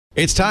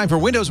It's time for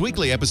Windows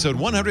Weekly, episode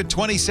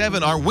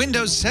 127, our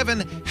Windows 7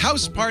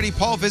 house party.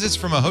 Paul visits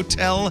from a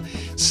hotel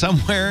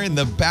somewhere in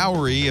the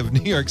Bowery of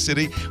New York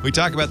City. We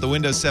talk about the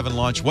Windows 7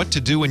 launch, what to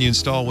do when you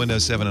install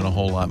Windows 7, and a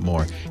whole lot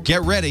more.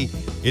 Get ready.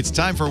 It's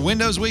time for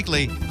Windows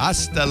Weekly.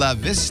 Hasta la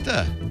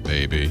vista,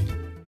 baby.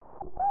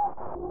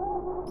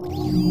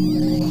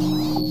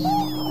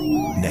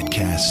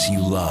 Netcasts you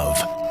love.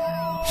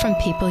 From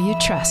people you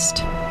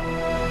trust.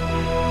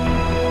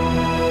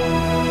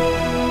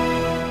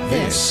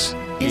 This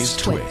is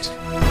TWiT.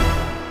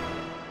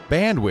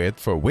 Bandwidth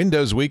for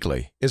Windows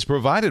Weekly is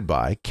provided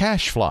by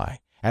CacheFly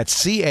at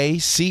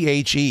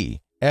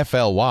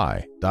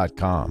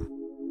CACHEFLY.com.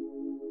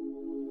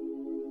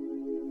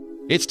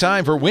 It's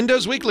time for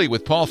Windows Weekly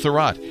with Paul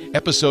Thurrott,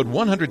 episode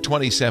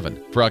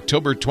 127 for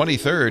October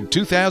 23rd,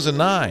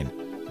 2009.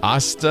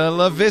 Hasta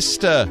la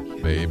vista,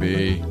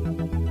 baby.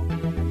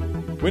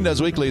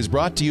 Windows Weekly is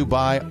brought to you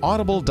by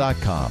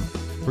Audible.com.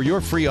 For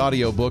your free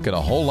audiobook and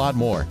a whole lot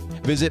more,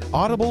 visit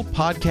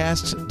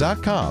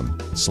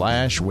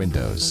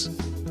audiblepodcasts.com/Windows.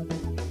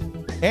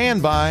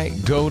 And by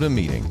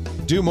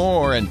GoToMeeting. Do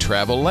more and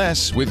travel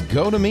less with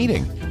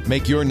GoToMeeting.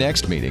 Make your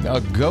next meeting a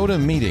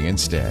GoToMeeting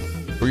instead.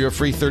 For your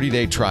free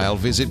 30-day trial,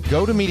 visit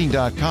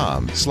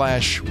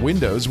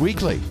gotomeeting.com/Windows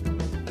Weekly.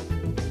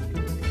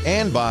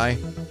 And by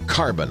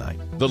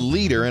Carbonite, the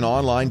leader in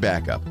online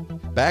backup.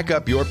 Back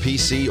up your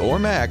PC or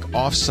Mac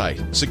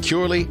off-site,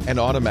 securely and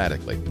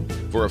automatically.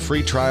 For a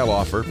free trial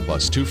offer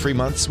plus 2 free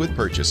months with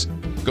purchase,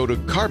 go to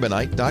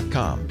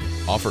carbonite.com.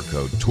 Offer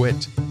code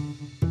TWiT.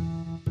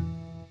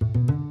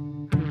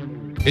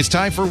 It's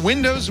time for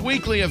Windows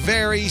Weekly, a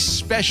very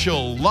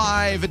special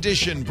live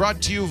edition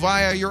brought to you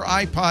via your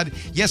iPod.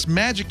 Yes,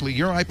 magically,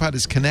 your iPod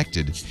is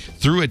connected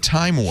through a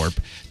time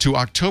warp to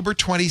October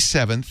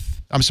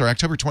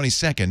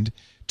 22nd,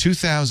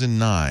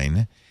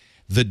 2009,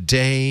 the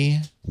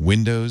day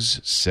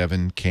Windows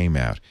 7 came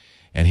out.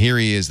 And here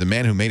he is, the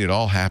man who made it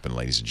all happen,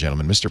 ladies and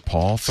gentlemen, Mr.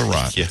 Paul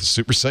Thurrott, the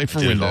SuperSite for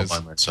Windows. I did it all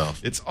by myself.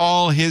 It's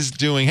all his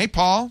doing. Hey,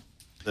 Paul.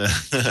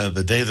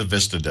 The day the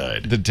Vista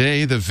died. The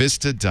day the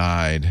Vista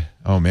died.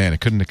 Oh, man,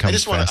 it couldn't have come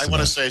fast enough. I want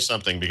to say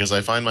something because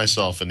I find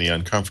myself in the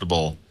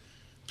uncomfortable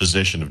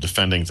position of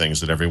defending things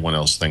that everyone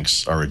else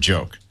thinks are a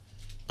joke.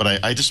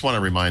 But I just want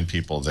to remind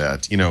people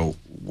that, you know,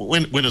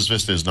 Windows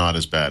Vista is not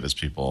as bad as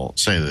people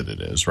say that it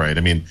is, right?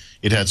 I mean,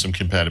 it had some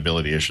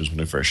compatibility issues when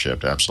it first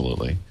shipped,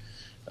 absolutely.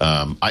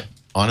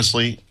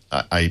 Honestly,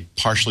 I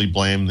partially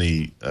blame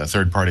the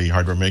third-party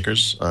hardware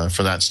makers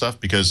for that stuff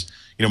because,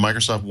 you know,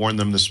 Microsoft warned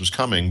them this was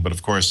coming, but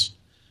of course,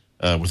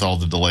 with all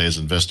the delays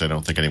in Vista, I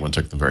don't think anyone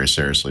took them very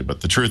seriously.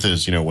 But the truth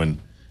is, you know, when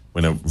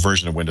a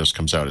version of Windows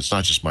comes out, it's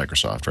not just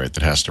Microsoft, right,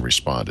 that has to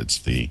respond. It's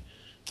the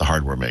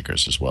hardware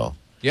makers as well.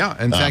 Yeah,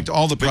 in fact,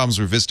 all the problems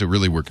with Vista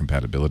really were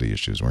compatibility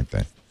issues, weren't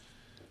they?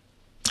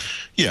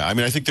 Yeah, I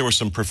mean, I think there were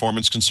some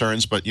performance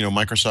concerns, but you know,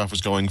 Microsoft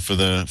was going for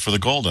the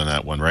gold on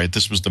that one, right?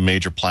 This was the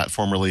major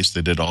platform release.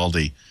 They did all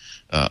the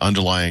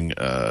underlying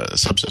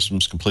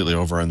subsystems completely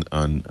over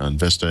on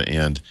Vista,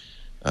 and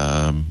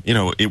you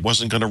know, it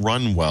wasn't going to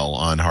run well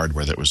on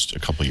hardware that was a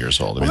couple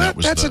years old. I mean, that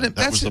was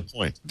the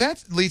point.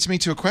 That leads me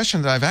to a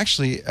question that I've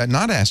actually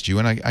not asked you,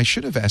 and I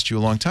should have asked you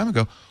a long time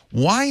ago.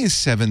 Why is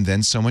 7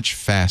 then so much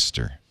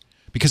faster?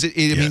 Because I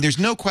mean, there's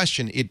no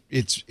question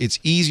it's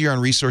easier on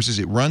resources.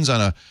 It runs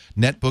on a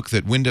netbook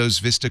that Windows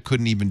Vista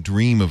couldn't even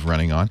dream of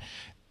running on.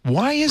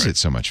 Why is it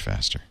so much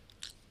faster?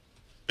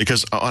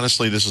 Because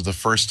honestly, this is the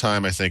first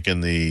time I think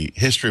in the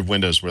history of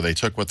Windows where they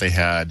took what they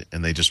had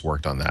and they just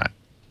worked on that.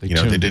 They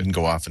didn't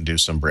go off and do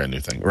some brand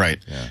new thing, right?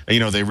 Yeah. You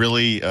know, they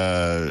really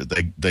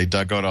they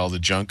dug out all the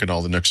junk and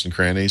all the nooks and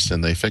crannies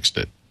and they fixed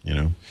it. You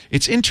know,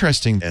 it's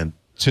interesting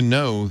to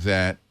know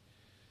that.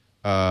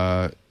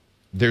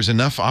 There's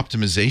enough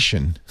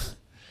optimization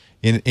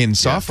in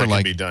software that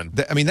can be done.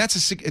 I mean, I have to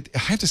say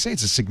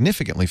it's a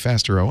significantly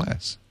faster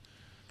OS.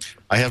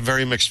 I have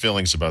very mixed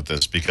feelings about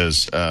this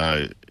because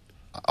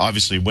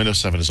obviously Windows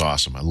 7 is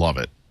awesome. I love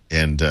it.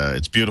 And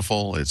it's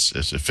beautiful. It's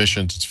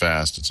efficient. It's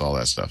fast. It's all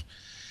that stuff.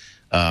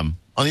 On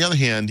the other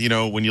hand, you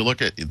know, when you look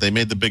at, they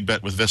made the big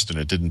bet with Vista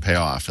and it didn't pay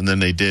off. And then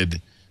they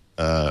did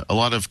a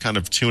lot of kind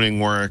of tuning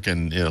work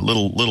and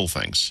little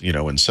things, you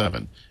know, in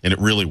 7. And it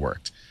really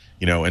worked.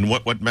 You know, and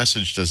what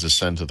message does this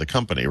send to the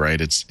company, right?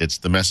 It's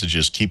the message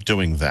is keep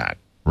doing that,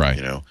 right?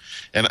 You know,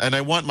 and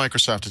I want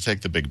Microsoft to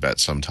take the big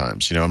bet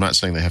sometimes. You know, I'm not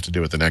saying they have to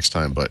do it the next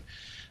time, but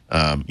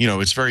you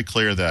know, it's very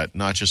clear that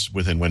not just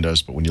within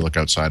Windows, but when you look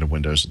outside of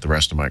Windows at the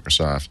rest of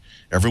Microsoft,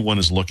 everyone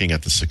is looking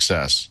at the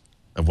success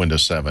of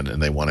Windows 7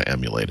 and they want to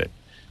emulate it.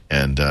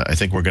 And I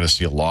think we're going to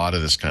see a lot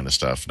of this kind of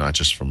stuff, not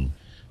just from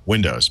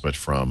Windows, but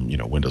from, you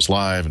know, Windows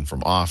Live and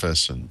from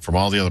Office and from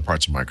all the other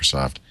parts of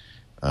Microsoft.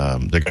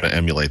 They're going to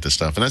emulate this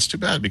stuff, and that's too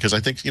bad because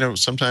I think, you know,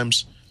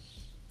 sometimes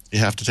you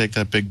have to take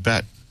that big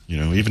bet, you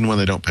know, even when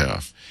they don't pay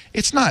off.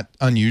 It's not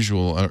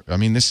unusual. I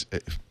mean,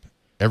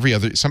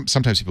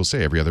 sometimes people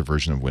say every other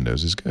version of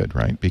Windows is good,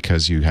 right?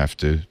 Because you have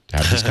to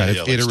have this kind of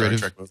like iterative.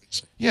 Star Trek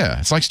movies.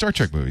 Yeah, it's like Star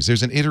Trek movies.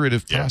 There's an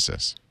iterative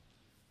process.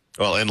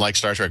 Well, and like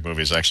Star Trek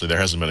movies, actually, there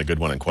hasn't been a good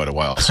one in quite a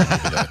while. So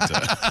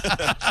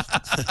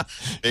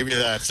maybe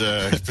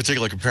that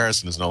particular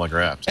comparison is no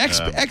longer apt.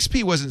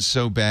 XP wasn't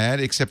so bad,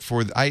 except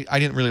for I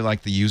didn't really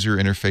like the user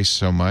interface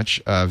so much.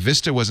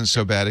 Vista wasn't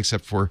so bad,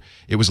 except for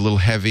it was a little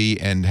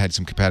heavy and had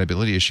some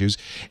compatibility issues.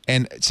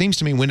 And it seems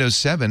to me Windows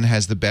 7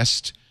 has the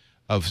best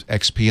of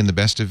XP and the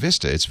best of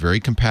Vista. It's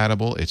very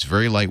compatible. It's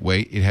very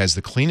lightweight. It has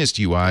the cleanest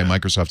UI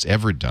Microsoft's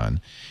ever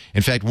done.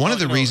 In fact, one of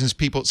the reasons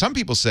some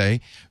people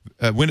say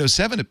Windows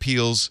 7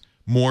 appeals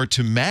more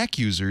to Mac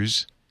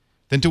users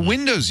than to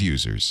Windows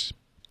users.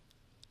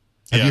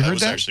 Have you heard that?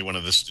 Was actually one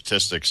of the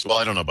statistics. Well,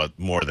 I don't know about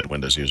more than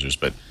Windows users,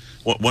 but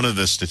one of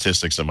the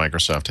statistics that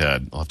Microsoft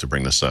had, I'll have to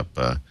bring this up.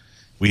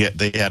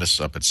 They had us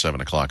up at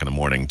 7 o'clock in the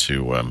morning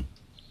to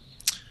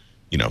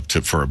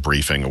for a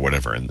briefing or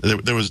whatever. And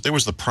there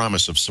was the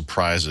promise of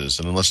surprises.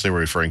 And unless they were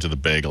referring to the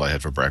bagel I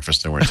had for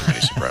breakfast, there weren't too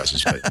many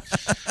surprises.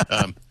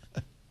 But,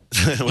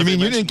 you mean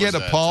you didn't get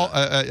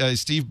a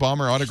Steve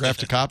Ballmer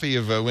autographed copy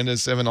of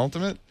Windows 7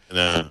 Ultimate?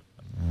 No.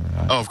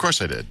 Oh, of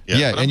course I did.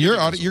 Yeah, and you're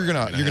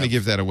gonna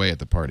give that away at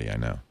the party, I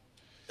know.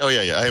 Oh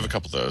yeah. I have a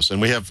couple of those,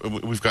 and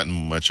we've gotten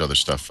much other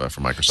stuff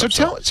from Microsoft.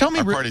 So tell me,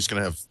 our party's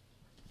gonna have.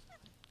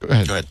 Go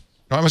ahead.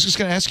 I was just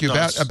going to ask you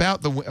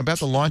about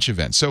the launch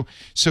event. So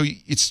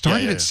it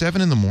started at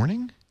 7 in the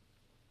morning?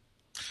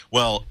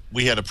 Well,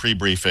 we had a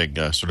pre-briefing,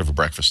 sort of a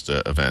breakfast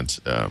event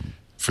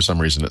for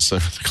some reason at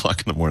 7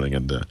 o'clock in the morning.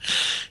 And,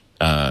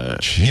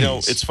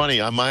 it's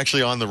funny. I'm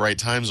actually on the right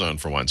time zone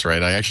for once,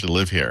 right? I actually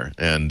live here,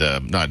 and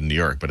not in New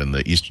York, but in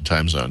the Eastern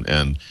time zone.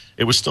 And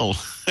it was still,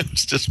 it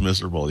was just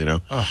miserable,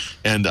 Oh.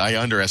 And I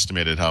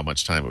underestimated how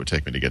much time it would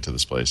take me to get to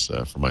this place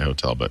from my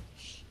hotel, but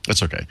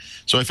that's okay.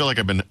 So I feel like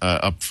I've been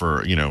up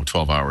for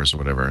 12 hours or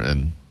whatever.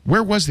 And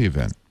where was the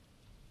event?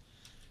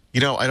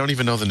 I don't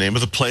even know the name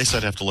of the place.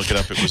 I'd have to look it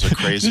up. It was a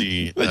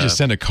crazy. They just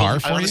send a car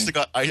for you?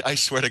 I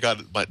swear to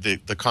God, but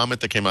the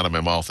comment that came out of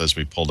my mouth as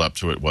we pulled up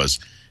to it was,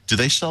 "Do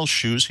they sell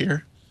shoes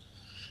here?"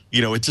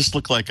 It just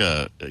looked like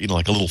a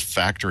little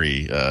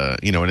factory.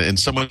 And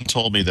someone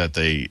told me that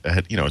they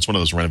had, it's one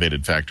of those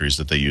renovated factories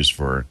that they use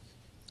for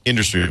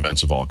industry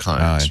events of all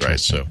kinds,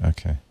 right? So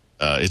okay,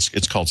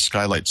 it's called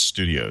Skylight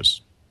Studios.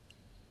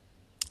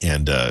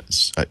 And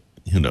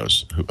who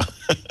knows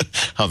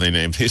how they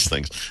name these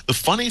things. The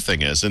funny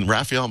thing is, and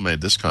Raphael made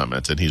this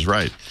comment, and he's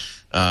right,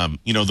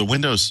 the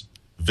Windows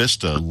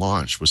Vista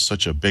launch was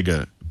such a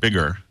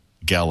bigger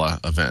gala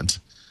event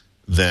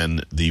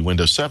than the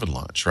Windows 7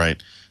 launch,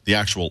 right? The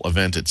actual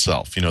event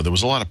itself. There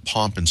was a lot of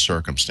pomp and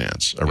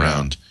circumstance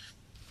around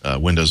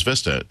Windows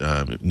Vista.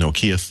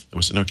 Nokia, it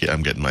was Nokia.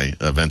 I'm getting my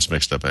events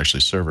mixed up.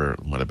 Actually, server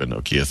might have been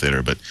Nokia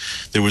Theater, but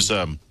there was...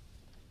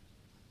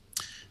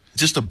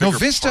 just a bigger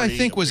Vista, party, I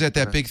think, was at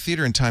that big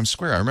theater in Times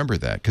Square. I remember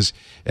that because,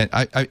 in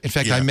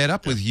fact, I met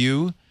up with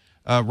you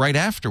right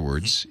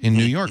afterwards in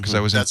New York because I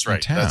was in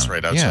town. That's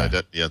right. Outside.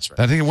 That's right.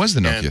 I think it was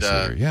the Nokia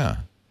Theater. Yeah.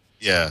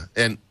 Yeah,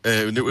 and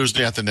it was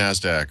at the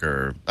NASDAQ,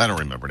 or I don't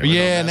remember.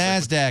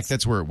 NASDAQ.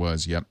 That's where it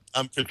was. Yep.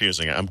 I'm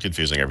confusing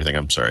everything.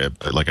 I'm sorry.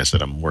 Like I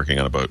said, I'm working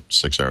on about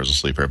 6 hours of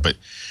sleep here. But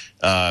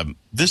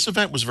this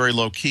event was very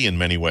low key in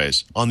many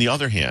ways. On the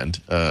other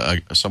hand,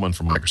 someone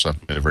from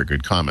Microsoft made a very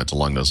good comment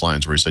along those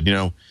lines, where he said,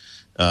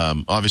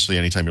 obviously,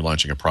 anytime you're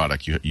launching a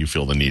product, you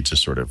feel the need to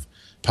sort of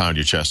pound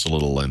your chest a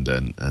little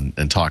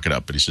and talk it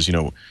up. But he says,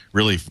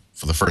 really,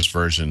 for the first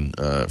version,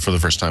 for the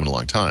first time in a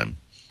long time,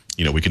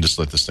 we can just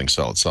let this thing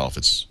sell itself.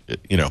 It's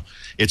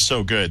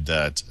so good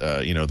that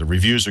the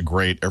reviews are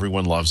great.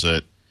 Everyone loves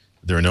it.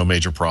 There are no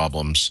major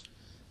problems.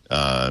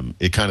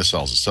 It kind of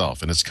sells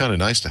itself, and it's kind of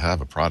nice to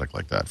have a product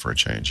like that for a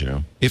change.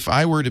 If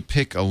I were to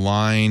pick a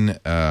line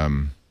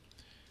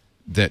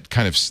that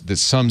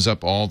sums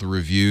up all the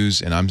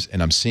reviews, and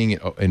I'm seeing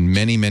it in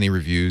many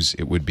reviews,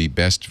 it would be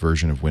best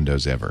version of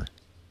Windows ever.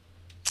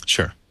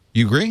 Sure.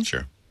 You agree?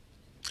 Sure.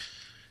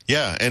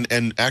 Yeah,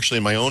 and actually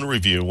in my own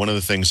review, one of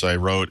the things I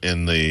wrote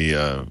in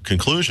the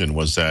conclusion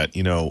was that,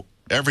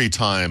 every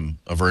time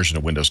a version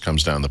of Windows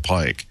comes down the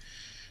pike,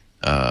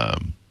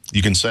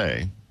 you can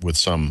say with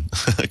some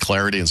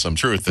clarity and some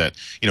truth that,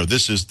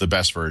 this is the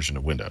best version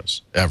of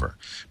Windows ever.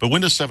 But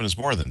Windows 7 is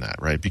more than that,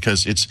 right?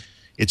 Because it's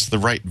the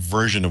right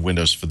version of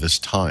Windows for this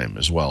time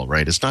as well,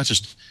 right? It's not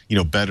just,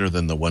 better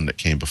than the one that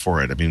came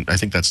before it. I mean, I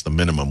think that's the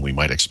minimum we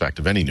might expect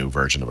of any new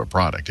version of a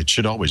product. It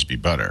should always be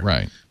better.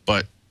 Right.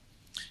 But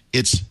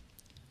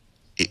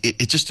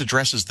it just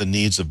addresses the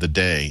needs of the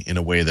day in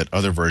a way that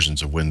other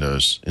versions of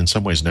Windows in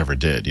some ways never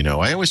did.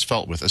 I always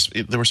felt with this,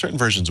 there were certain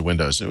versions of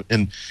Windows,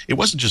 and it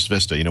wasn't just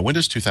Vista.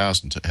 Windows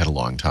 2000 had a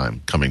long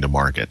time coming to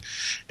market.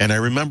 And I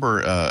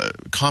remember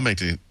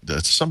commenting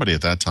to somebody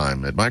at that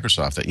time at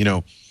Microsoft that,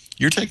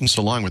 you're taking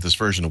so long with this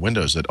version of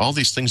Windows that all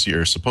these things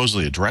you're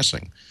supposedly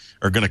addressing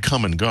are going to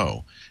come and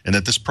go, and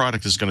that this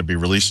product is going to be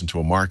released into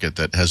a market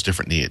that has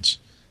different needs.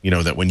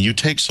 That when you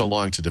take so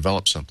long to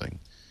develop something,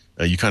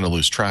 you kind of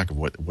lose track of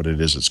what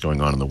it is that's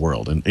going on in the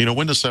world. And,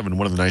 Windows 7,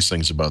 one of the nice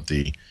things about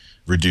the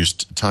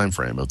reduced time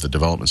frame of the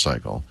development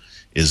cycle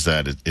is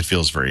that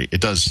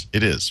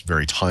it is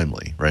very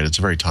timely, right? It's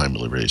a very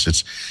timely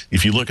release.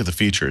 If you look at the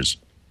features,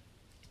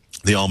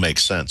 they all make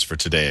sense for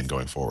today and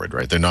going forward,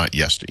 right? They're not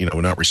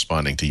we're not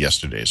responding to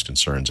yesterday's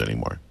concerns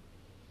anymore.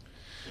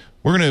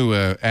 We're going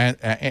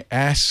to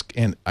ask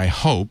and I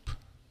hope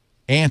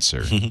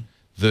answer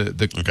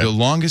the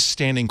longest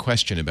standing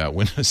question about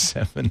Windows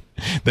 7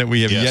 that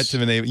we have yet to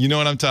be able. You know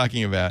what I'm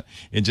talking about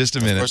in just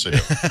a minute. Of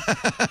course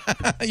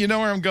I do. You know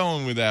where I'm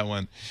going with that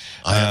one.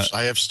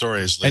 I have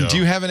stories. Leo. And do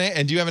you have an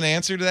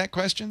answer to that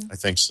question? I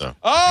think so.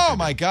 Oh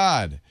my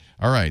God.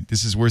 All right,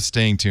 this is worth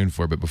staying tuned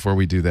for, but before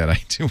we do that, I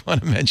do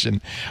want to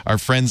mention our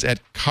friends at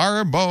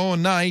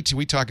Carbonite.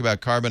 We talk about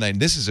Carbonite.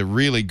 This is a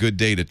really good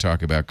day to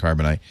talk about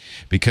Carbonite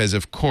because,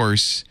 of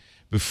course,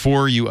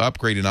 before you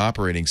upgrade an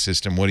operating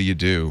system, what do you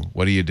do?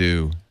 What do you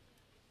do?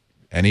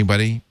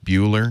 Anybody?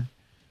 Bueller?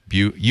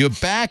 You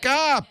back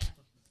up.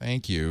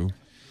 Thank you.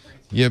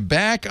 You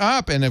back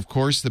up, and, of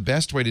course, the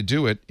best way to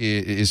do it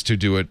is to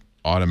do it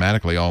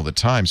automatically all the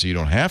time, so you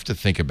don't have to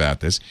think about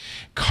this.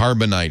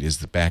 Carbonite is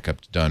the backup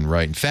done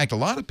right. In fact, a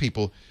lot of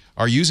people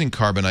are using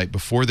Carbonite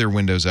before their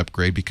Windows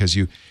upgrade because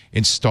you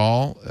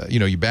install,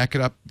 you back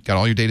it up, got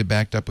all your data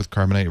backed up with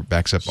Carbonite. It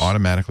backs up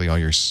automatically all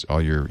your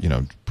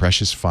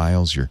precious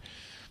files, your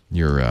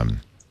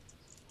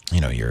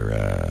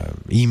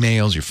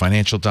emails, your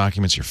financial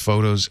documents, your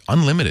photos,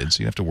 unlimited. So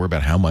you don't have to worry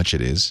about how much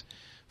it is.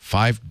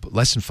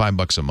 Less than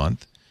 $5 a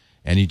month.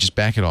 And you just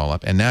back it all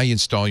up. And now you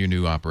install your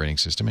new operating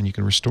system, and you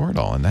can restore it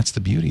all. And that's the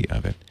beauty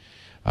of it.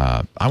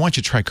 I want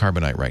you to try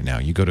Carbonite right now.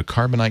 You go to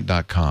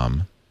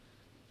Carbonite.com.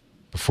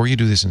 Before you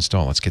do this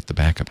install, let's get the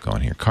backup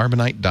going here.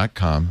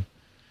 Carbonite.com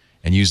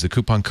and use the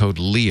coupon code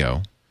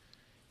LEO.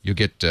 You'll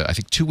get, I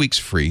think, 2 weeks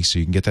free, so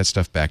you can get that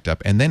stuff backed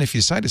up. And then if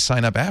you decide to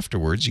sign up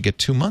afterwards, you get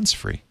 2 months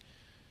free.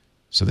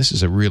 So this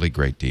is a really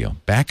great deal.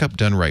 Backup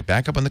done right.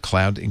 Backup on the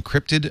cloud,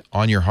 encrypted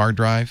on your hard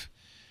drive,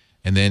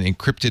 and then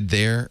encrypted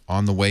there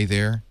on the way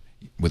there.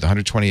 With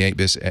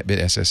 128-bit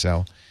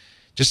SSL.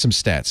 Just some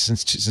stats.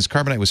 Since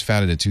Carbonite was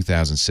founded in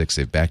 2006,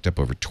 they've backed up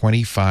over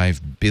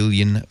 25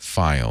 billion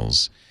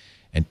files,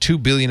 and 2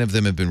 billion of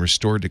them have been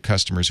restored to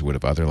customers who would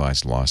have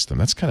otherwise lost them.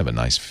 That's kind of a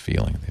nice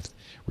feeling. They've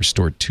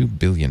restored 2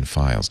 billion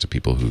files to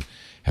people who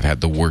have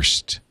had the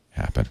worst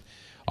happen.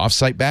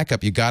 Offsite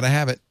backup, you got to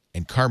have it,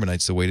 and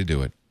Carbonite's the way to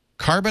do it.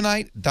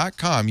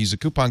 Carbonite.com. Use the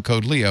coupon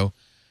code LEO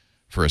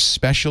for a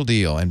special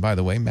deal. And by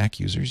the way, Mac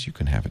users, you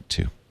can have it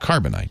too.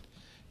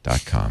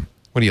 Carbonite.com.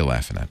 What are you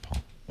laughing at,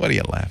 Paul? What are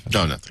you laughing at?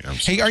 No, nothing.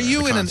 Hey, are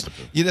you in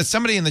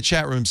somebody in the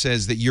chat room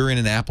says that you're in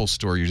an Apple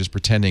store. You're just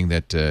pretending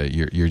that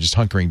you're just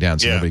hunkering down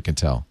so nobody can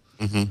tell.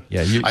 Mm-hmm.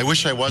 Yeah, I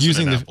wish I was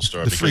using in an Apple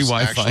store the free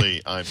because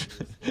Wi-Fi.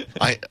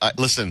 actually,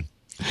 listen,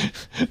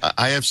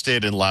 I have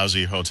stayed in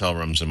lousy hotel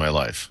rooms in my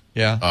life.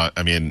 Yeah.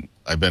 I mean,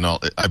 I've been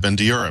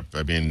to Europe.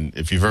 I mean,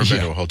 if you've ever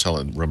been to a hotel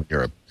room in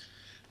Europe,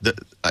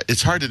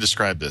 it's hard to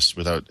describe this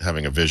without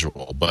having a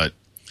visual, but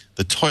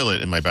the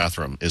toilet in my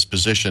bathroom is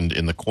positioned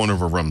in the corner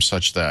of a room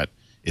such that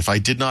if I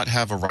did not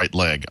have a right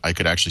leg, I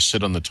could actually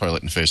sit on the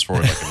toilet and face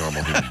forward like a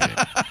normal human being.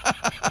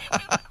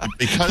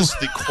 Because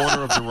the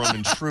corner of the room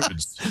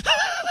intrudes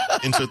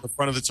into the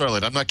front of the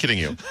toilet. I'm not kidding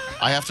you.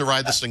 I have to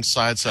ride this thing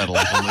side saddle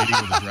like a lady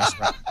with a dress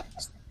wrap.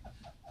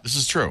 This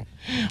is true.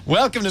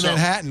 Welcome to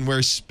Manhattan,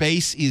 where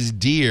space is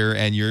dear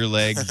and your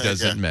leg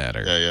doesn't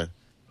matter. Yeah.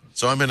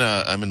 So I'm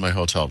in my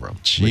hotel room.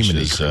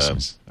 Jiminy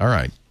Christmas. All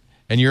right.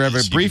 And you're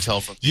having a brief.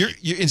 You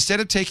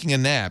instead of taking a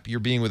nap, you're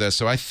being with us.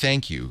 So I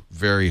thank you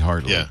very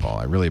heartily, Paul.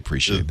 I really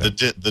appreciate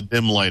that. The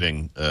dim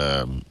lighting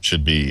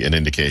should be an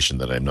indication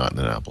that I'm not in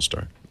an Apple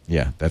store.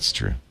 Yeah, that's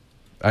true.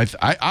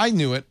 I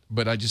knew it,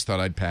 but I just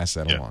thought I'd pass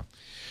that along.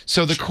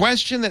 So the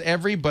question that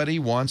everybody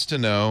wants to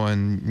know,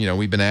 and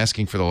we've been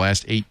asking for the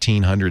last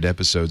 1,800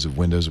 episodes of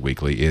Windows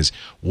Weekly, is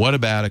what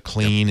about a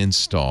clean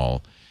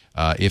install?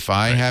 If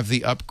I have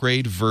the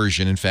upgrade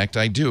version, in fact,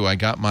 I do. I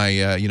got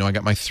my I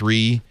got my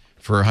 3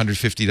 for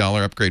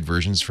 $150 upgrade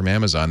versions from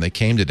Amazon. They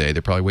came today.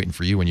 They're probably waiting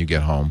for you when you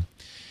get home.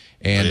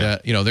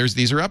 And,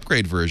 these are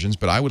upgrade versions,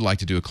 but I would like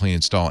to do a clean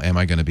install. Am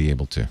I going to be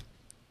able to?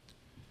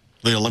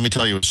 Leo, let me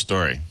tell you a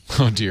story.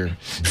 Oh, dear.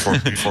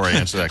 Before I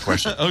answer that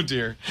question. Oh,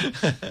 dear.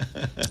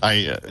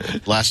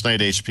 Last night,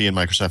 HP and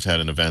Microsoft had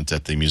an event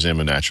at the Museum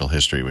of Natural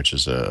History, which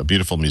is a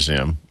beautiful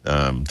museum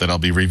that I'll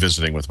be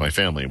revisiting with my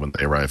family when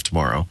they arrive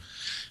tomorrow.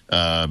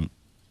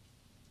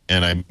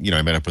 And I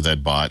met up with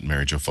Ed Bott and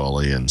Mary Jo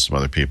Foley and some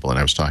other people, and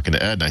I was talking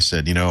to Ed, and I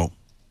said,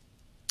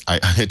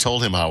 I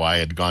told him how I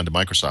had gone to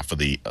Microsoft for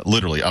the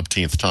literally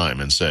upteenth time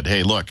and said,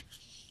 hey, look,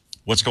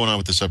 what's going on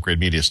with this upgrade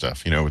media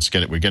stuff?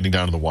 We're getting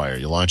down to the wire.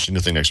 You're launching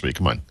the thing next week.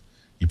 Come on.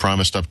 You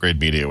promised upgrade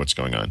media. What's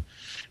going on?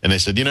 And they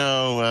said, we're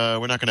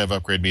not going to have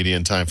upgrade media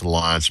in time for the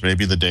launch.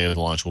 Maybe the day of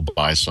the launch we'll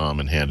buy some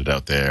and hand it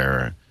out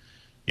there.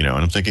 And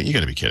I'm thinking, you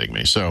got to be kidding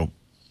me. So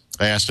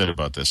I asked Ed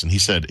about this, and he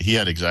said he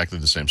had exactly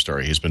the same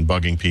story. He's been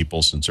bugging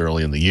people since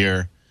early in the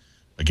year,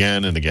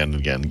 again and again and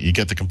again. You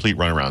get the complete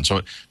runaround.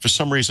 So for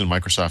some reason,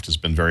 Microsoft has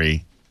been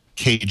very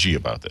cagey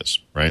about this,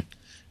 right?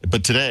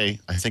 But today,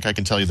 I think I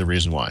can tell you the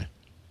reason why.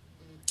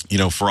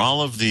 For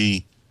all of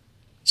the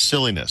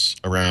silliness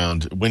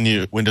around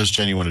Windows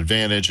Genuine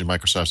Advantage and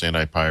Microsoft's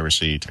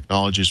anti-piracy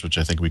technologies, which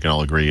I think we can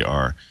all agree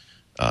are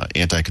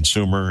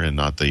anti-consumer and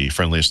not the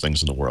friendliest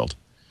things in the world.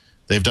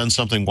 They've done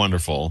something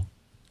wonderful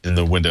in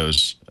the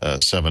Windows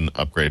 7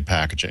 upgrade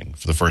packaging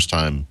for the first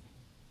time,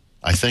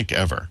 I think,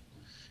 ever.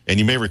 And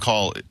you may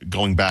recall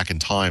going back in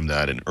time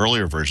that in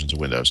earlier versions of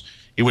Windows,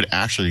 it would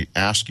actually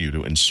ask you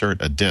to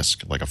insert a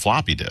disk, like a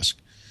floppy disk,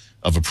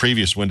 of a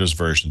previous Windows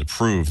version to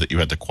prove that you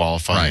had the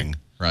qualifying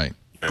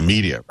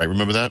media. Right?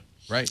 Remember that?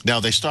 Right. Now,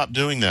 they stopped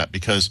doing that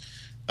because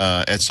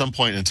at some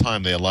point in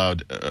time, they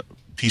allowed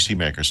PC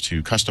makers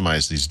to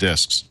customize these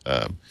disks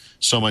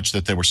so much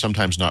that they were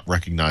sometimes not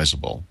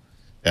recognizable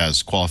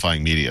as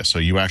qualifying media. So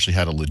you actually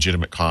had a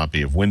legitimate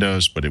copy of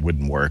Windows, but it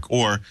wouldn't work.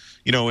 Or,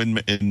 you know,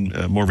 in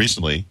more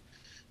recently,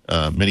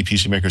 many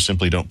PC makers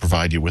simply don't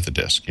provide you with a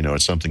disk. You know,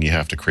 it's something you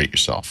have to create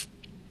yourself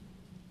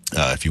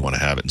if you want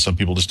to have it. And some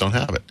people just don't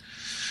have it.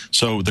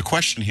 So the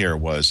question here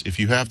was, if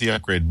you have the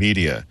upgrade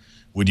media,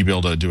 would you be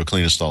able to do a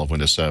clean install of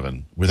Windows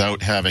 7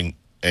 without having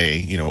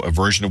a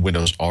version of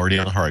Windows already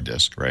on a hard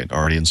disk, right?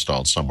 Already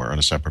installed somewhere on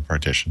a separate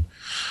partition?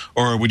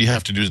 Or would you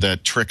have to do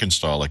that trick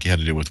install like you had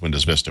to do with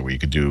Windows Vista, where you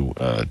could do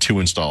 2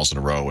 installs in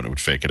a row and it would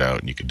fake it out,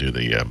 and you could do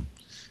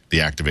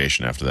the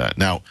activation after that?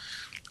 Now,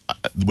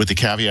 with the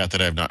caveat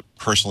that I have not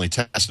personally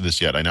tested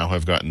this yet, I now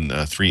have gotten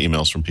 3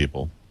 emails from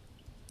people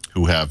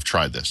who have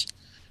tried this.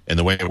 And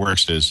the way it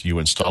works is you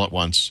install it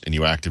once and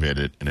you activate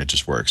it, and it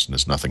just works, and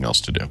there's nothing else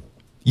to do.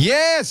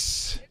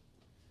 Yes!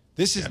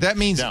 That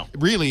means,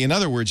 really, in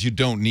other words, you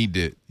don't need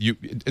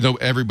to,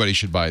 everybody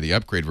should buy the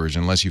upgrade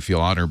version unless you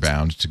feel honor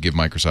bound to give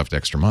Microsoft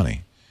extra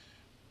money.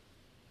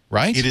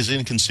 Right? It is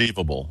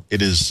inconceivable.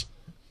 It is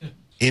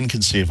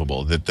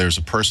inconceivable that there's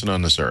a person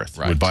on this earth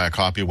who would buy a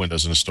copy of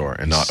Windows in a store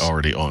and not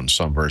already own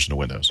some version of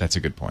Windows. That's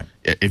a good point.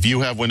 If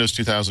you have Windows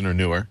 2000 or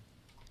newer,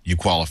 you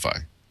qualify.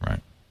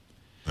 Right.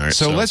 All right,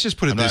 so let's just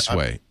put it this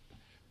way.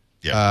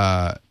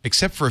 Yeah.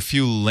 Except for a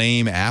few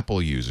lame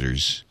Apple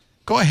users,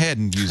 go ahead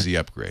and use the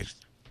upgrade.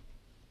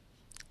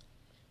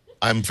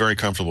 I'm very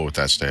comfortable with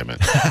that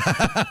statement.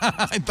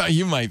 I thought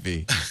you might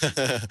be.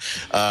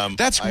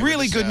 That's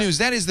really good news.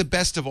 That is the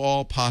best of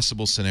all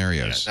possible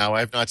scenarios. Yeah, now, I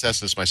have not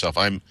tested this myself.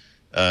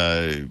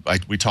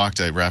 We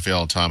talked,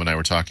 Raphael, Tom, and I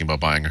were talking about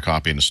buying a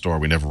copy in the store.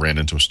 We never ran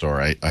into a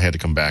store. I had to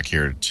come back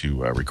here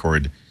to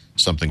record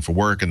something for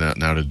work and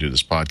now to do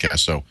this podcast.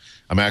 So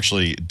I'm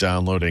actually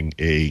downloading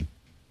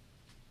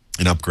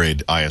an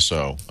upgrade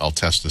ISO. I'll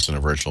test this in a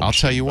virtual machine. I'll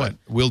tell you what.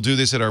 We'll do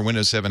this at our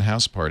Windows 7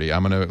 house party.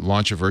 I'm going to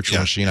launch a virtual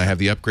machine. I have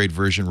the upgrade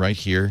version right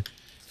here,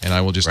 and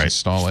I will just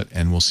install it,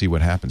 and we'll see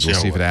what happens. We'll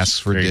see if it asks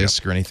for a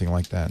disk or anything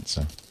like that.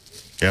 So,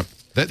 yep.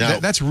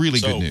 That's really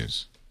good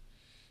news.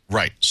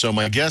 Right. So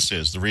my guess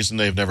is the reason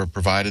they've never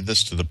provided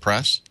this to the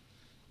press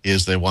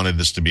is they wanted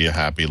this to be a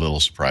happy little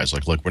surprise.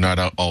 Like, look, we're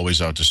not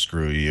always out to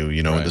screw you.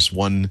 You know, in this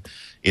one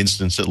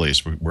instance at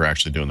least, we're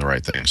actually doing the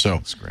right thing. So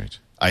that's great.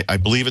 I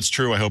believe it's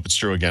true. I hope it's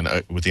true. Again,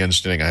 with the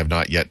understanding I have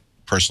not yet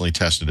personally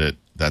tested it.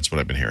 That's what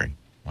I've been hearing.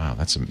 Wow,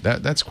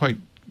 that's quite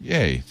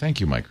yay! Thank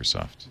you,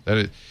 Microsoft.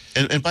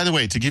 And by the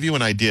way, to give you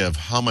an idea of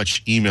how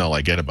much email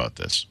I get about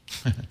this,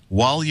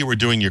 while you were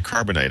doing your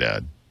Carbonite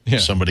ad,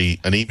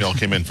 an email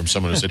came in from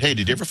someone who said, "Hey,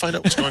 did you ever find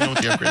out what's going on with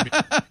the upgrade?"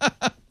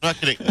 I'm not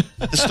kidding.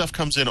 This stuff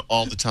comes in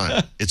all the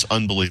time. It's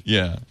unbelievable.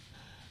 Yeah.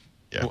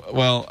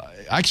 Well,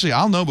 actually,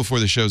 I'll know before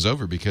the show's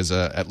over because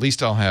at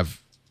least I'll have.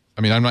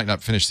 I mean, I might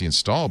not finish the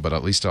install, but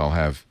at least I'll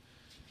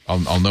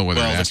know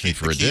whether it asks me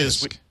for a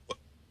disk.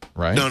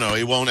 Right? No,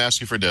 it won't ask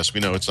you for a disk.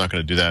 We know it's not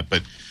going to do that.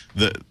 But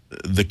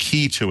the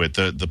key to it,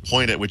 the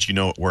point at which you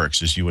know it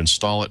works, is you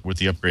install it with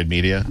the upgrade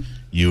media,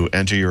 you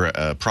enter your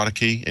product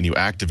key, and you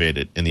activate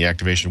it, and the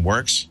activation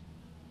works.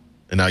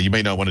 And now you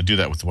may not want to do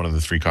that with one of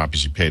the 3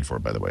 copies you paid for,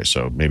 by the way.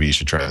 So maybe you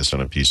should try this on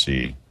a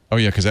PC. Oh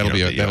yeah, because that'll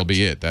be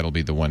it. That'll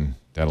be the one.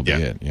 That'll be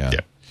it.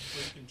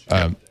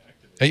 Yeah.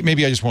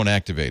 Maybe I just won't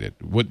activate it.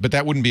 But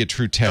that wouldn't be a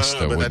true test,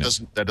 though. But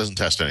that doesn't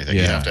test anything.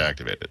 You have to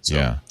activate it.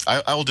 So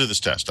I will do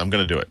this test. I'm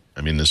going to do it.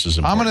 I mean, this is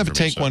important. I'm going to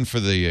take one for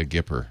the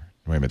Gipper.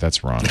 Wait a minute,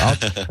 that's wrong.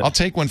 I'll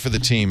take one for the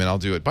team, and I'll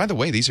do it. By the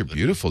way, these are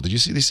beautiful. Did you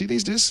see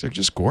these discs? They're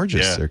just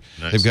gorgeous. Yeah,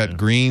 they've got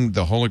green,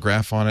 the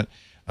holograph on it.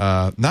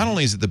 Not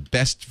only is it the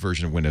best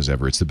version of Windows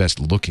ever, it's the best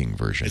looking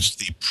version. It's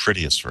the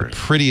prettiest version. The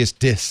prettiest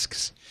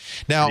discs.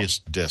 Now,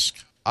 prettiest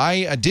disc.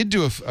 I did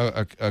do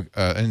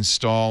an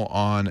install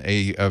on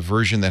a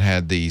version that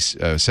had the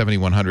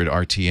 7100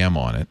 RTM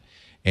on it,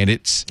 and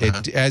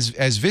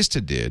as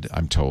Vista did,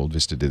 I'm told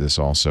Vista did this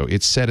also.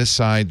 It set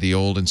aside the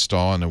old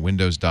install in a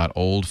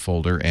Windows.old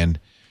folder and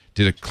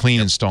did a clean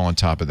install on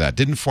top of that.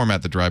 Didn't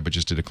format the drive, but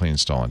just did a clean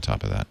install on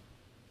top of that.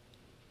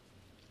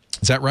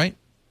 Is that right?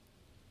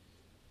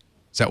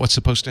 Is that what's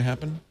supposed to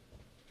happen?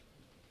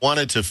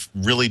 Wanted to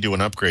really do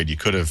an upgrade, you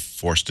could have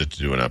forced it to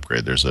do an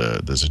upgrade. There's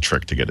a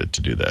trick to get it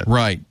to do that.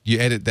 Right. You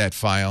edit that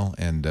file,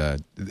 and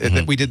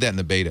we did that in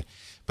the beta.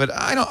 But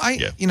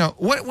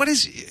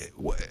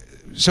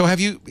so have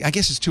you? I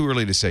guess it's too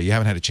early to say. You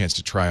haven't had a chance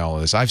to try all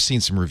of this. I've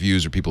seen some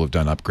reviews where people have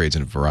done upgrades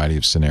in a variety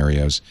of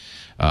scenarios.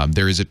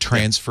 There is a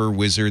transfer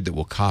wizard that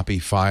will copy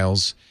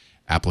files,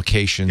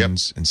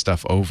 applications, and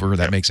stuff over.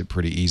 That makes it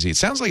pretty easy. It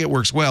sounds like it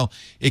works well.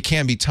 It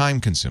can be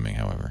time consuming,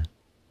 however.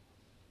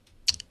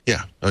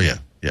 Yeah. Oh, yeah.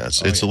 Yeah.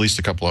 It's at least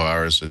a couple of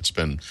hours. It's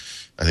been,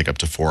 I think, up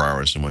to 4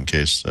 hours in one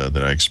case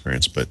that I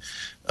experienced. But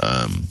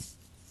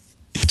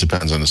it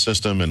depends on the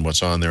system and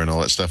what's on there and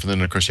all that stuff. And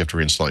then, of course, you have to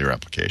reinstall your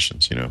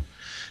applications,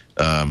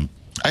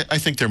 I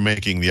think they're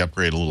making the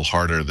upgrade a little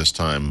harder this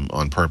time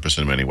on purpose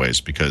in many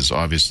ways, because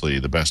obviously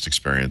the best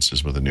experience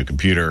is with a new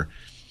computer.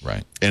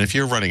 Right. And if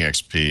you're running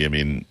XP, I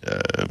mean,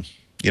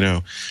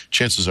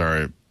 chances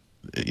are,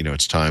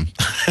 it's time,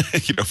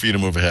 for you to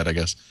move ahead, I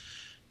guess.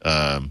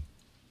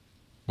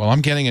 Well,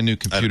 I'm getting a new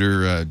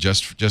computer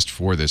just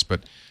for this,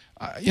 but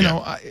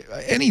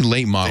any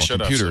late model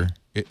computer,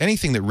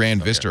 anything that ran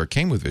Vista or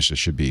came with Vista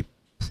should be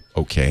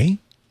okay,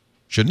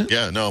 shouldn't it?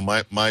 Yeah, no,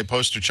 my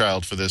poster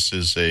child for this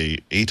is a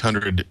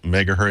 800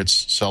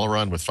 megahertz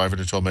Celeron with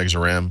 512 megs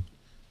of RAM,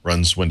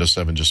 runs Windows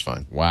 7 just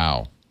fine.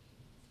 Wow,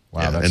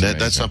 yeah, that's amazing.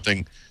 That's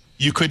something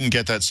you couldn't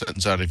get that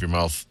sentence out of your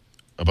mouth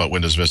about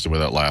Windows Vista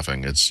without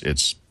laughing.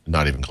 It's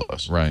not even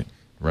close. Right.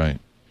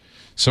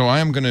 So I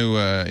am going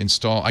to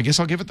install. I guess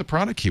I'll give it the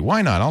product key.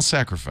 Why not? I'll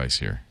sacrifice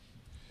here.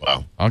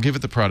 Wow. I'll give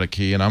it the product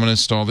key, and I'm going to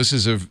install. This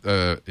is in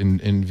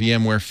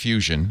VMware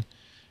Fusion,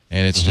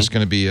 and it's just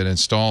going to be a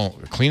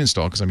clean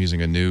install, because I'm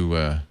using a new,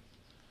 a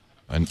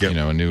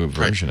new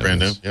version of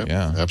brand this. new. Yep.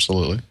 Yeah,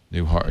 absolutely.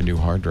 New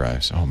hard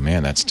drives. Oh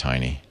man, that's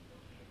tiny.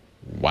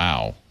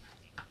 Wow.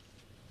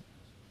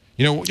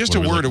 Just a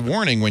word of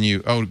warning when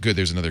you. Oh, good.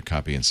 There's another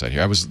copy inside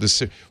here.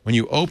 When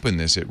you open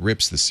this, it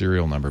rips the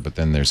serial number, but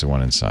then there's the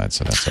one inside,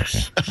 so that's okay.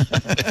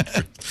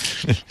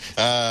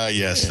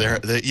 Yes. Yeah.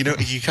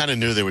 You kind of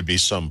knew there would be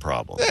some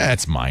problem.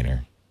 That's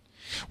minor.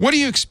 What do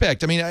you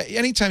expect? I mean,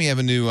 anytime you have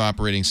a new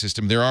operating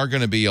system, there are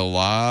going to be a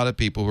lot of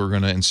people who are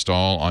going to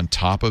install on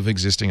top of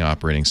existing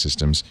operating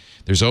systems.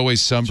 There's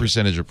always some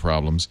percentage of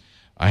problems.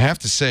 I have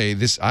to say,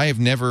 I have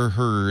never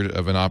heard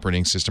of an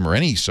operating system or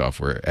any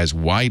software as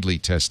widely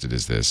tested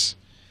as this.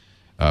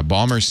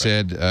 Ballmer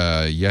said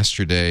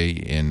yesterday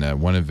in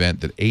one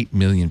event that 8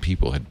 million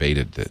people had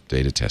beta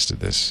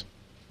tested this.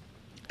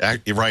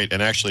 Right,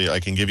 and actually, I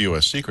can give you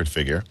a secret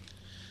figure,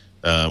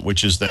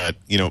 which is that,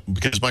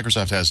 because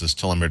Microsoft has this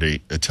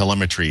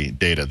telemetry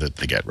data that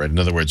they get, right? In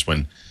other words,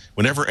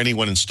 whenever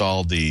anyone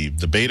installed the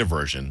beta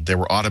version, they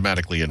were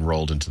automatically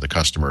enrolled into the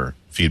customer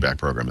feedback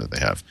program that they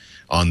have.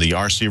 On the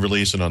RC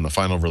release and on the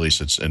final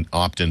release, it's an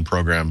opt-in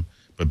program.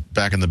 But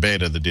back in the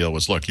beta, the deal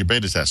was, look, you're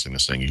beta testing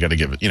this thing. You got to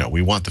give it,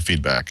 we want the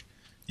feedback.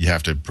 You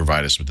have to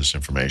provide us with this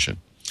information.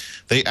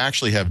 They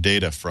actually have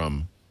data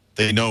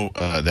they know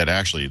that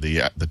actually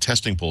the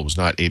testing pool was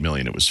not 8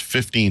 million. It was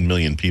 15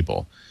 million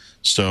people.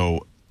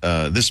 So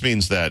this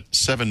means that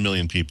 7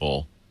 million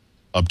people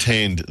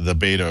obtained the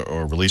beta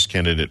or release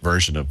candidate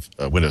version of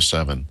Windows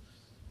 7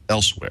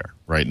 elsewhere,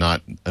 right?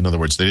 In other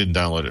words, they didn't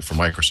download it from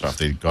Microsoft.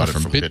 They got it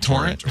from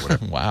BitTorrent or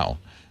whatever. Wow.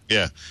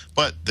 Yeah,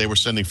 but they were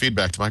sending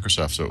feedback to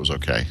Microsoft, so it was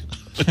okay.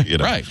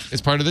 Right.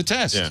 It's part of the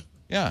test.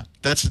 Yeah.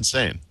 That's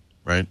insane,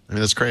 right? I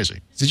mean, that's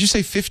crazy. Did you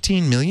say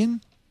 15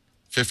 million?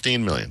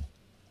 15 million.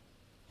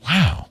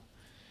 Wow.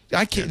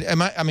 I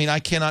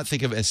cannot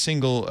think of a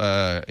single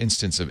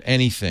instance of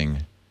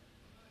anything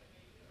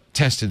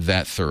tested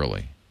that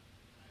thoroughly.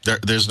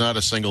 There's not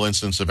a single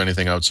instance of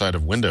anything outside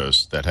of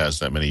Windows that has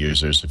that many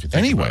users. If you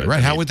think about it.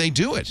 Right? How would they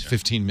do it?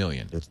 15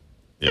 million.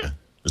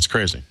 It's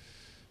crazy.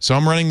 So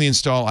I'm running the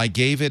install. I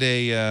gave it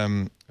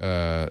a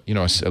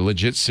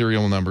legit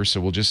serial number.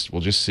 So we'll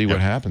just see what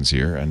happens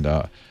here, and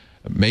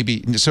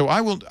maybe. So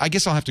I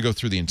guess I'll have to go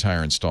through the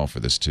entire install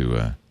for this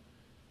to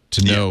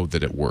know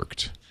that it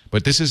worked.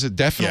 But this is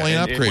definitely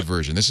an upgrade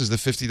version. This is the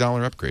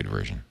 $50 upgrade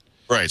version.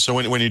 Right. So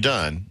when you're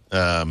done,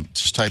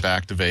 just type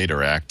activate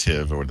or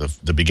active or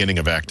the beginning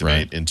of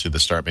activate into the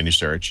start menu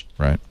search.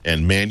 Right.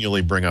 And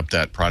manually bring up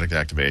that product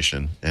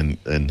activation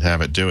and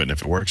have it do it. And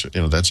if it works,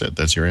 that's it.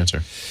 That's your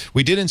answer.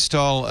 We did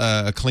install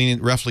a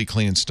roughly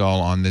clean install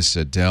on this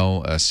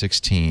Dell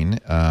 16.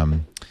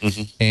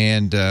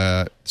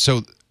 And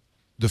so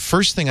the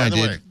first thing I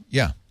did.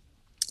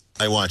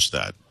 I watched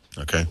that.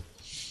 Okay.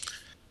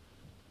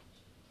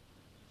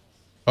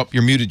 Oh,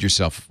 you're muted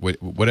yourself.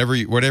 Whatever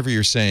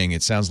you're saying,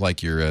 it sounds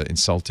like you're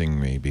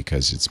insulting me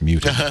because it's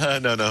muted.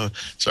 No.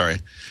 Sorry.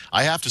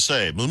 I have to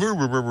say.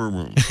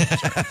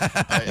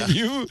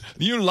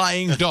 You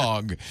lying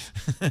dog.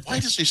 Why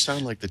does he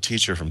sound like the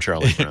teacher from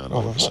Charlie Brown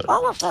all of a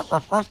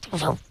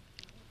sudden?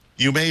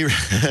 You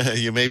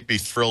may be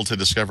thrilled to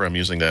discover I'm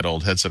using that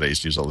old headset I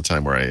used to use all the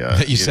time where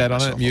I... you sat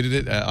on it, muted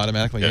it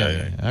automatically?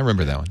 Yeah. I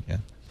remember that one, yeah.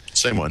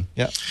 Same one.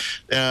 Yeah.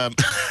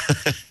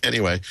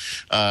 Anyway,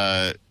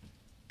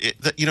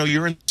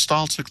 your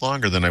install took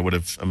longer than I would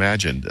have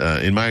imagined.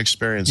 In my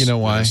experience, you know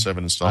why?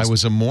 7 installs. I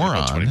was a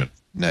moron.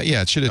 No,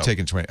 it should have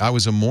taken 20. I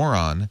was a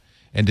moron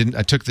and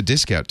I took the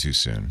disk out too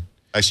soon.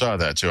 I saw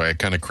that too. I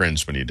kind of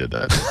cringed when you did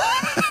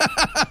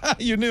that.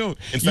 You knew.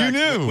 In fact,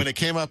 when it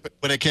came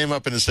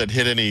up and it said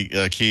hit any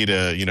key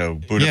to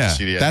boot up the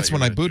CD. That's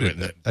when I booted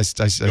it. I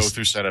go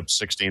through setup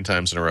 16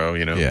 times in a row.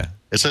 Yeah.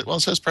 It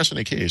says press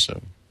any key.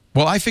 So.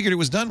 Well, I figured it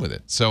was done with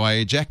it, so I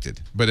ejected.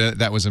 But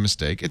that was a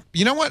mistake.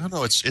 You know what?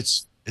 No,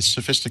 it's it's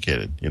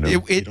sophisticated. You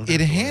know,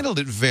 it handled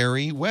it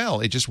very well.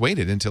 It just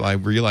waited until I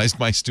realized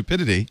my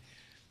stupidity,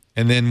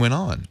 and then went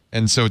on.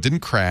 And so it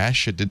didn't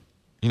crash. It did.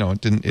 You know,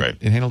 it didn't.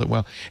 It handled it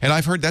well. And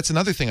I've heard that's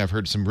another thing. I've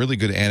heard some really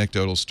good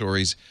anecdotal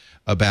stories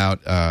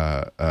about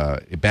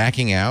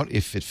backing out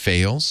if it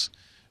fails,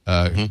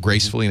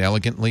 gracefully and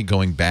elegantly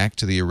going back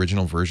to the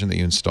original version that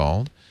you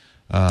installed.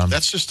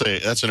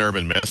 That's an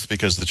urban myth,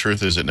 because the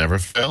truth is it never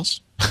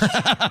fails.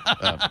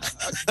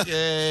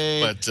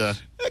 Okay. But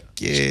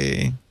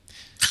okay.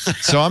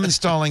 So I'm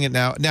installing it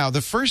now. Now,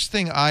 the first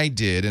thing I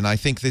did, and I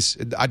think this,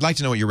 I'd like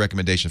to know what your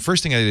recommendation.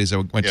 First thing I did is I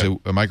went to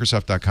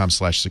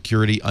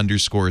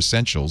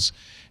Microsoft.com/security_essentials,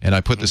 and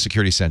I put the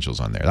security essentials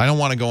on there. I don't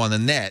want to go on the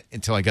net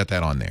until I got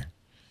that on there.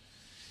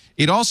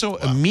 It also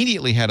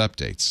immediately had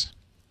updates.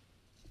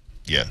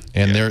 Yeah.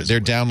 And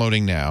they're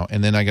downloading now,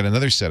 and then I got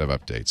another set of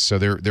updates. So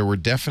there were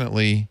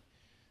definitely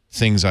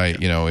things that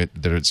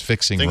it's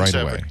fixing right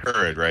away. Things have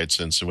occurred, right,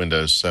 since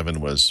Windows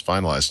 7 was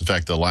finalized. In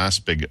fact, the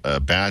last big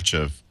batch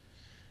of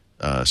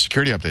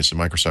security updates that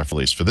Microsoft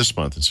released for this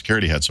month, and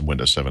security had some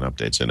Windows 7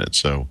 updates in it.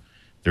 So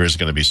there is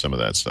going to be some of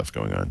that stuff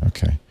going on.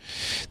 Okay.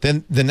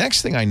 Then the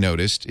next thing I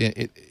noticed,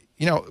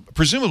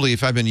 presumably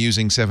if I've been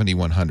using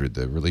 7100,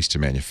 the release to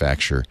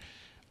manufacture,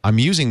 I'm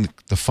using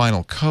the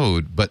final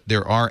code, but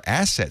there are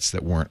assets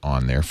that weren't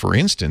on there. For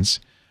instance,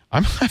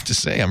 I have to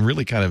say I'm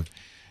really kind of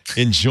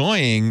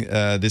enjoying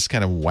this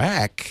kind of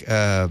whack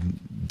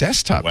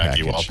desktop Wacky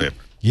package. wallpaper.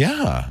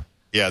 Yeah.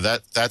 Yeah,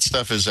 that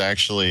stuff is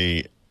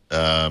actually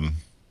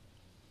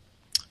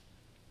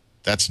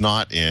that's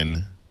not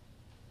in.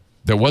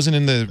 That wasn't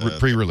in the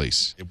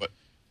pre-release. It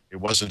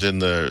wasn't in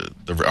the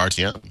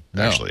RTM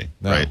actually,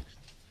 right?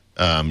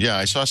 Yeah,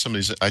 I saw some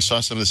of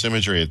this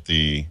imagery at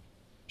the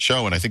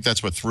show, and I think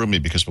that's what threw me,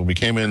 because when we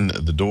came in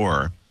the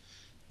door,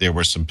 there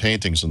were some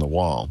paintings on the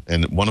wall,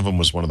 and one of them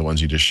was one of the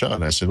ones you just showed,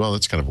 and I said, well,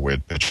 that's kind of a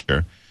weird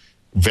picture,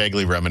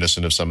 vaguely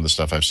reminiscent of some of the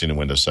stuff I've seen in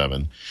Windows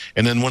 7.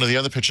 And then one of the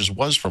other pictures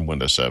was from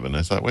Windows 7.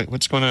 I thought, wait,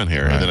 what's going on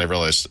here? Right. And then I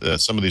realized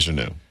some of these are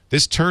new.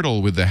 This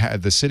turtle with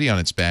the city on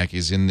its back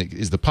is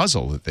the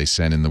puzzle that they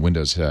sent in the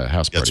Windows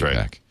House Party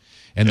pack.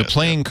 And the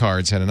playing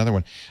cards had another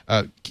one.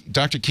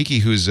 Dr. Kiki,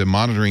 who's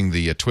monitoring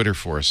the Twitter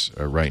for us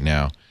right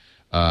now,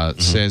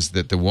 says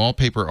that the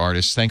wallpaper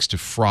artists, thanks to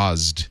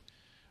Frozd,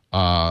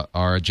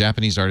 are a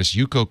Japanese artist,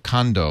 Yuko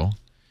Kondo,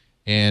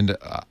 and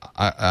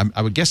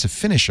I would guess a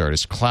Finnish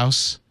artist,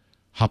 Klaus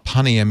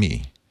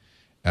Hapaniemi.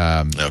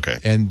 Okay.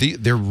 And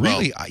they're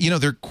really,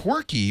 they're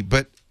quirky,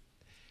 but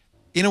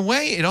in a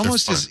way, it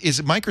almost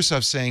is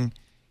Microsoft saying,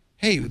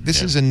 "Hey,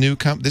 this is a new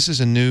company.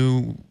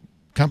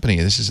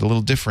 This is a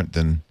little different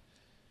than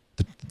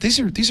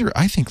these are.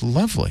 I think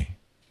lovely.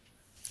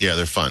 Yeah,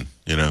 they're fun.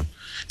 They're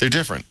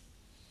different.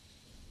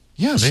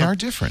 Yeah, they are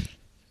different.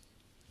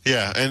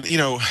 Yeah, and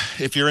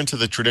if you're into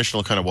the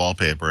traditional kind of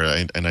wallpaper,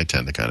 and I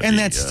tend to kind of, and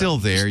that's still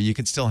there. You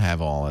can still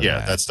have all of that.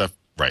 Yeah, that stuff.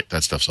 Right,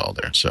 that stuff's all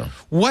there. So,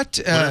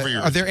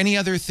 are there any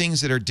other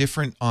things that are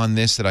different on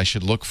this that I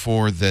should look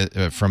for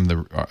from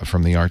the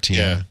RTM?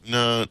 Yeah,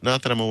 no,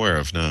 not that I'm aware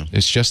of. No,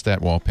 it's just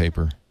that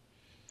wallpaper.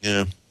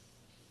 Yeah.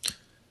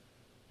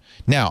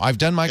 Now I've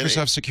done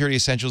Microsoft Security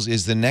Essentials.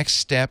 Is the next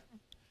step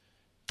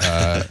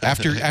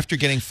after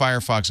getting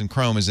Firefox and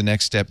Chrome? Is the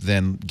next step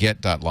then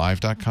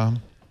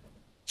get.live.com?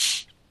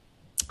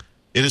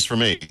 It is for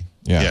me.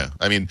 Yeah.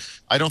 I mean,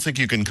 I don't think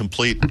you can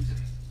complete.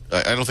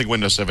 I don't think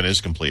Windows 7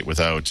 is complete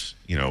without,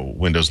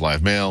 Windows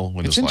Live Mail,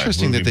 Windows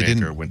Live Movie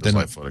Maker, Windows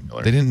Live Photo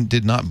Killer. They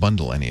did not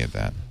bundle any of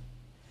that.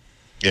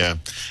 Yeah,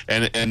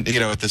 and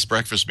at this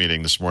breakfast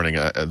meeting this morning,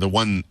 the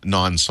one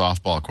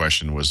non-softball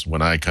question was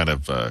when I kind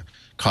of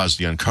caused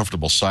the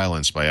uncomfortable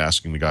silence by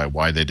asking the guy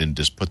why they didn't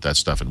just put that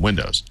stuff in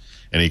Windows,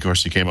 and of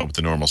course he came up with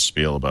the normal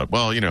spiel about,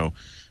 well,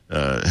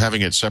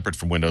 having it separate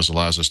from Windows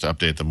allows us to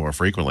update them more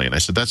frequently. And I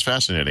said, that's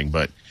fascinating,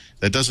 but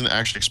that doesn't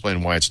actually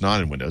explain why it's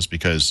not in Windows,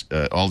 because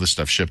all this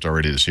stuff shipped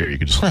already this year. You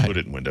can just put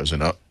it in Windows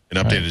and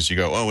update it as you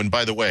go. Oh, and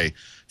by the way,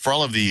 for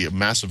all of the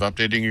massive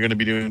updating you're going to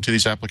be doing to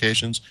these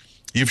applications,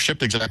 you've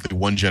shipped exactly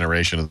one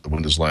generation of the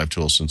Windows Live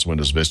tools since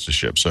Windows Vista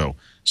shipped. So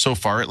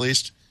far at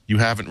least, you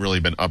haven't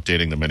really been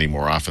updating them any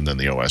more often than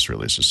the OS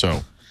releases.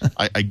 So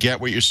I get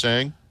what you're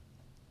saying.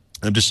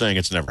 I'm just saying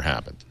it's never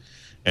happened.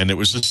 And it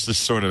was just this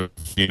sort of,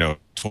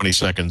 20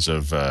 seconds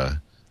of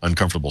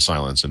uncomfortable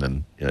silence and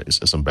then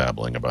some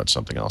babbling about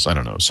something else. I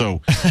don't know. So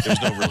there was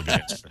no real good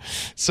answer.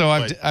 So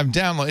it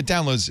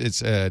downloads.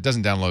 It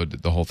doesn't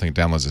download the whole thing. It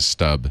downloads a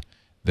stub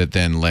that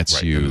then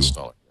lets you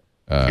install it.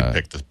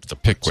 You can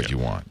pick what you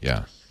want.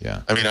 Yeah.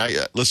 Yeah. I mean,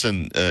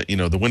 listen.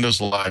 The Windows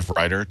Live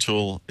Writer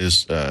tool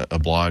is a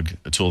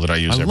tool that I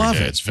use every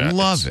day. It's fast.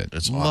 Love it.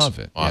 It's love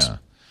it. Awesome. Yeah.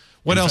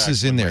 What else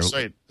is in there?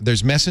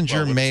 There's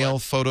Messenger, Mail,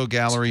 Photo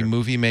Gallery,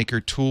 Movie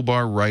Maker,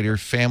 Toolbar, Writer,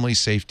 Family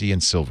Safety,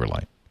 and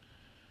Silverlight.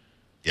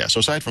 Yeah, so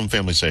aside from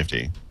Family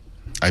Safety,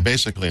 I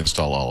basically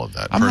install all of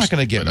that. I'm not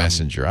going to get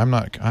Messenger. I'm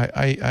not.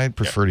 I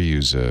prefer to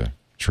use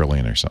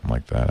Trillion or something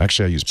like that.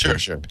 Actually, I use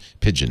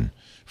Pigeon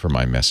for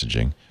my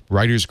messaging.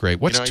 Writer's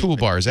great. What's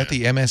Toolbar? Is that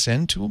the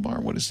MSN Toolbar?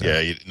 What is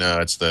that? Yeah, no,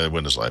 it's the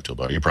Windows Live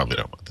Toolbar. You probably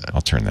don't want that.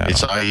 I'll turn that on.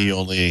 It's IE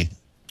only.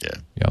 Yeah.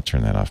 Yeah, I'll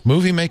turn that off.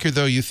 Movie Maker,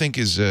 though, you think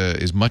is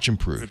much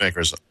improved. Movie Maker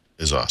is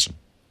awesome.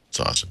 It's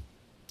awesome.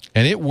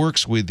 And it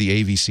works with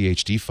the AVC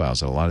HD files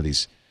that a lot of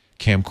these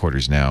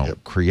camcorders now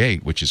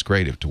create, which is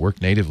great. If to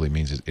work natively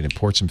means it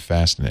imports them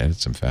fast and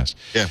edits them fast.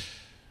 Yeah.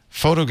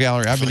 Photo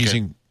Gallery, I've been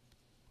using...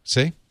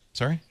 Say?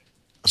 Sorry?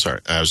 Sorry.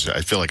 I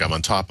feel like I'm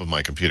on top of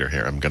my computer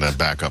here. I'm going to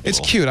back up a It's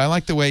little. cute. I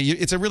like the way...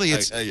 it's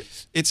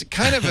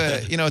kind of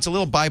a... it's a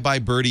little bye-bye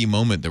birdie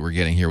moment that we're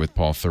getting here with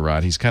Paul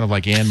Thurrott. He's kind of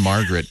like Anne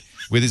Margaret.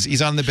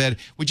 He's on the bed.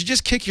 Would you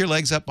just kick your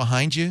legs up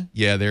behind you?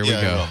 Yeah, there we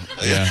go.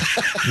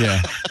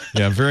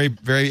 Yeah. Very,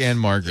 very Anne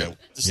Margaret.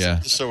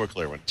 Just so we're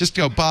clear. Just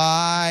go,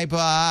 bye,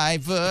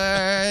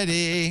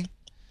 birdie.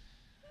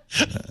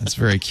 That's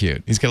very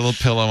cute. He's got a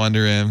little pillow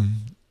under him.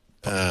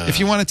 If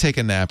you want to take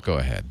a nap, go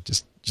ahead.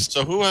 Just.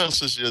 So who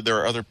else is there?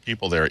 Are other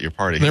people there at your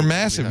party? They're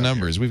massive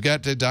numbers. We've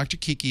got Dr.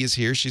 Kiki is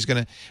here. She's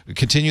going to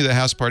continue the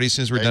house party as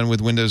soon as we're done with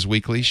Windows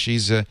Weekly.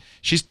 She's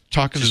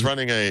talking. She's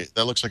running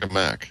that looks like a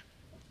Mac.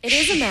 It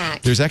is a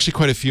Mac. There's actually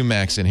quite a few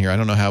Macs in here. I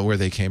don't know where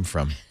they came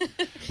from.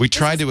 We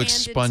tried to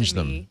expunge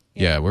them.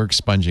 Yeah, we're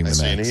expunging the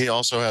Macs. And he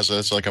also has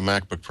it's like a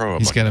MacBook Pro.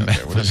 He's got a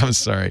MacBook. I'm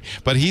sorry,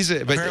 but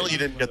apparently he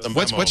didn't get the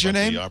memo. What's your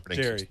name?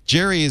 Jerry.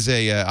 Jerry is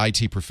a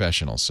IT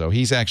professional, so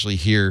he's actually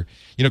here.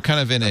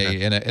 Kind of in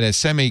a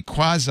semi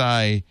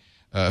quasi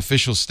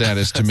official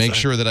status to make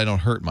sure that I don't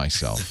hurt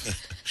myself.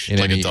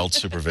 Like adult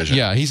supervision.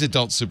 Yeah, he's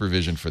adult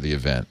supervision for the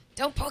event.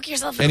 Don't poke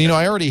yourself. And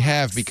I already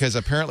have, because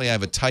apparently I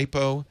have a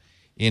typo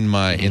in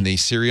the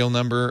serial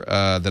number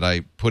that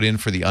I put in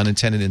for the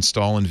unintended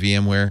install in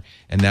VMware,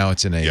 and now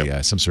it's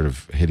in some sort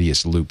of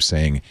hideous loop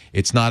saying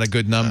it's not a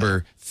good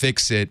number.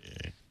 Fix it.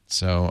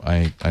 So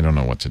I don't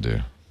know what to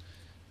do.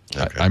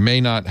 Okay. I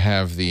may not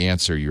have the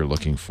answer you're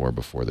looking for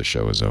before the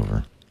show is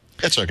over.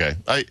 It's okay.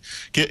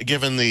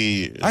 Given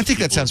the I think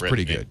that sounds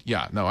pretty good.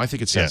 Yeah. No, I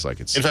think it sounds like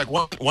it's. In fact,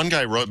 one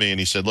guy wrote me and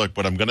he said, "Look,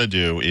 what I'm going to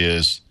do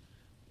is,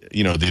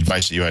 the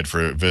advice that you had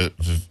for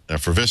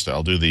VISTA,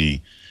 I'll do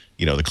the."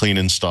 The clean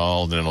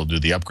install, then I'll do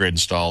the upgrade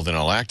install, then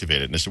I'll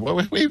activate it. And I said,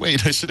 well,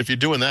 wait. I said, if you're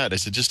doing that, I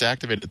said, just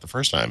activate it the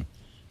first time.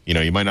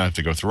 You might not have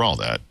to go through all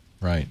that.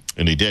 Right.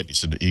 And he did.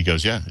 He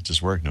goes, yeah, it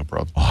just worked, no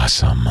problem.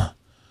 Awesome.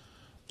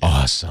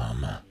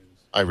 Awesome.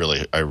 I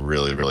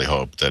really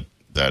hope that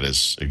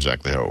is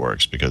exactly how it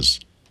works, because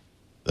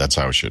that's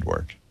how it should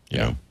work.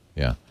 Yeah.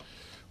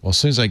 Well, as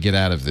soon as I get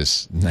out of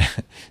this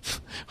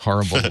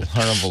horrible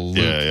loop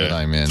that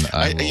I'm in,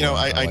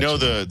 I know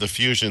the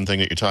Fusion thing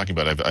that you're talking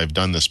about. I've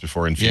done this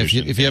before in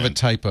Fusion. If you have a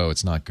typo,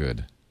 it's not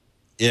good.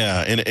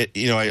 Yeah, and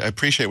I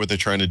appreciate what they're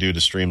trying to do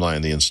to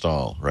streamline the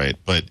install, right?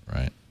 But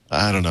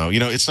I don't know.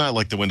 It's not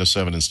like the Windows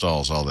 7 install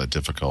is all that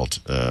difficult.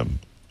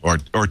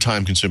 Or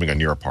time consuming on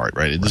your part,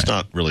 right? There's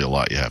not really a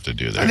lot you have to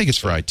do there. I think it's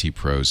for IT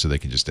pros, so they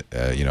can just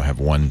have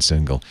one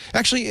single.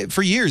 Actually,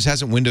 for years,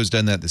 hasn't Windows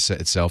done that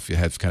itself? You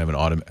have kind of an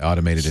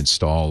automated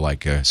install,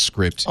 like a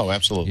script. Oh,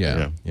 absolutely.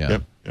 Yeah.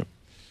 Yep.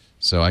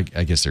 So I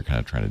guess they're kind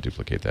of trying to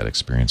duplicate that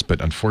experience,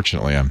 but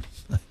unfortunately, I'm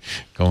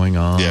going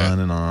on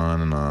and on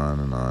and on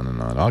and on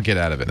and on. I'll get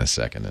out of it in a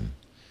second. And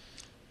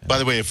by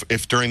the way,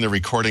 if during the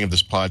recording of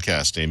this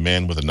podcast a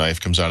man with a knife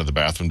comes out of the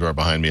bathroom door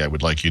behind me, I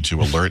would like you to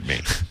alert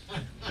me.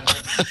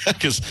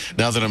 Because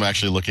now that I'm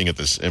actually looking at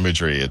this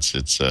imagery, it's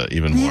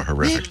even more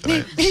horrific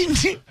than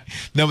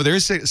No, but there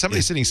is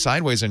somebody sitting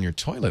sideways on your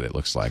toilet, it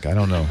looks like. I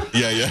don't know.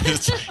 Yeah.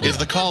 It's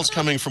the call's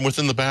coming from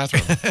within the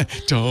bathroom.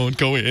 Don't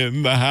go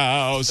in the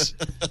house.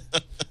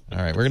 All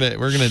right, we're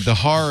gonna. The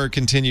horror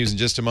continues in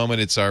just a moment.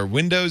 It's our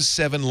Windows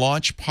 7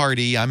 launch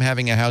party. I'm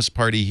having a house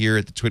party here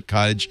at the TWiT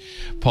cottage.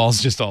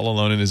 Paul's just all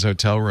alone in his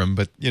hotel room,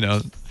 but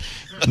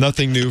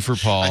nothing new for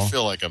Paul. I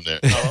feel like I'm there.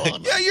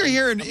 Yeah, you're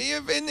here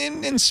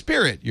in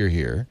spirit. You're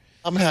here.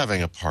 I'm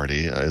having a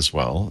party as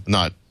well.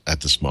 Not at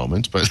this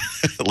moment, but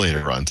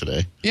later on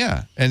today.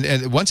 Yeah,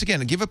 and once again,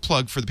 give a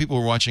plug for the people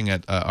who are watching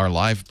at our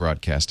live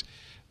broadcast.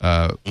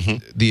 The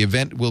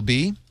event will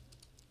be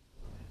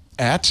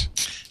at?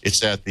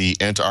 It's at the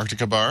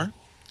Antarctica Bar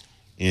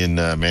in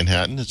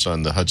Manhattan. It's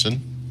on the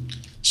Hudson.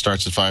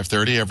 Starts at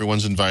 5:30.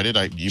 Everyone's invited.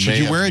 Should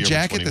you wear a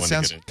jacket? That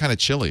sounds kind of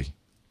chilly.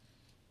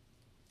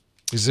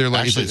 Is there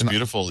actually? It's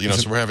beautiful.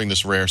 So we're having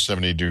this rare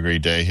 70-degree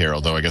day here.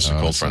 Although I guess a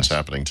cold front's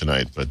happening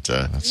tonight. But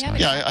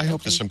I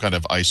hope there's some kind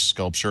of ice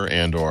sculpture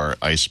and/or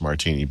ice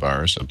martini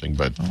bar or something.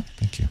 But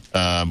thank you.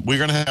 We're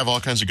going to have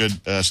all kinds of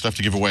good stuff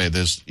to give away.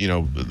 There's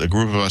the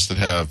group of us that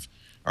have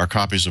our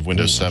copies of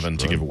Windows 7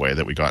 to give away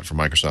that we got from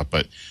Microsoft,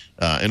 but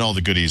and all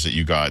the goodies that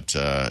you got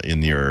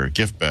in your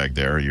gift bag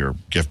there, your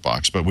gift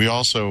box. But we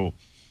also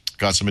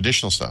got some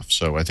additional stuff.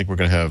 So I think we're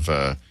going to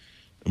have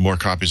more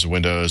copies of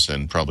Windows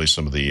and probably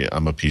some of the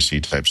I'm a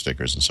PC type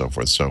stickers and so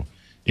forth. So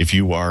if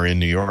you are in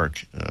New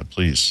York,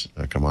 please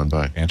come on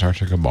by.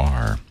 Antarctica Bar.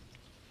 All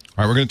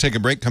right, we're going to take a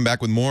break, come back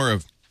with more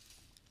of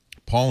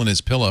Paul and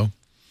his pillow.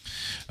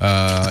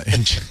 Pillow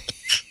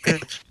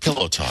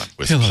talk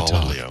with Paul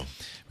and Leo.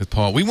 With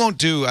Paul, we won't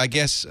do. I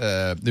guess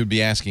it would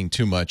be asking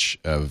too much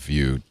of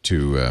you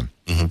to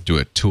do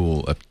a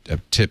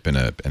tip, and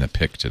a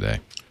pick today.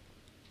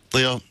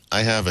 Leo,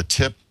 I have a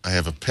tip, I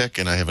have a pick,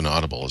 and I have an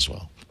audible as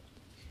well.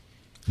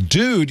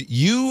 Dude,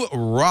 you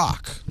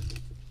rock.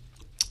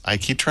 I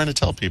keep trying to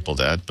tell people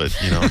that, but,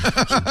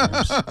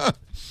 sometimes. All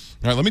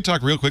right, let me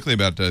talk real quickly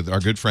about our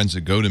good friends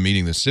that go to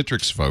meeting. The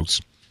Citrix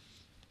folks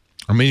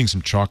are meeting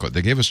some chocolate.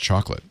 They gave us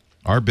chocolate.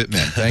 Our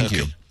Bitman, thank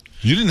you.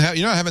 You're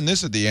not having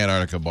this at the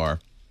Antarctica bar.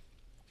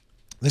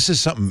 This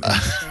is something,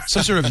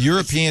 some sort of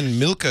European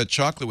Milka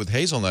chocolate with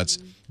hazelnuts.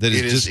 It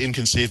is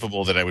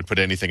inconceivable that I would put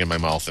anything in my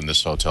mouth in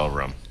this hotel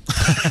room.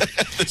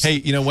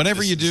 Hey,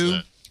 whatever you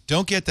do,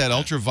 don't get that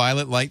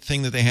ultraviolet light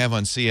thing that they have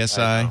on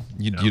CSI.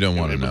 You don't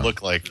want to know. It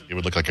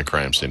would look like a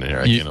crime scene in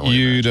here.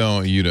 You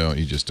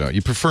just don't.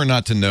 You prefer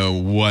not to know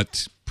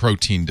what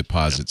protein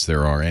deposits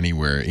there are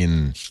anywhere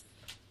in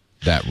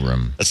that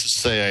room. Let's just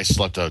say I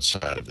slept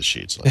outside of the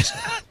sheets last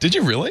night. Did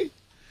you really?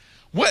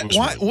 What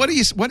are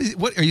you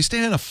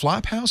staying in a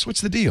flop house?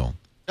 What's the deal?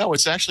 No,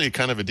 it's actually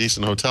kind of a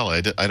decent hotel.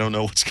 I don't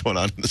know what's going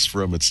on in this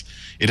room.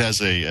 It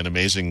has an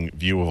amazing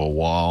view of a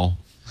wall.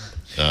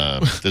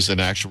 There's an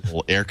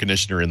actual air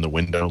conditioner in the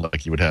window,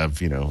 like you would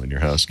have, in your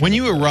house. When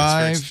you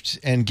arrived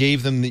and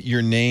gave them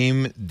your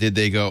name, did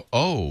they go,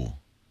 "Oh,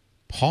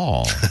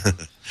 Paul,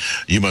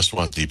 you must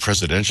want the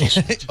presidential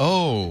suite"?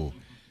 Oh,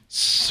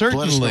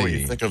 certainly. Let us know what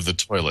you think of the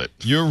toilet.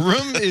 Your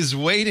room is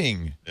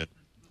waiting. Yeah.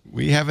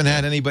 We haven't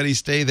had anybody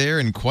stay there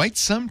in quite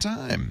some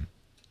time.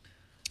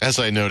 As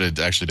I noted,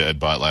 actually, to Ed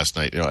Bott last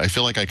night, I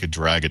feel like I could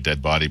drag a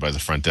dead body by the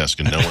front desk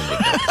and no one would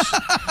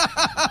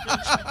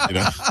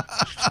notice.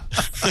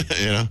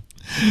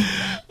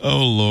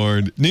 Oh,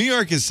 Lord. New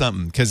York is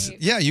something. Because,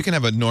 you can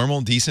have a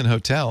normal, decent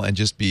hotel and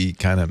just be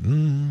kind of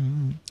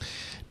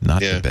not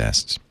the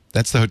best.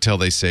 That's the hotel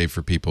they save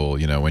for people,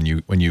 when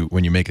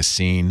you make a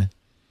scene.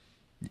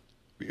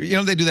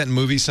 They do that in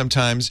movies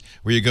sometimes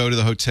where you go to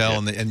the hotel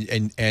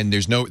and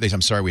there's no,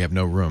 I'm sorry, we have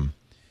no room.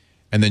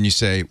 And then you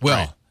say, well,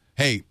 right.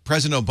 Hey,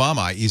 President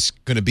Obama is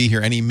going to be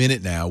here any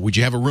minute now. Would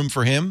you have a room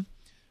for him?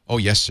 Oh,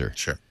 yes, sir.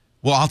 Sure.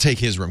 Well, I'll take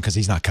his room because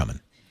he's not coming.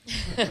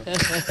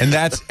 and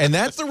that's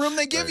the room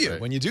they give you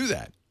when you do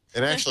that.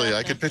 And actually,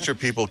 I could picture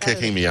people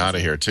kicking me out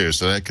of here, too,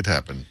 so that could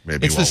happen.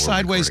 Maybe it's the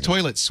sideways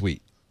toilet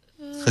suite.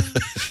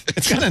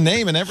 It's got a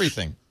name and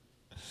everything.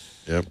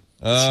 Yep.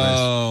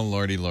 Oh,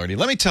 nice. Lordy.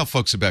 Let me tell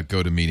folks about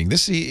GoToMeeting.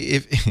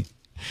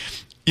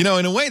 In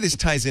a way, this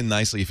ties in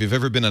nicely. If you've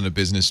ever been on a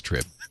business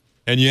trip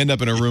and you end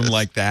up in a room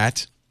like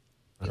that,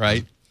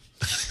 right?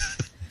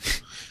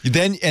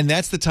 And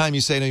that's the time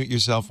you say to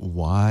yourself,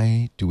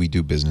 why do we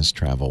do business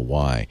travel?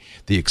 Why?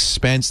 The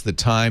expense, the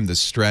time, the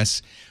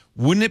stress.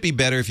 Wouldn't it be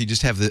better if you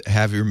just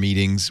have your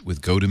meetings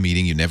with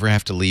GoToMeeting? You never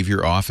have to leave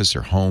your office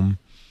or home.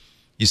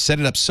 You set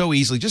it up so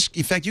easily.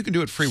 In fact, you can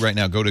do it free right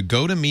now. Go to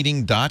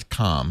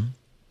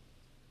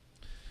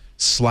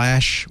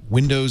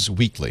gotomeeting.com/Windows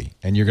Weekly,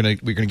 and we're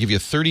gonna give you a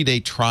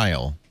 30-day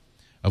trial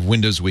of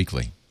Windows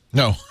Weekly.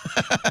 No,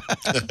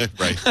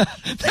 right?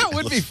 That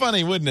would be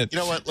funny, wouldn't it? You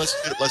know what? Let's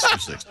do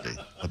 60.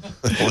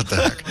 What the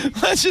heck?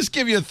 Let's just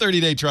give you a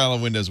 30-day trial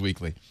of Windows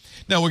Weekly.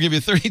 No, we'll give you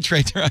a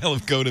 30-day trial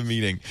of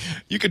GoToMeeting.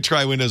 You could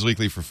try Windows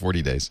Weekly for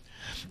 40 days.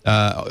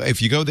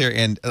 If you go there,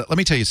 and let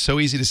me tell you, it's so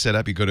easy to set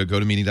up. You go to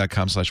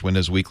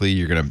gotomeeting.com/Windows Weekly.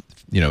 You're going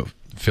to,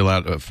 fill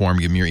out a form,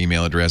 give them your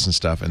email address and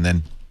stuff, and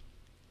then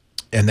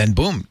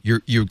boom,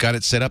 you've got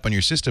it set up on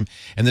your system.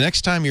 And the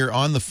next time you're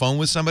on the phone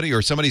with somebody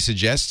or somebody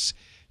suggests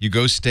you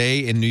go stay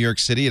in New York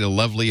City at a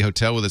lovely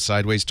hotel with a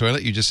sideways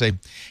toilet, you just say,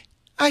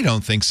 I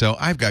don't think so.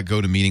 I've got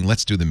GoToMeeting.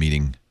 Let's do the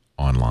meeting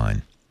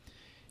online.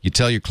 You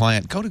tell your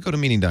client, go to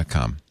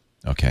gotomeeting.com.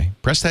 Okay.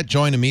 Press that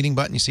join a meeting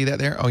button. You see that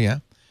there? Oh, yeah.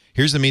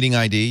 Here's the meeting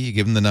ID. You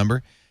give them the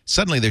number.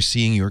 Suddenly they're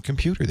seeing your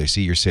computer. They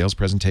see your sales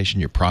presentation,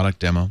 your product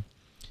demo,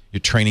 your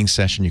training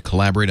session. You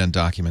collaborate on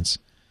documents.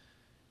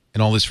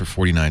 And all this for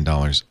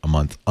 $49 a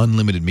month.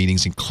 Unlimited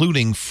meetings,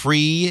 including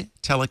free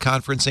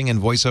teleconferencing and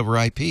voice over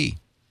IP.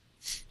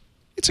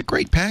 It's a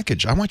great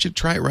package. I want you to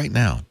try it right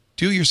now.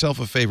 Do yourself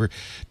a favor.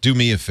 Do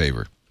me a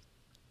favor.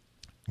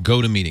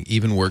 GoToMeeting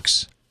even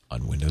works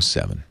on Windows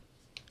 7.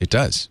 It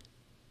does.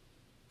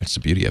 That's the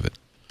beauty of it.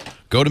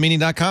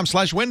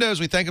 GoToMeeting.com/Windows.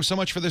 We thank them so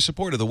much for their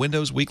support of the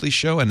Windows Weekly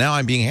Show. And now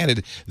I'm being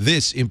handed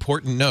this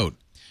important note.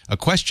 A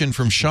question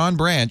from Sean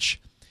Branch.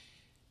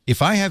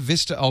 If I have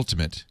Vista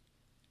Ultimate,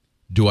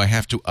 do I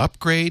have to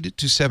upgrade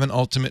to 7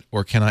 Ultimate,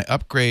 or can I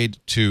upgrade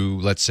to,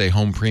 let's say,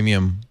 Home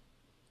Premium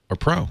or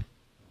Pro?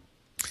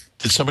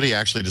 Did somebody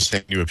actually just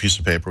hand you a piece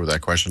of paper with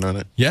that question on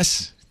it?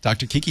 Yes,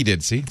 Dr. Kiki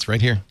did. See, it's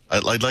right here.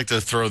 I'd like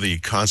to throw the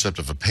concept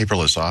of a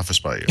paperless office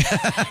by you.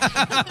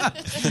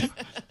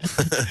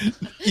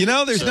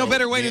 There's no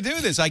better way to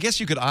do this. I guess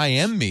you could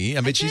IM me.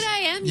 I mean,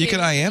 you could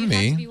IM me.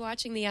 You have to be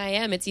watching the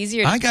IM. It's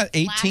easier. I got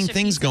 18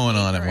 things going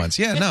on at once.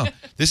 Yeah, no.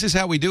 This is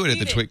how we do it at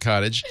the TWiT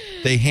Cottage.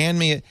 They hand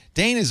me it.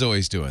 Dane is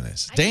always doing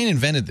this. Dane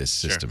invented this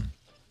system. Sure.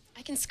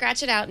 I can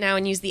scratch it out now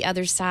and use the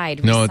other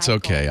side. No, it's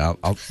okay. I'll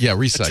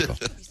recycle.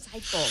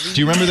 Recycle. Do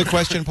you remember the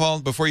question, Paul?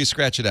 Before you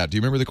scratch it out, do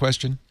you remember the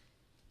question?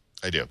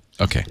 I do.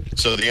 Okay.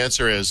 So the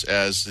answer is,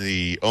 as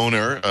the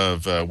owner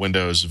of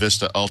Windows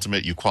Vista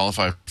Ultimate, you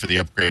qualify for the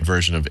upgrade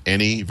version of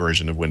any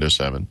version of Windows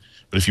 7.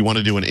 But if you want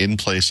to do an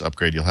in-place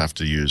upgrade, you'll have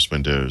to use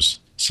Windows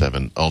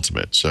 7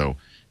 Ultimate. So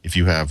if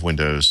you have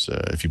Windows,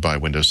 if you buy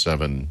Windows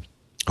 7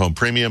 Home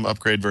Premium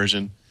upgrade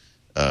version,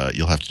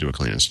 you'll have to do a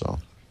clean install.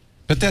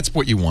 But that's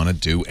what you want to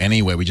do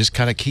anyway. We just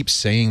kind of keep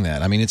saying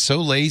that. I mean, it's so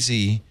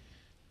lazy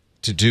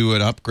to do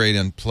an upgrade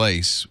in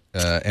place,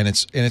 and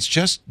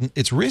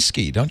it's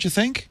risky, don't you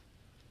think?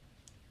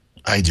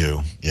 I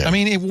do. Yeah. I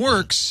mean, it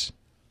works.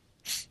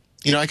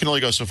 You know, I can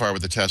only go so far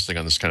with the testing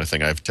on this kind of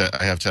thing. I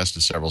have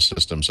tested several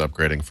systems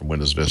upgrading from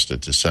Windows Vista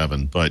to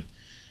 7, but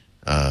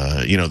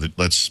you know,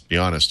 let's be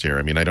honest here.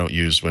 I mean, I don't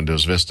use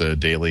Windows Vista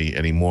daily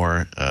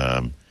anymore.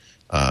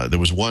 There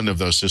was one of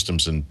those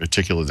systems in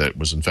particular that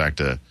was, in fact,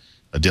 a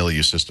daily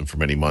use system for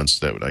many months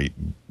that I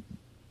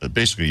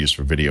basically used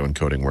for video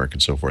encoding work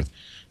and so forth.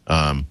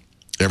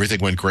 Everything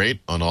went great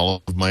on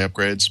all of my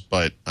upgrades,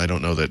 but I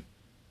don't know that,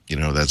 you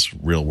know, that's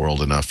real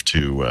world enough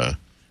to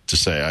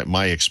say.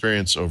 My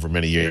experience over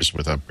many years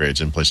with upgrades,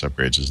 in-place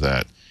upgrades, is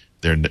that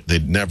they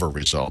never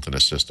result in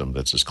a system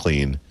that's as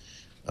clean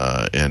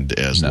and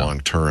as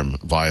long-term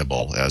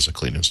viable as a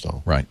clean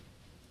install. Right.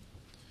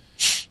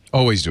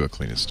 Always do a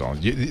clean install.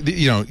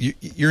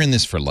 You're in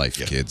this for life,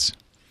 kids.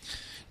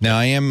 Now,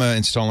 I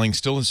am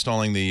still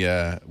installing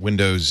the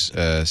Windows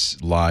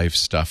Live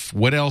stuff.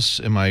 What else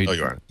am I? Oh,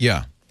 you are?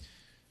 Yeah.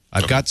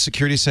 I've got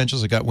Security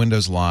Essentials. I've got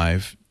Windows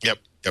Live. Yep.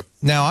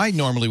 Now, I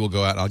normally will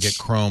go out and I'll get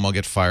Chrome. I'll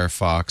get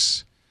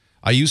Firefox.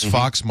 I use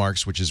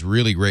Foxmarks, which is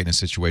really great in a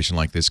situation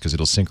like this because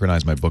it'll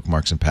synchronize my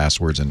bookmarks and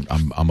passwords, and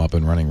I'm up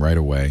and running right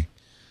away.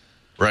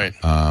 Right.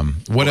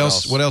 What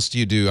else? What else do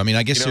you do? I mean,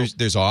 I guess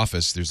there's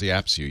Office. There's the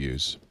apps you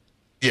use.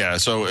 Yeah,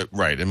 so,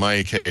 right. In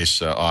my case,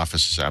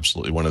 Office is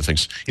absolutely one of the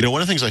things. You know,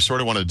 one of the things I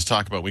sort of wanted to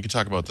talk about, we could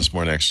talk about this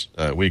more next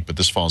week, but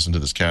this falls into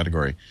this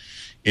category,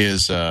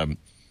 is,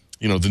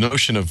 you know, the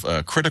notion of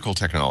critical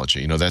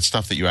technology, you know, that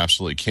stuff that you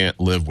absolutely can't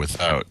live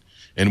without.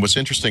 And what's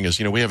interesting is,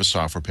 you know, we have a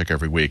software pick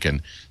every week,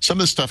 and some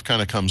of this stuff kind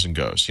of comes and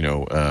goes. You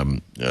know,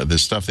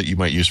 there's stuff that you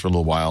might use for a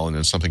little while, and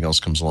then something else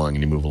comes along,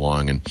 and you move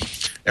along. And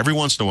every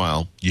once in a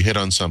while, you hit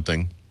on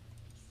something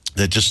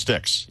that just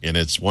sticks, and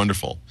it's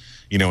wonderful.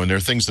 You know, and there are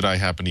things that I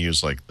happen to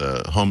use, like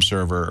the home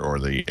server or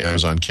the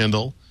Amazon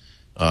Kindle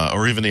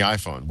or even the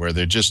iPhone, where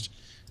they're just,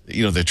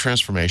 you know, they're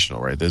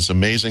transformational, right? There's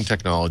amazing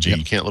technology.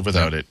 You can't live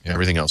without it.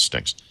 Everything else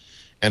stinks.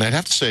 And I'd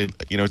have to say,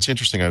 you know, it's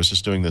interesting. I was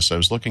just doing this. I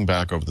was looking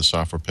back over the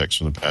software picks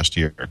from the past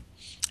year,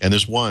 and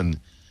there's one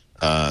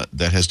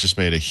that has just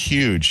made a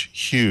huge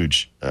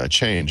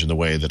change in the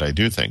way that I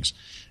do things.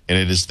 And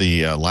it is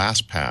the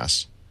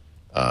LastPass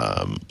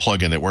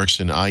plugin. It works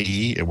in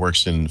IE, it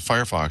works in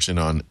Firefox, and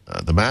on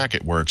the Mac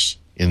it works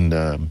in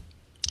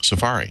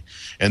Safari.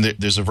 And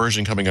there's a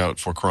version coming out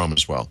for Chrome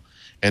as well.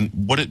 And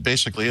what it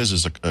basically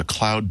is a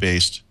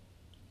cloud-based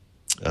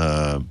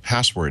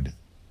password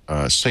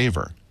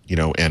saver, you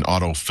know, and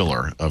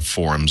auto-filler of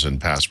forms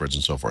and passwords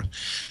and so forth.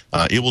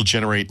 It will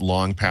generate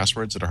long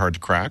passwords that are hard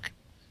to crack,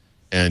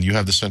 and you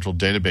have the central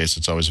database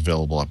that's always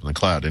available up in the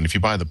cloud. And if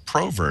you buy the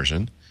Pro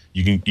version,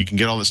 you can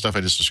get all the stuff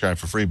I just described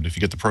for free, but if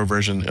you get the Pro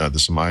version,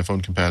 there's some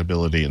iPhone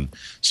compatibility and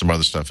some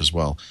other stuff as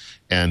well.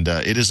 And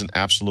it is an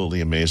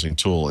absolutely amazing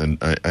tool, and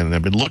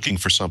I've been looking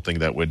for something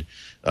that would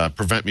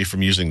prevent me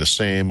from using the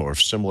same or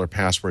similar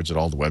passwords at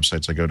all the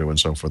websites I go to and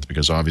so forth,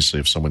 because obviously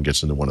if someone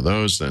gets into one of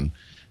those, then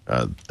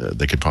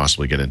they could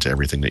possibly get into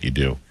everything that you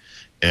do.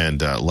 And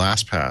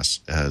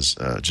LastPass has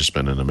just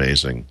been an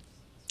amazing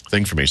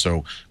thing for me.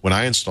 So when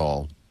I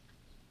install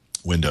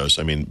Windows,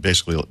 I mean,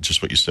 basically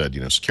just what you said,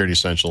 you know, Security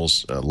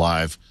Essentials,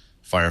 Live,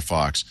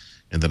 Firefox,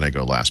 and then I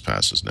go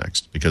LastPass is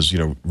next. Because, you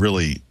know,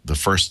 really the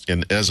first,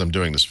 and as I'm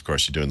doing this, of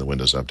course, you're doing the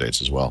Windows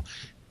updates as well.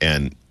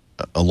 And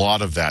a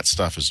lot of that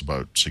stuff is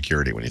about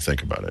security when you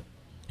think about it.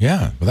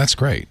 Yeah, well, that's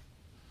great.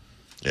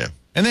 Yeah.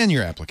 And then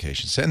your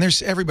applications. And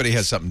everybody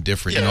has something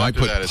different. Yeah, you know, I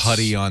put that,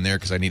 Putty on there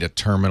because I need a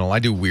terminal. I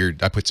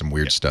put some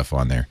weird stuff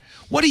on there.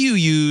 What do you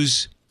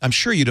use? I'm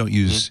sure you don't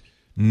use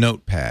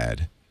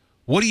Notepad.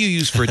 What do you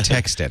use for a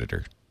text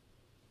editor?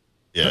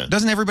 Yeah.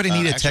 Doesn't everybody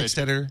need a text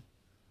editor?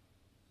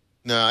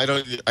 No, I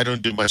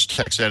don't do much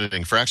text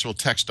editing. For actual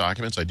text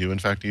documents, I do, in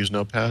fact, use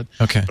Notepad.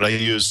 Okay. But I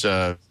use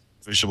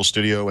Visual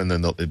Studio, and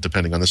then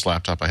depending on this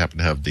laptop, I happen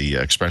to have the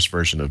Express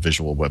version of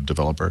Visual Web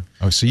Developer.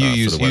 Oh, so you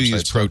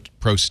use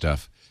pro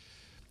stuff.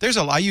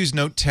 I use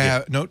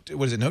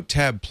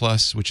Notepad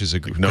Plus, which is a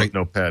great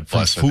Notepad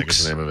Plus, I think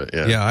is the name of it.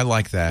 Yeah. Yeah, I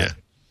like that.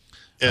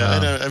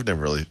 Yeah, I've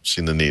never really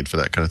seen the need for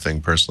that kind of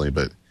thing personally,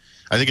 but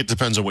I think it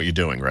depends on what you're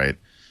doing, right?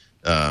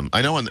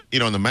 I know on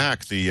the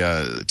Mac,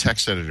 the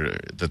text editor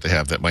that they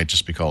have that might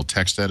just be called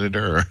Text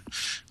Editor or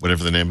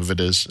whatever the name of it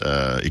is.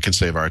 You can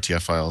save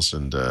RTF files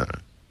and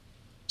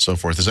so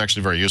forth. It's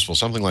actually very useful.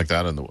 Something like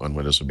that on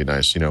Windows would be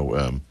nice. You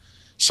know,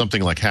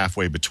 something like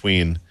halfway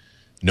between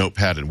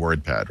Notepad and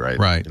WordPad, right?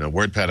 Right. You know,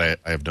 WordPad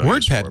I have no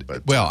use for.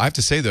 But, well, I have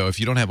to say, though,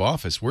 if you don't have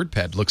Office,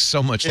 WordPad looks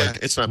so much like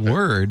it's not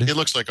Word. Bad. It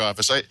looks like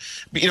Office.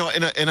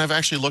 And I've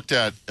actually looked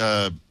at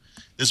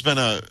there's been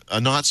a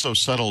not so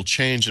subtle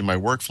change in my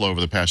workflow over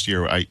the past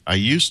year. I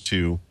used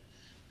to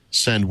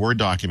send Word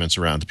documents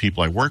around to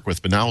people I work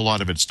with, but now a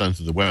lot of it's done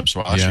through the web.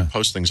 So I'll actually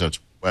post things out to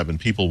the web, and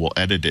people will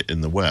edit it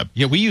in the web.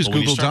 Yeah, we use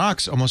Google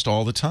Docs almost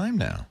all the time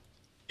now.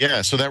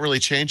 Yeah, so that really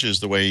changes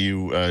the way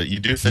you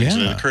do things.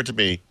 And it occurred to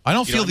me, I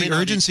don't feel the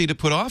urgency to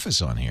put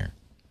Office on here.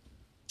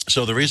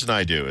 So the reason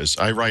I do is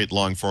I write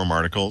long-form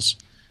articles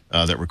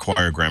that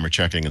require grammar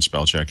checking and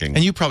spell checking.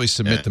 And you probably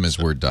submit them as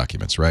Word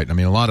documents, right? I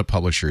mean, a lot of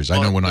publishers,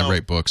 I know when I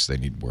write books, they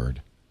need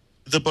Word.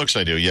 The books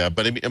I do, yeah.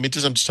 But I'm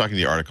just talking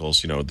the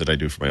articles, that I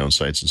do for my own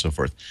sites and so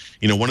forth.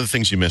 One of the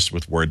things you miss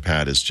with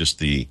WordPad is just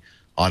the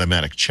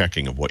automatic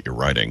checking of what you're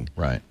writing.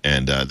 Right.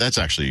 And that's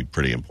actually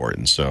pretty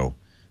important. So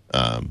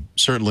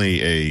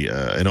certainly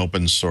an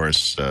open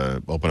source,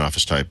 open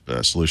office type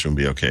solution would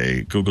be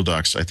okay. Google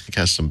Docs, I think,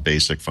 has some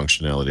basic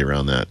functionality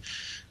around that.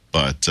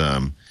 But,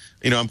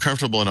 I'm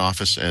comfortable in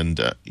Office, and,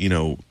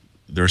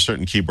 there are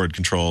certain keyboard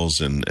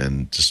controls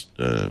and just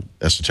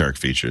esoteric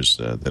features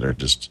that are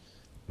just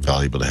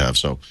valuable to have.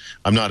 So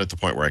I'm not at the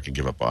point where I can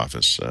give up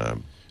Office.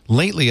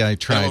 Lately, I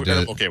tried.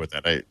 I'm okay with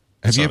that.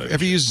 Have you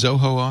ever used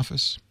Zoho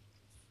Office?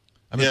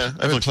 I've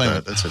looked at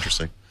that. That's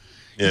interesting.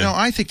 Yeah.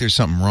 I think there's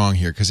something wrong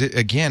here because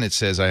it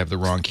says I have the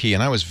wrong key,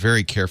 and I was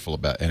very careful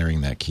about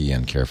entering that key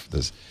in. I'm going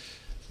to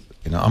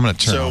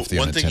turn off the unintended. So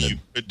one thing you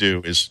could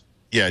do is,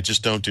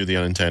 just don't do the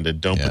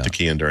unintended. Don't put the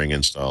key in during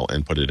install,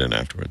 and put it in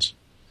afterwards.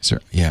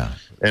 Yeah.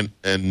 And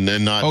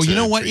then not. Oh, you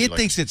know what? It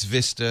thinks it's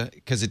Vista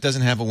because it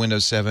doesn't have a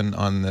Windows 7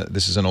 on the.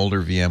 This is an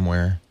older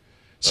VMware,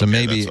 so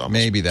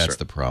maybe that's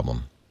the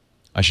problem.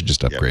 I should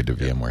just upgrade to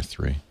VMware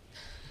 3.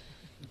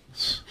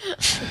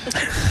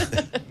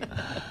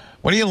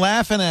 What are you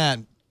laughing at?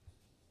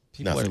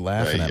 People are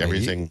laughing at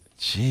everything. Me.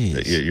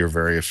 Jeez, you're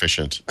very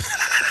efficient.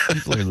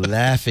 People are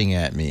laughing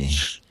at me.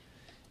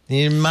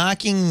 They're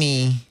mocking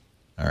me.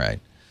 All right.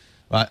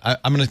 Well,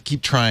 I'm going to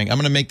keep trying. I'm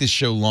going to make this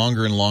show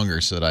longer and longer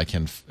so that I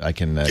can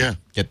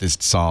get this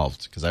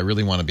solved because I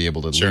really want to be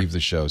able to leave the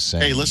show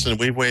saying. Hey, listen,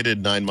 we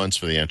waited 9 months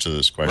for the answer to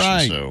this question.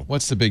 Right. So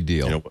what's the big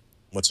deal?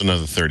 What's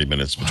another 30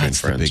 minutes between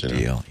friends? What's the big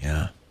deal?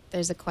 Yeah.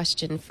 There's a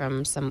question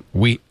from some.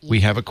 We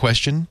have a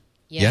question.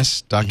 Yeah.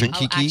 Yes, Dr.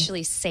 Kiki? I'll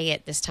actually say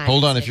it this time.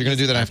 Hold on. If you're going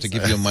to do that, I have to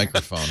give you a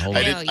microphone. Hold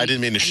on. I didn't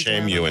mean to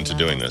shame you into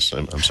doing this.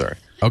 I'm sorry.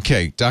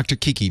 Okay. Dr.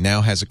 Kiki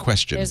now has a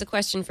question. There's a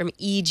question from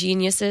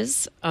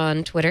eGeniuses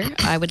on Twitter.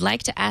 I would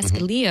like to ask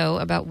Leo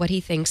about what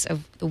he thinks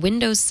of the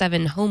Windows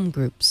 7 home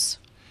groups.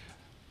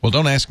 Well,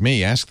 don't ask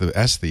me. Ask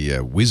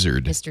the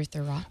wizard. Mr.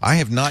 Thurrott. I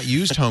have not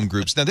used home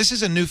groups. Now, this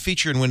is a new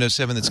feature in Windows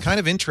 7 that's kind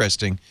of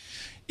interesting.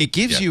 It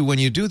gives you, when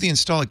you do the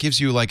install, it gives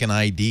you like an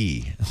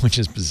ID, which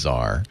is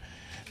bizarre.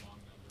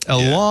 A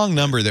long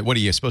number that, what are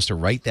you supposed to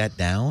write that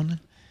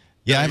down?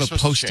 Yeah, I have a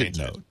Post-it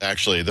note.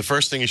 Actually, the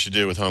first thing you should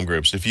do with home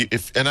groups,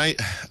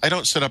 I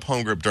don't set up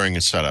home group during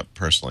a setup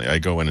personally. I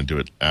go in and do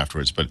it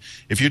afterwards. But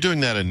if you're doing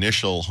that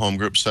initial home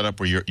group setup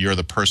where you're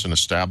the person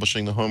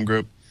establishing the home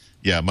group,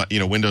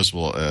 Windows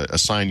will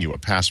assign you a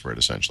password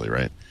essentially,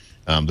 right?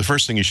 The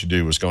first thing you should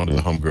do is go into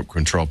the home group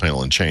control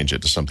panel and change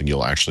it to something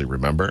you'll actually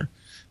remember.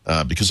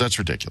 Because that's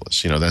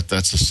ridiculous.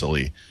 That's a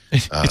silly.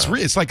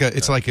 It's like a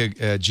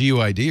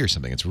GUID or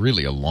something. It's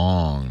really a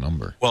long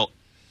number. Well,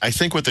 I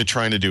think what they're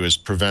trying to do is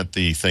prevent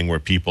the thing where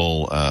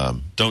people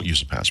don't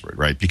use a password,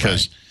 right?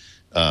 Because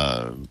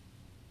even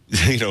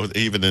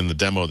in the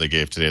demo they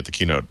gave today at the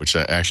keynote, which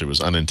actually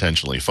was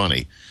unintentionally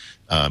funny,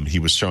 he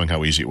was showing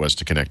how easy it was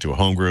to connect to a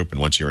home group.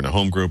 And once you're in a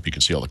home group, you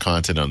can see all the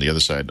content on the other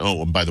side.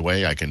 Oh, and by the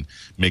way, I can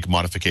make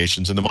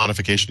modifications. And the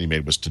modification he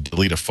made was to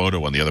delete a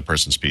photo on the other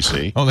person's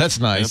PC. Oh, that's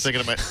nice. And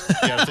I'm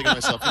thinking to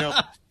myself,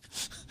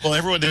 well,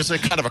 everyone, there's a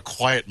kind of a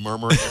quiet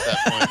murmuring at that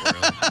point. Where,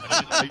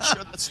 are you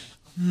sure that's,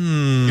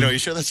 you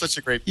sure that's such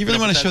a great... You really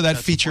want to show that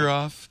feature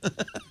off?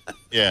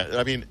 Yeah,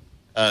 I mean...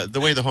 the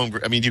way the home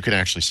group, you can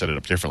actually set it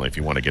up differently if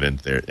you want to get in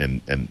there,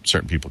 and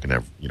certain people can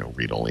have,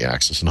 read-only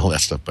access and all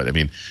that stuff. But,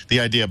 the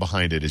idea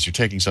behind it is you're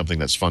taking something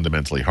that's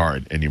fundamentally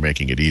hard and you're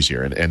making it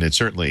easier. And it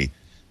certainly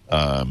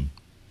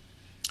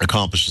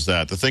accomplishes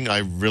that. The thing I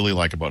really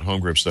like about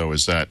home groups, though,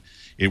 is that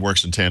it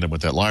works in tandem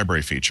with that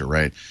library feature,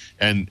 right?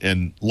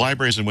 And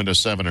libraries in Windows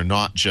 7 are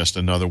not just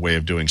another way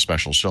of doing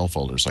special shell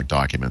folders like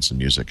documents and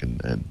music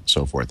and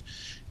so forth.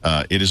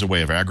 It is a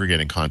way of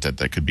aggregating content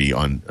that could be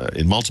on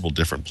in multiple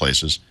different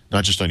places,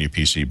 not just on your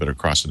PC, but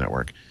across the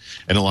network,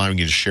 and allowing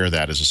you to share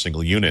that as a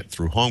single unit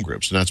through home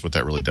groups. And that's what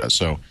that really does.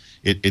 So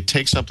it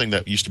takes something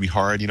that used to be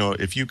hard.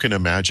 If you can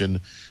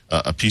imagine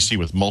a PC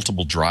with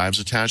multiple drives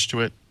attached to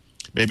it,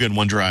 maybe on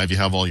one drive you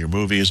have all your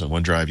movies, on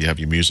one drive you have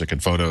your music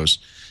and photos,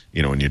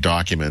 and your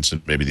documents,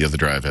 and maybe the other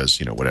drive has,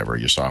 whatever,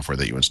 your software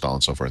that you install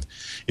and so forth.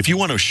 If you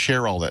want to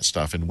share all that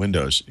stuff in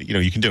Windows,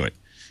 you can do it.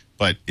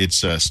 But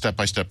it's a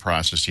step-by-step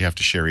process. You have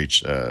to share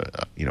each,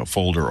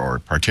 folder or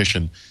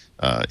partition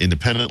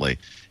independently.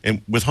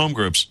 And with home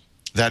groups,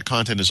 that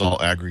content is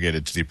all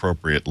aggregated to the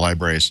appropriate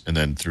libraries, and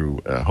then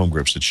through home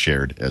groups, it's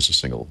shared as a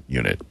single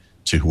unit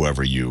to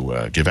whoever you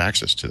give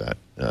access to that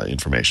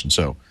information.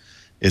 So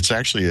it's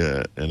actually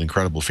an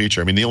incredible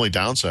feature. The only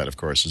downside, of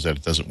course, is that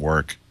it doesn't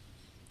work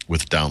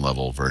with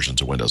down-level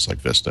versions of Windows like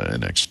Vista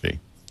and XP.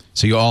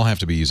 So you all have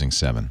to be using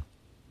 7.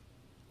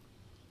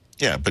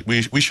 Yeah, but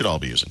we should all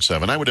be using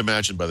 7. I would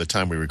imagine by the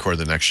time we record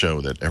the next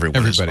show that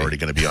everyone is already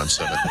going to be on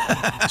 7.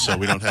 So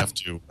we don't have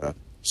to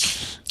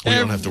We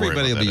don't have to worry about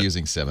Everybody will be that.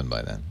 using 7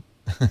 by then.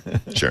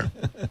 Sure.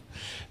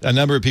 A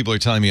number of people are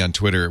telling me on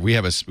Twitter. We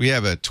have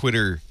a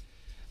Twitter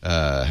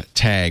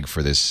tag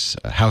for this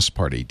house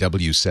party,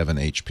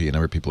 W7HP. A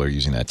number of people are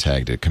using that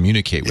tag to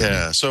communicate with me.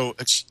 Yeah, so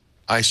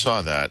I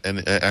saw that,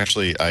 and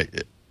actually,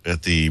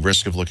 at the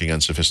risk of looking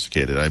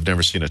unsophisticated, I've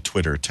never seen a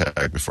Twitter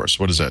tag before. So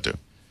what does that do?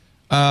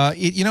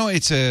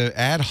 It's a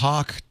ad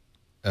hoc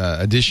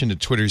addition to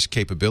Twitter's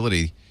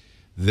capability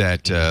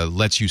that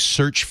lets you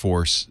search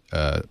for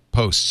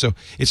posts. So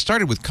it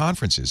started with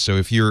conferences. So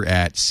if you're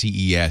at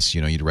CES,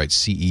 you'd write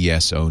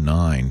CES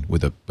 09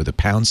 with a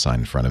pound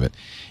sign in front of it,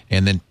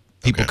 and then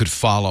people could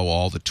follow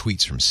all the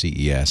tweets from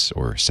CES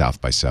or South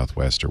by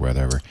Southwest or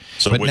whatever.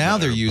 So but now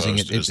they're using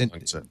it.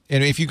 Like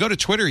and if you go to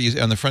Twitter,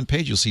 on the front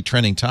page, you'll see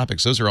trending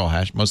topics. Those are all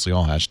mostly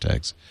all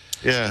hashtags.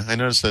 Yeah, I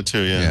noticed that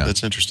too. Yeah,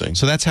 that's interesting.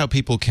 So that's how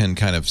people can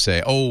kind of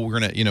say, "Oh, we're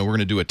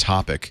gonna do a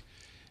topic,"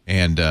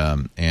 and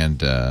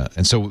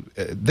so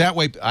that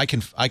way I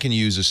can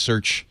use a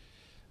search,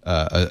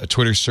 a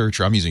Twitter search,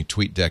 or I'm using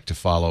TweetDeck to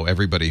follow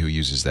everybody who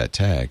uses that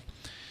tag.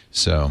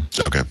 So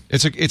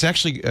it's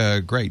actually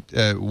great.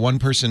 One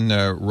person,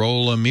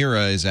 Rola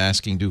Mira, is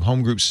asking, do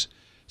home groups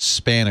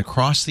span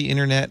across the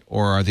internet,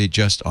 or are they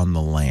just on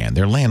the LAN?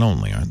 They're LAN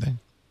only, aren't they?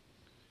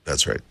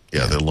 That's right.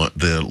 Yeah,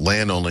 the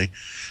LAN only.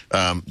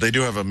 They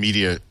do have a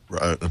media.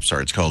 I'm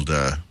sorry, it's called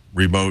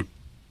remote.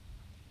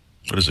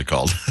 What is it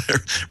called?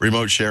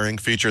 Remote sharing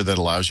feature that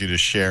allows you to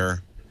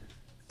share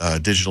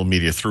digital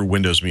media through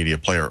Windows Media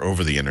Player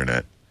over the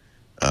internet.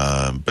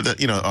 But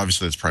that,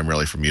 obviously, it's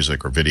primarily for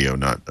music or video,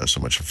 not so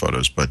much for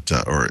photos,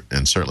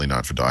 and certainly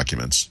not for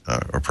documents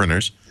or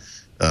printers.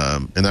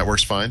 And that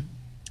works fine.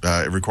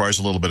 It requires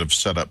a little bit of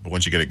setup, but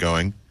once you get it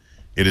going,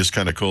 it is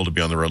kind of cool to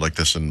be on the road like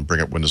this and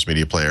bring up Windows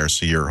Media Player,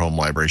 see your home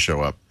library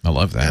show up. I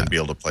love that. And be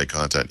able to play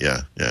content.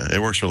 Yeah,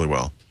 it works really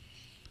well.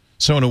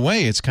 So in a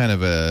way, it's kind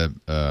of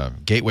a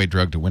gateway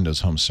drug to Windows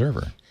Home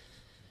Server.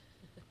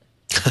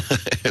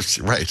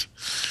 Right.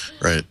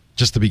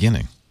 Just the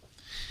beginning.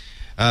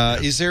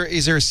 Is there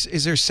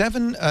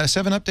 7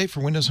 update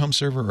for Windows Home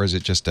Server, or is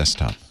it just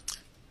desktop?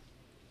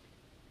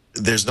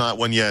 There's not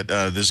one yet.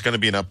 There's going to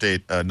be an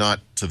update,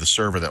 not to the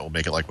server that will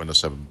make it like Windows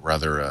 7,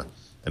 rather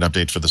an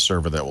update for the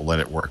server that will let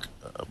it work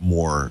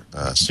more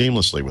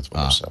seamlessly with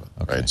Windows 7.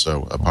 Okay. Right.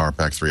 So a Power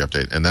Pack 3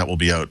 update, and that will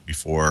be out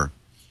before.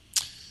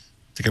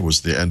 I think it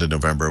was the end of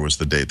November was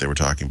the date they were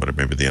talking about, or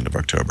maybe the end of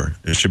October.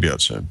 It should be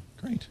out soon.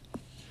 Great.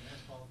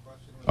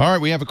 All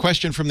right, we have a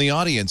question from the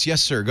audience.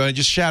 Yes, sir. Go ahead.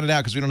 Just shout it out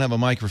because we don't have a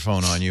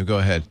microphone on you. Go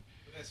ahead.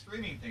 But that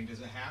streaming thing,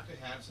 does it have to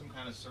have some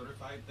kind of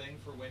certified thing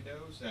for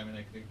Windows? I mean,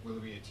 will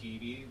it be a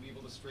TV to be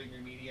able to stream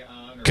your media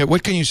on? Or Okay,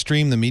 what can you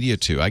stream the media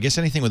to? I guess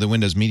anything with a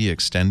Windows Media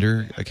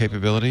Extender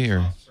capability,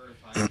 or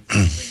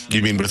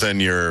You mean within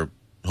your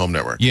home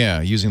network?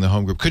 yeah, using the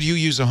home group. Could you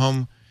use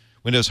a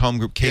Windows Home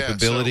Group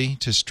capability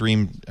to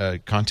stream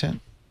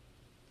content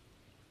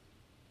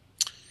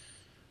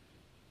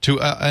to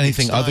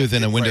anything other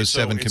than a Windows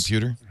 7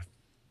 computer?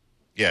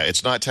 Yeah,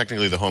 it's not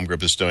technically the home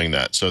group that's doing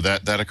that. So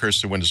that occurs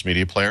through Windows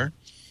Media Player.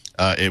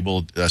 It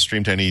will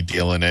stream to any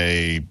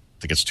DLNA, I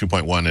think it's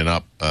 2.1 and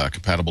up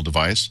compatible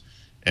device.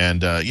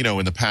 And,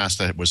 in the past,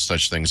 that was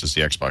such things as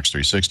the Xbox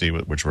 360,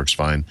 which works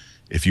fine.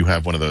 If you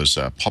have one of those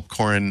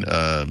popcorn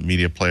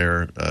media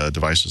player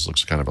devices,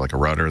 looks kind of like a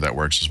router, that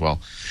works as well.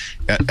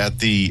 At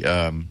the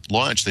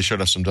launch, they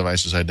showed us some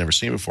devices I'd never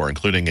seen before,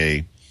 including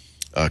a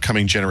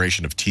coming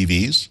generation of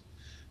TVs,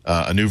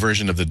 a new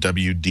version of the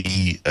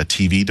WD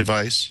TV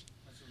device.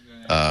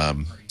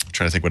 I'm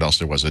trying to think what else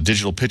there was. A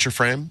digital picture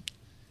frame.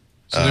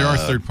 So there are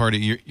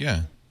third-party.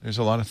 Yeah, there's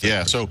a lot of.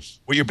 Yeah. So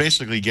what you're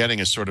basically getting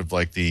is sort of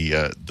like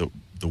the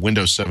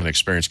Windows 7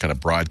 experience, kind of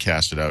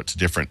broadcasted out to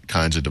different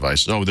kinds of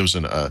devices. Oh, there was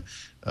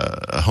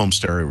a home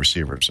stereo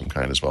receiver of some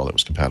kind as well that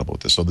was compatible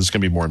with this. So there's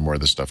going to be more and more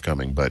of this stuff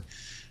coming. But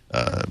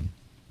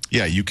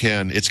yeah, you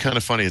can. It's kind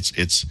of funny.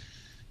 It's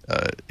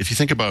if you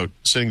think about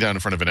sitting down in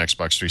front of an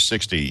Xbox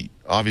 360,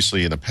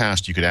 obviously in the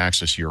past you could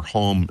access your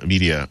home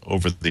media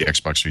over the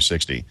Xbox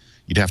 360.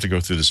 You'd have to go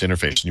through this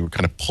interface, and you were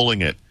kind of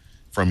pulling it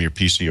from your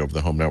PC over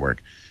the home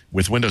network.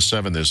 With Windows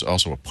 7, there's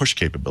also a push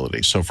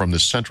capability. So from the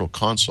central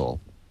console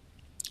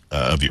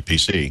of your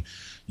PC,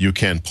 you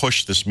can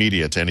push this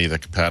media to any of the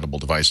compatible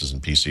devices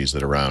and PCs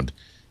that are around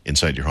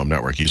inside your home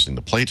network using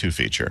the Play To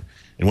feature.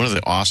 And one of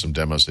the awesome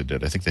demos they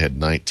did, I think they had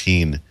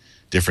 19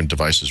 different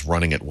devices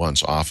running at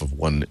once off of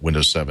one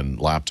Windows 7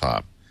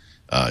 laptop.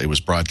 It was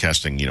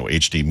broadcasting,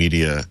 HD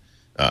media,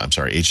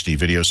 HD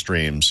video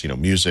streams,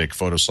 music,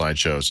 photo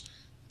slideshows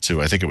to,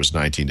 I think it was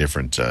 19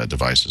 different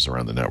devices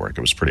around the network.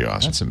 It was pretty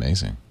awesome. That's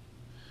amazing.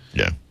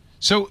 Yeah.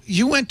 So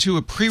you went to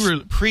a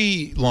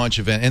pre-launch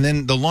event, and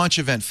then the launch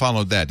event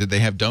followed that. Did they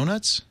have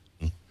donuts?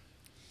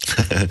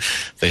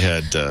 They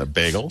had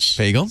bagels.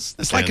 Bagels?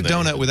 It's like a And they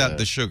donut had, without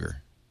the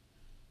sugar.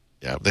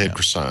 Yeah, they had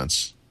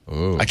croissants.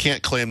 Oh. I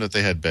can't claim that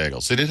they had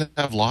bagels. They did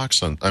have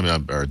lox on,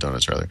 or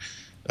donuts rather.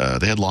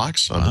 They had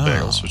lox on the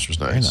bagels, which was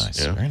nice. Very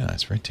nice. Yeah. Very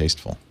nice. Very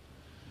tasteful.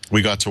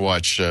 We got to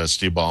watch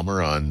Steve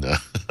Ballmer on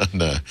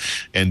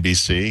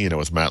NBC,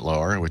 with Matt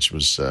Lauer, which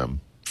was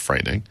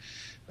frightening.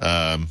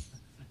 I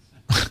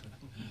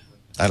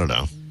don't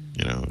know.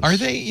 Are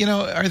they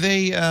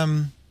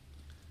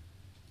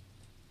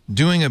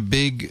doing a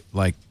big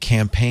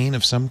campaign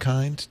of some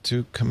kind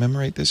to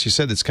commemorate this? You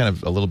said it's kind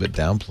of a little bit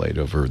downplayed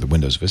over the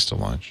Windows Vista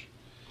launch.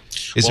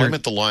 I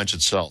meant the launch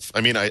itself.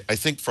 I mean, I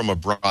think from a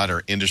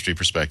broader industry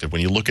perspective,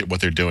 when you look at what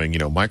they're doing,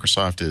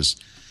 Microsoft is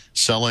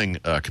selling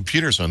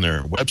computers on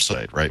their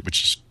website, right?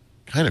 Which is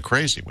kind of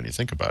crazy when you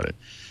think about it.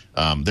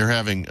 They're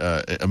having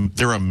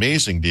there are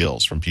amazing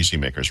deals from PC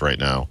makers right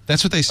now.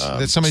 That's what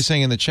that's somebody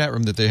saying in the chat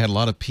room, that they had a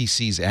lot of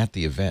PCs at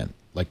the event,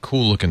 like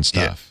cool looking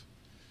stuff.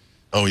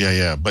 Yeah. Oh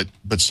yeah.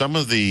 But some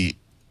of the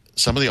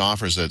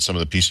offers that some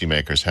of the PC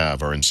makers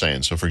have are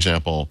insane. So for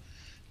example,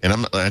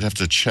 and I'd have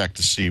to check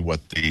to see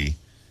what the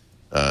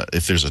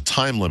if there's a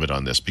time limit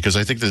on this, because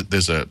I think that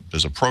there's a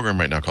program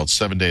right now called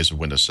 7 Days of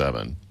Windows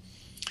 7,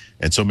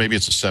 and so maybe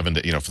it's a 7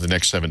 day, for the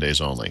next 7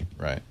 days only.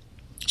 Right.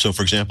 So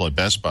for example, at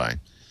Best Buy,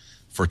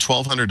 for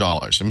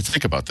 $1,200, I mean,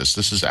 think about this.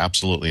 This is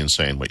absolutely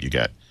insane what you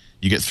get.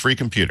 You get 3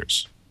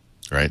 computers,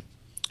 right,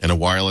 and a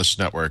wireless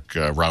network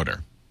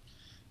router.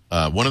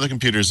 One of the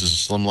computers is a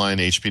slimline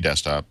HP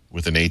desktop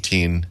with an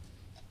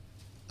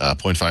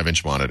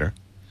 18.5-inch monitor.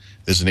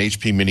 There's an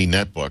HP Mini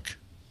netbook.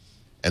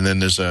 And then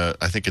there's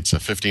I think it's a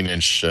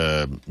 15-inch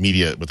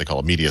what they call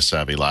a media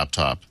savvy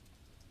laptop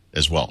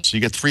as well. So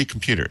you get 3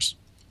 computers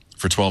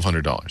for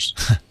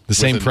 $1,200. The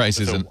same price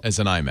as an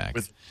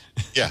iMac.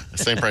 The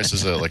same price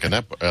as like a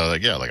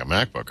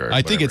MacBook. Or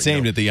I think it's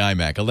aimed at the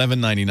iMac.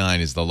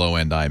 $1199 is the low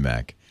end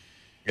iMac.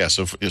 Yeah.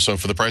 So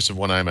for the price of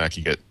one iMac,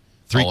 you get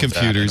 3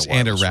 computers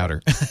and a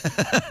router.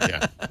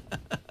 Yeah.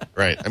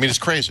 Right. I mean, it's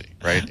crazy,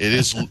 right?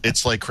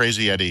 It's like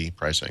Crazy Eddie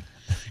pricing.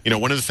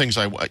 One of the things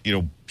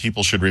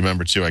people should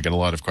remember too, I get a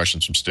lot of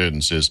questions from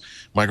students, is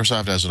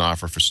Microsoft has an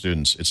offer for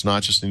students. It's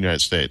not just in the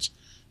United States.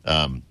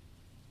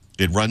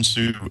 It runs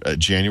through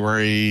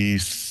January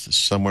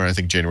somewhere, I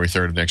think January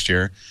 3rd of next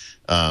year.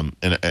 And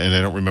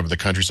I don't remember the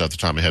countries off the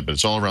top of my head, but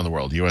it's all around the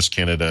world, US,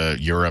 Canada,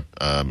 Europe.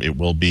 It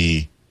will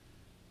be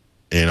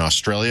in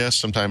Australia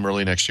sometime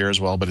early next year as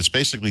well, but it's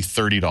basically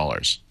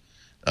 $30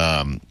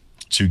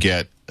 to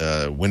get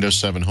Windows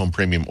 7 Home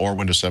Premium or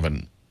Windows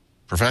 7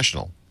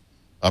 Professional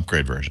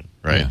upgrade version,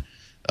 right?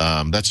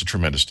 Yeah. That's a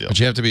tremendous deal. But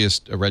you have to be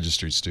a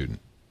registered student.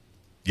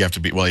 You have to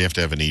be. Well, you have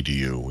to have an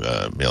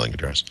EDU mailing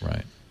address,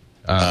 right?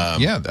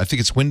 I think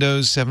it's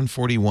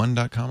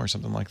Windows741.com or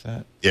something like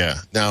that. Yeah.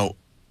 Now,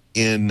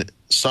 in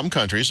some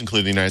countries,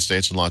 including the United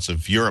States and lots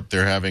of Europe,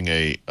 they're having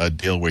a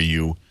deal where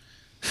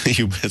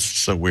it's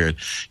so weird.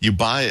 You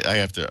buy. I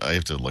have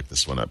to look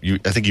this one up.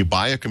 I think you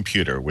buy a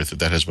computer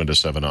that has Windows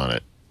 7 on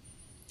it,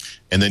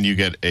 and then you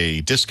get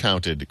a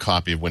discounted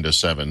copy of Windows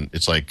 7.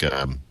 It's like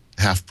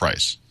half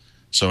price.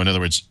 So in other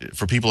words,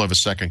 for people who have a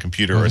second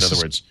computer, or in other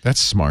words, that's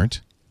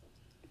smart.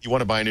 You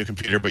want to buy a new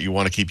computer, but you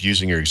want to keep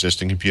using your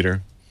existing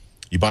computer.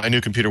 You buy a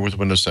new computer with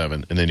Windows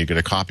 7, and then you get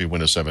a copy of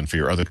Windows 7 for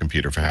your other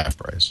computer for half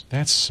price.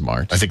 That's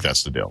smart. I think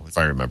that's the deal, if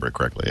I remember it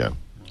correctly. Yeah,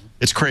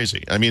 it's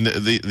crazy. I mean, I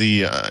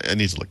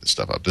need to look this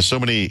stuff up. There's so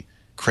many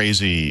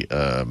crazy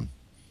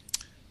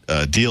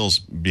deals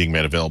being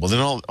made available. Then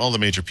all the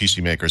major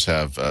PC makers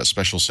have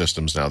special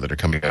systems now that are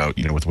coming out,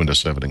 with Windows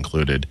 7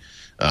 included.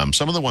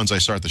 Some of the ones I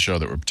saw at the show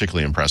that were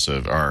particularly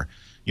impressive are,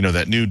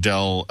 that new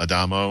Dell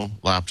Adamo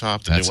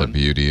laptop. That's a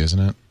beauty, isn't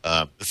it?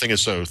 The thing is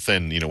so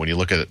thin, when you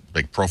look at it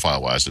like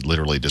profile-wise, it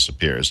literally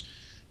disappears.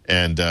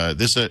 And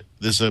there's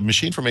a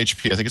machine from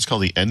HP, I think it's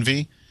called the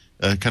Envy,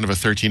 kind of a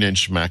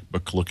 13-inch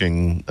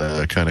MacBook-looking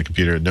kind of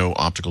computer, no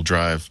optical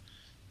drive.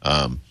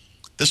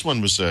 This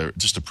one was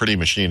just a pretty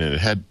machine, and it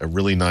had a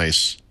really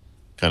nice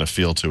kind of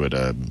feel to it.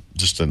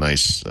 Just a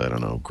nice,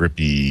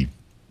 grippy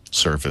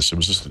surface. It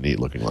was just a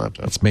neat-looking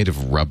laptop. It's made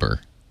of rubber.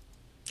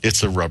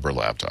 It's a rubber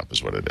laptop,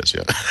 is what it is.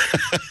 Yeah,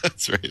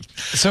 that's right.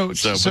 So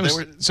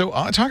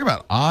talk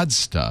about odd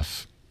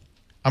stuff.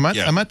 I'm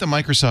at the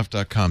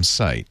Microsoft.com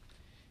site,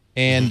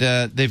 and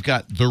they've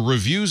got the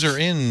reviews are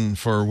in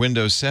for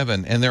Windows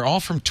 7, and they're all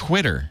from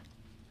Twitter.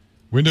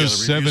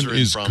 Windows 7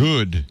 is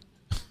good.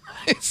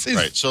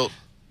 Right. So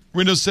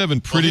Windows 7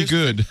 pretty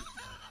good.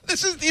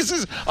 This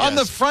is on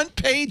the front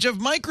page of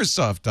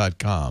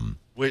Microsoft.com.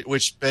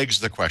 Which begs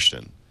the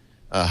question.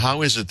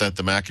 How is it that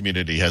the Mac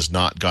community has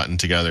not gotten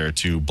together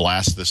to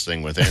blast this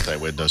thing with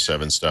anti-Windows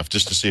 7 stuff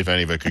just to see if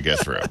any of it could get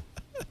through?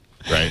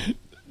 Right?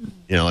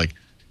 Like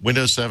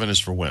Windows 7 is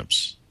for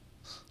wimps.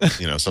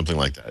 Something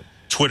like that.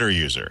 Twitter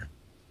user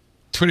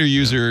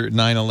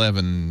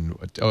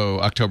 9/11,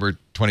 October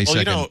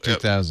 22nd,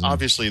 2000.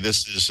 Obviously,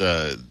 this is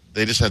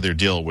they just had their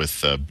deal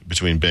with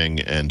between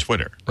Bing and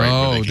Twitter. Right,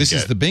 oh, this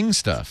is the Bing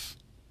stuff.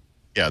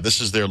 Yeah,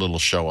 this is their little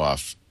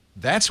show-off.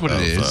 That's what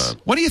it is.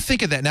 What do you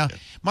think of that? Now,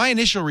 my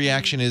initial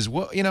reaction is,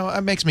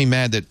 it makes me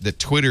mad that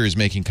Twitter is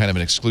making kind of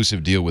an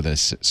exclusive deal with a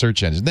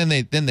search engine.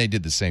 Then they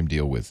did the same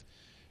deal with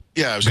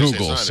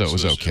Google, so it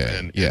was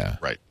okay.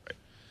 Right.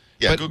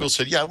 Yeah, but Google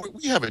said,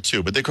 we have it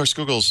too. But, of course,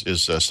 Google's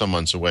is some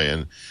months away.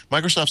 And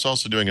Microsoft's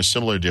also doing a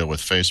similar deal with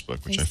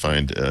Facebook, which I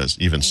find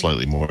even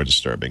slightly more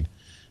disturbing.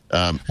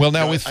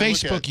 With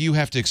Facebook, you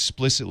have to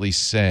explicitly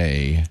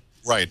say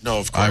Right. No,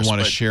 of I course. want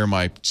to but share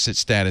my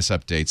status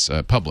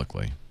updates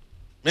publicly.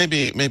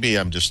 maybe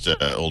I'm just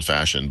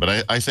old-fashioned,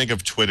 but I think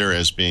of Twitter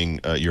as being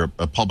you're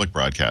a public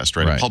broadcast,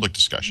 right? Right. A public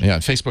discussion. Yeah,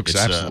 Facebook's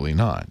absolutely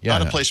not. Yeah,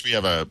 not a place where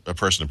you have a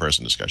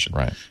person-to-person discussion.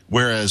 Right.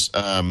 Whereas,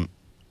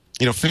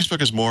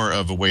 Facebook is more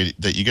of a way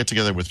that you get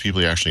together with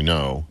people you actually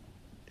know,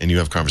 and you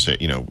have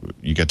conversation.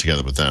 You get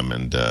together with them,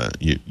 and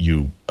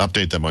you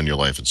update them on your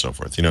life and so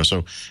forth.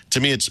 So to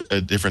me, it's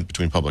different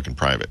between public and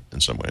private in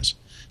some ways.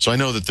 So I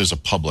know that there's a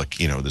public,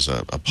 there's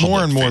a public.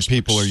 More and more Facebook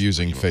people are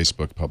using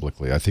Facebook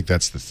publicly. I think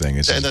that's the thing.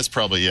 And that's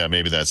probably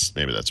maybe that's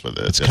what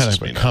it's kind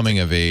of a coming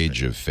of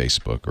age of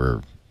Facebook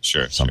or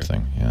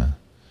something. Yeah.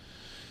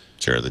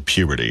 Sure, the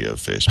puberty of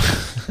Facebook.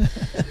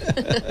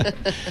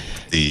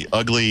 The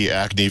ugly,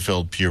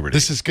 acne-filled puberty.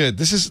 This is good.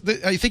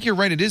 I think you're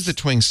right. It is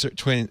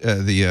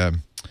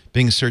the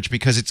Bing search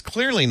because it's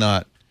clearly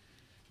not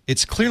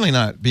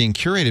being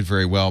curated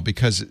very well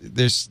because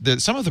there's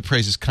some of the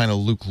praise is kind of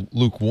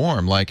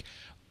lukewarm. Like,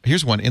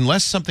 here's one: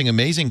 unless something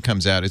amazing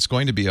comes out, it's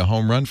going to be a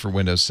home run for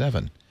Windows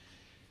 7.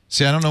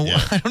 See, I don't know. Yeah.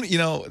 I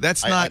don't.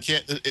 That's not. I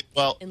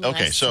can't.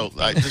 Okay. So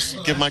I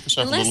just give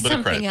Microsoft a little bit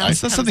of credit.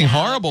 Unless something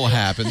horrible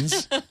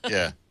happens.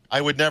 Yeah. I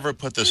would never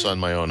put this on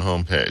my own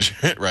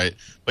homepage, right?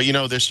 But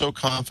they're so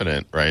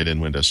confident, right, in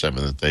Windows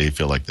 7 that they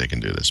feel like they can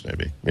do this.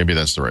 Maybe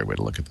that's the right way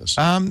to look at this.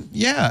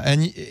 Yeah,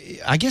 and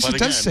I guess it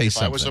does say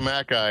something. If I was a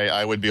Mac guy,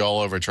 I would be all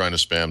over trying to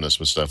spam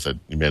this with stuff that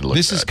you made it look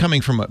This bad. is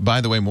coming from,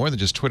 by the way, more than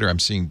just Twitter. I'm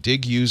seeing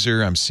Dig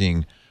User. I'm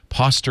seeing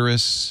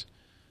Posterous.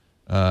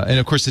 And,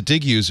 of course, the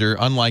Dig User,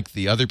 unlike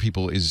the other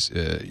people, is,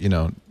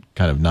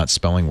 kind of not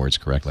spelling words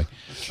correctly.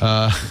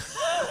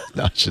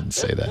 No, I shouldn't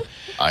say that.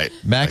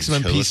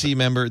 Maximum PC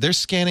member. They're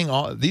scanning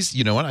all these.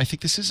 You know what? I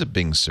think this is a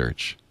Bing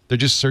search. They're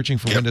just searching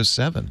for Windows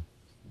 7.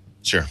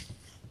 Sure.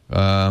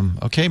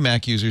 Okay,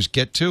 Mac users,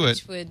 get to it.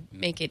 Which would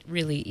make it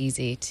really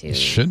easy to. It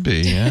should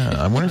be, yeah.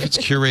 I wonder if it's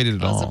curated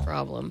at all. That's a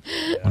problem.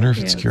 I wonder if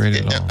it's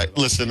curated at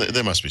all. Listen,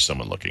 there must be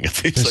someone looking at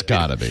these. There's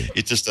got to be.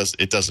 It just does.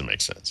 It doesn't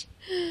make sense.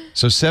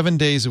 So 7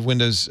 days of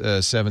Windows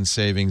 7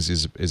 savings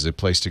is a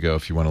place to go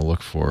if you want to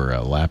look for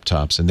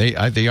laptops, and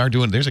they are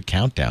doing. There's a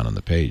countdown on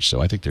the page,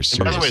 so I think they're serious.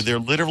 And by the way, they're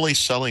literally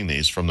selling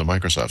these from the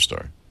Microsoft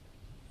Store.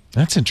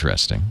 That's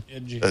interesting.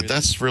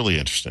 That's really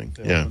interesting.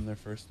 They opened their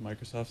first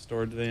Microsoft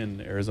store today in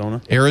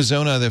Arizona.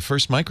 Arizona, the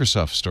first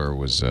Microsoft store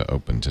was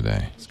open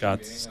today.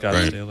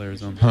 Scottsdale,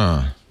 Arizona.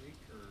 Huh.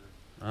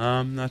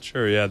 I'm not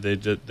sure. Yeah, they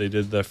did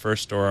the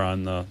first store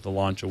on the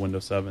launch of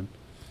Windows 7.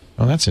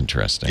 Oh, that's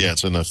interesting. Yeah,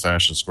 it's in the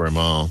Fashion Square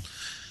Mall.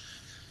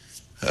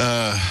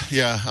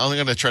 Yeah, I'm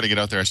going to try to get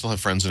out there. I still have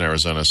friends in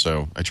Arizona,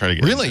 so I try to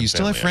get. Really, you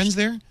still have friends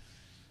there?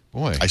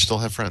 Boy, I still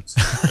have friends.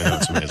 I know,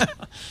 it's amazing.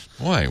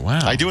 Boy,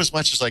 wow. I do as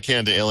much as I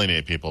can to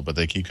alienate people, but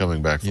they keep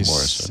coming back for more.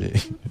 So.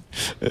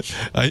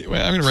 I'm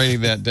going to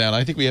write that down.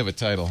 I think we have a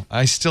title.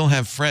 I still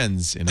have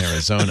friends in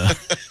Arizona.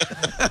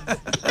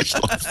 I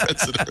still have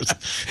friends in Arizona.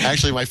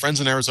 Actually, my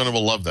friends in Arizona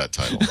will love that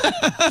title.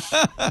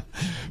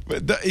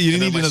 But you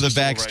need to know the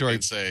backstory.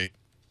 And say,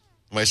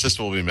 my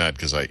sister will be mad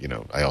because I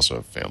also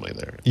have family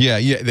there. Yeah,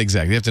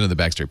 exactly. You have to know the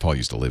backstory. Paul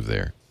used to live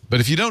there. But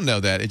if you don't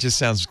know that, it just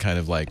sounds kind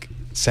of like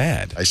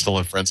sad. I still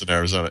have friends in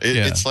Arizona.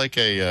 It's like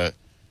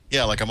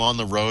like I'm on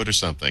the road or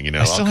something.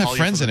 I still have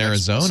friends in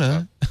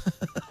Arizona.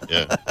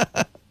 Yeah.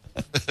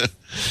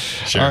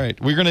 Sure. All right,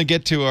 we're going to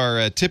get to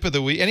our tip of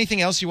the week. Anything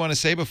else you want to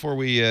say before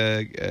we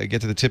get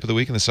to the tip of the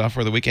week and the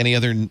software of the week? Any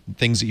other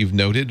things that you've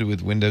noted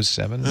with Windows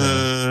 7?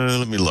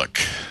 Let me look.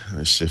 Let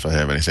me see if I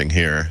have anything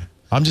here.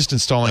 I'm just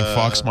installing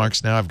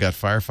Foxmarks now. I've got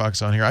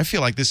Firefox on here. I feel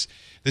like this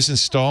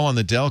install on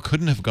the Dell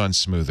couldn't have gone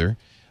smoother.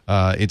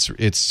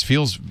 It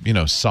feels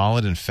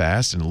solid and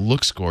fast and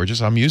looks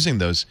gorgeous. I'm using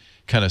those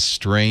kind of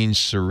strange,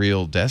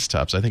 surreal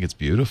desktops. I think it's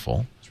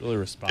beautiful. It's really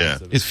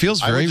responsive. Yeah. It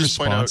feels very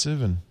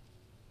responsive and.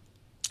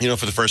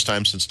 For the first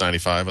time since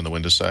 '95 on the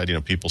Windows side,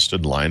 people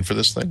stood in line for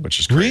this thing, which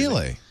is crazy.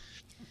 Really?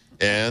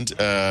 And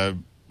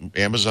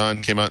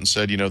Amazon came out and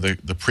said,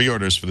 the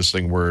pre-orders for this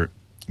thing were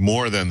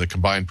more than the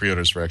combined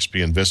pre-orders for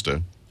XP and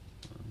Vista.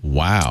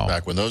 Wow!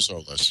 Back when those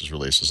OS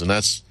releases, and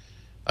that's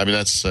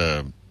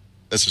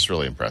just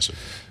really impressive.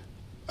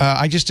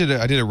 I did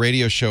a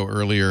radio show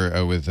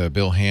earlier with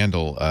Bill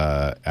Handel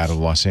out of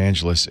Los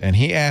Angeles, and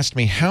he asked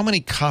me how many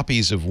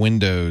copies of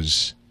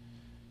Windows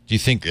do you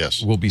think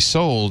will be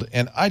sold?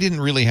 And I didn't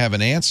really have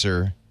an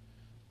answer.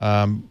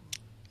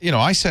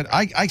 I said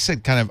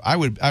kind of I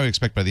would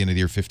expect by the end of the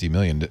year 50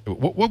 million.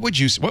 What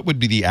would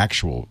be the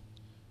actual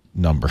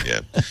number? Yeah.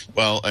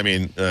 Well,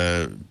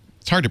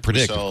 it's hard to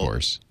predict, of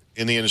course.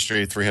 In the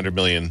industry, 300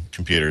 million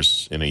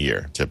computers in a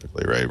year,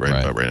 typically, right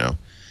about right now.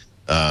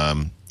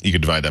 You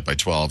could divide that by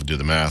 12 and do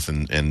the math,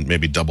 and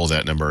maybe double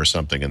that number or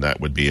something, and that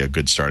would be a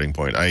good starting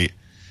point.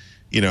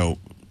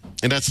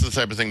 And that's the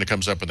type of thing that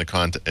comes up in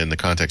the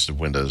context of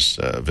Windows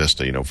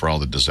Vista. For all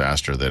the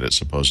disaster that it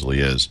supposedly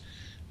is,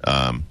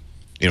 at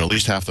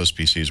least half those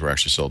PCs were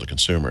actually sold to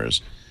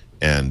consumers,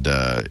 and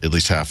at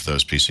least half of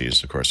those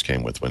PCs, of course,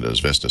 came with Windows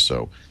Vista.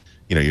 So,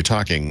 you're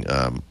talking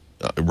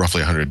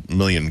roughly 100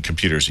 million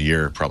computers a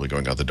year probably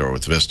going out the door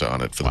with Vista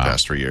on it for the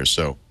past 3 years.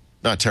 So,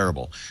 not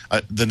terrible.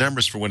 The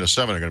numbers for Windows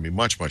 7 are going to be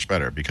much, much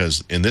better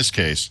because in this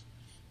case,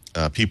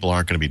 people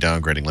aren't going to be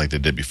downgrading like they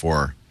did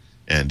before.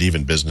 And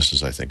even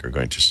businesses, I think, are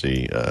going to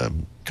see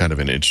kind of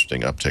an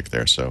interesting uptick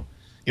there. So,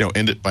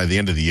 by the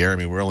end of the year, I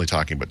mean, we're only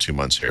talking about 2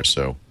 months here.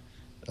 So,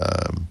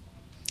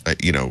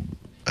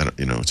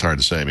 it's hard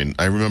to say. I mean,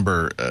 I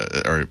remember,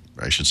 or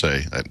I should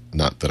say,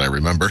 not that I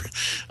remember,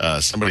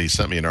 somebody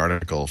sent me an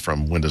article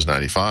from Windows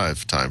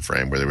 95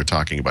 timeframe where they were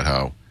talking about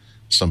how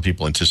some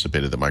people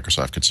anticipated that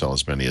Microsoft could sell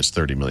as many as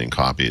 30 million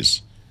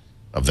copies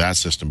of that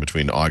system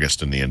between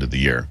August and the end of the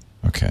year.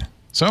 Okay.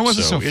 So I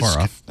wasn't so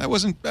far off. That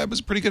was a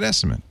pretty good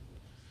estimate.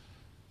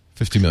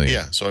 50 million.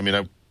 Yeah. So, I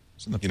mean,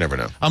 you never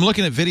know. I'm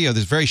looking at video.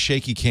 This very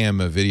shaky cam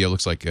video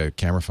looks like a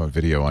camera phone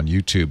video on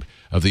YouTube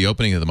of the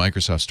opening of the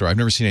Microsoft store. I've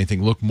never seen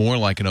anything look more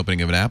like an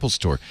opening of an Apple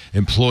store.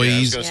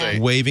 Employees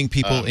waving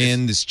people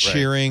in, this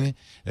cheering,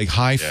 like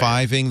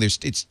high-fiving.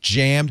 It's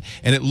jammed,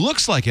 and it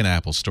looks like an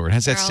Apple store. It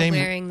has that same...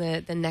 They're all wearing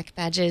the neck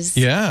badges.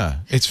 Yeah.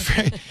 It's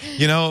very...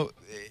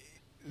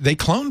 they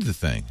cloned the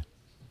thing.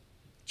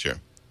 Sure.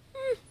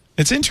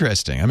 It's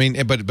interesting. I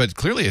mean, but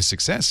clearly a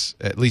success,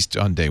 at least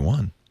on day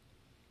one.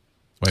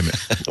 Wait a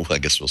minute. Well, I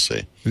guess we'll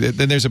see.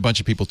 Then there's a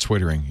bunch of people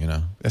twittering.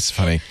 That's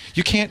funny.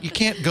 You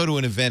can't go to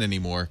an event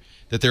anymore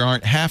that there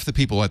aren't half the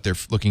people out there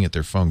looking at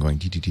their phone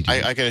going.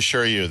 I can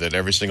assure you that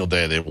every single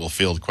day they will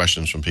field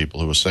questions from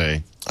people who will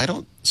say, "I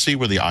don't see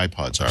where the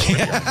iPods are."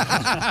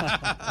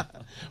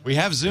 We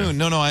have Zune.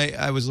 No,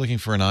 I was looking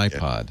for an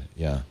iPod.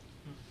 Yeah.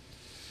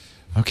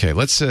 Okay,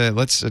 let's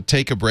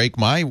take a break.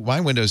 My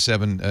Windows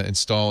 7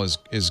 install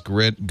is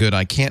good.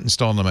 I can't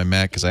install it on my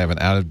Mac because I have an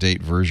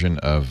out-of-date version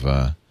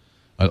of.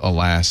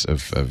 Alas,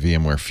 of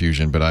VMware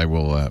Fusion, but I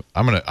will.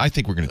 I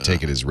think we're going to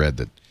take it as read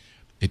that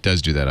it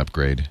does do that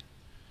upgrade.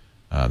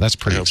 That's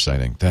pretty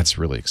exciting. That's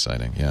really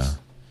exciting. Yeah.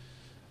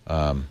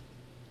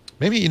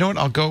 Maybe you know what?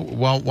 I'll go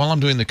while I'm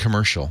doing the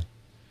commercial.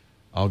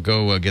 I'll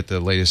go get the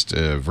latest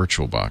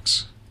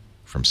VirtualBox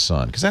from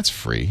Sun because that's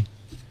free,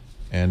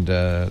 and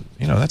I've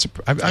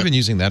been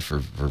using that for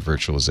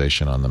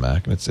virtualization on the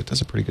Mac, and it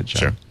does a pretty good job.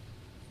 Sure.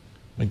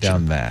 Let me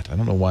down that. I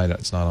don't know why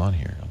it's not on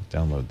here. I'll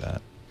download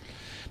that.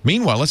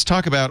 Meanwhile, let's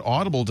talk about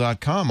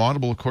Audible.com.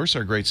 Audible, of course,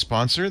 our great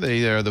sponsor.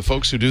 They are the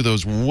folks who do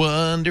those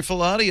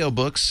wonderful audio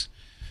books.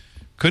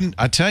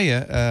 I tell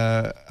you,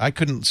 I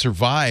couldn't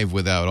survive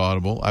without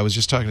Audible. I was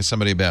just talking to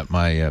somebody about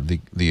my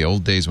the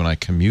old days when I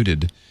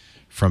commuted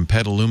from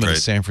Petaluma to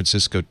San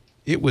Francisco.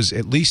 It was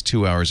at least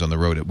 2 hours on the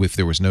road if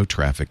there was no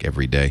traffic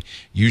every day,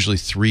 usually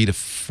 3 to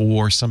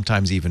 4,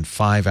 sometimes even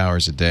 5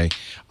 hours a day.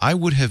 I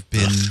would have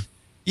been,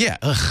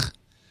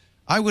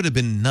 I would have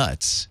been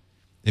nuts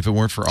if it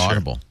weren't for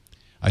Audible.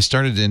 I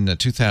started in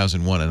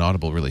 2001, and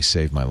Audible really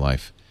saved my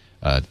life.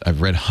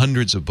 I've read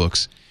hundreds of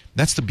books.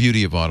 That's the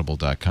beauty of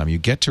Audible.com. You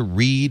get to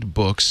read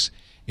books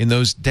in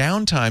those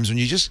downtimes when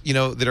you just,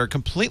 that are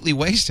completely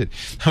wasted.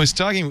 I was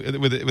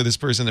talking with this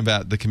person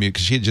about the commute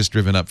because she had just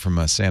driven up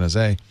from San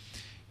Jose,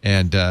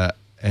 and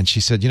she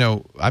said,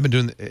 I've been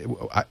doing.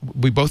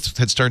 We both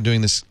had started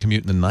doing this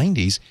commute in the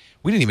 90s.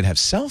 We didn't even have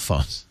cell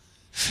phones.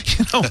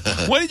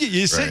 What did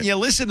you sit and you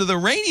listen to the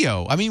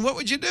radio? I mean, what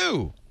would you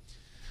do?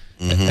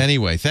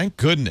 Anyway, thank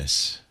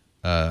goodness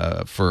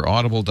for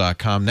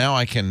Audible.com. Now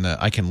I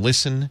can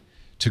listen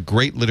to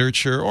great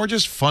literature or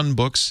just fun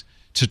books,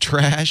 to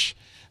trash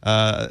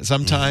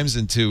sometimes,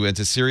 and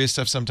to serious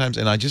stuff sometimes,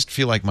 and I just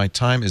feel like my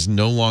time is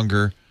no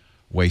longer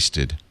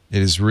wasted.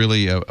 It is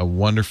really a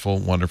wonderful,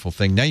 wonderful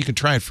thing. Now you can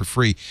try it for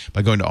free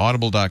by going to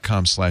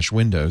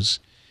audible.com/windows.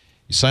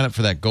 You sign up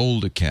for that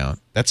gold account.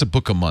 That's a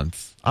book a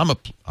month. I'll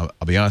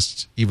be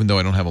honest, even though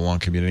I don't have a long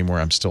commute anymore,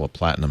 I'm still a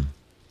platinum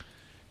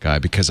guy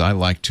because I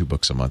like 2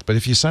 books a month. But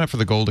if you sign up for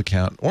the gold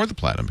account or the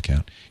platinum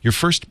account, your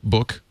first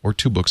book or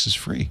 2 books is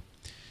free.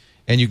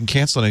 And you can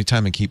cancel at any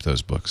time and keep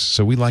those books.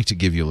 So we like to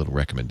give you a little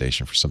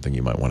recommendation for something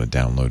you might want to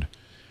download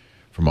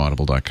from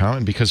audible.com.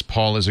 And because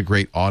Paul is a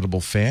great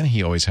Audible fan,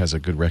 he always has a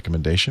good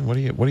recommendation. What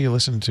are you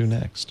listening to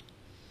next?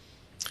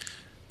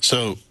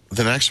 So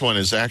the next one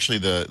is actually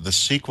the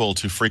sequel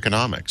to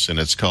Freakonomics, and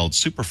it's called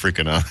Super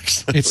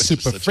Freakonomics. It's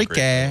Super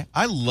Freaky.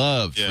 I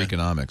love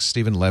Freakonomics.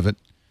 Stephen Levitt.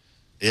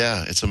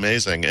 Yeah, it's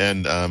amazing,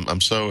 and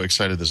I'm so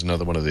excited there's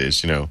another one of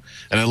these, and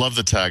I love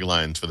the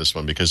tagline for this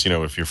one because,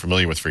 if you're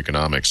familiar with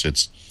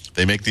Freakonomics,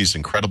 they make these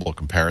incredible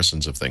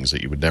comparisons of things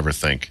that you would never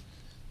think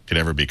could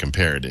ever be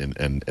compared,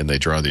 and they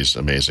draw these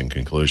amazing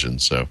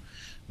conclusions. So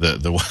the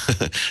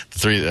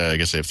 3, I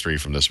guess I have 3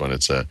 from this one.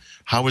 It's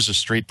how is a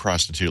street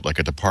prostitute like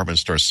a department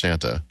store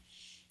Santa?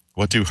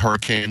 What do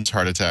hurricanes,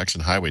 heart attacks,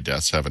 and highway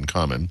deaths have in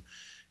common?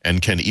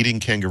 And can eating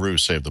kangaroo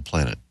save the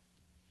planet?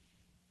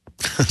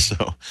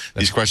 So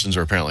these questions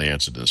are apparently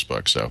answered in this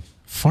book. So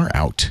far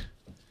out.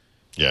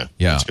 Yeah.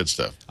 It's good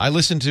stuff. I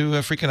listened to the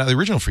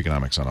original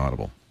Freakonomics on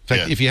Audible. In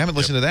fact, if you haven't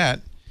listened to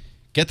that,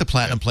 get the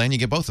platinum plan. You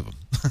get both of them.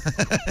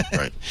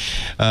 Right.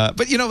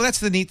 But that's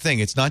the neat thing.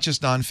 It's not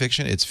just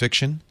nonfiction; it's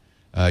fiction.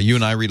 You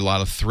and I read a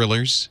lot of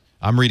thrillers.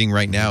 I'm reading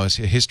right now a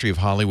history of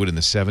Hollywood in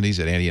the 70s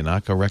that Andy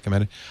Anako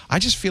recommended. I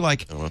just feel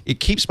like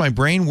it keeps my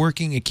brain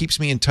working. It keeps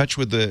me in touch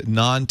with the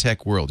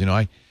non-tech world.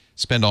 I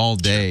spend all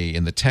day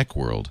in the tech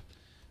world.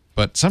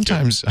 But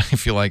sometimes I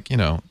feel like,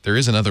 there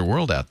is another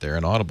world out there,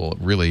 and Audible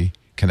really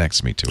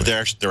connects me to it.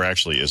 There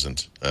actually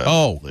isn't.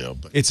 Leo,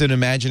 but it's an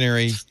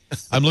imaginary.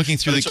 I'm looking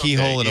through the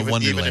keyhole in a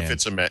wonderland.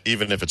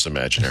 Even if it's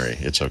imaginary,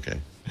 it's okay.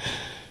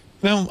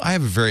 No, I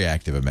have a very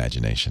active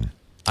imagination.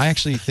 I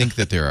actually think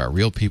that there are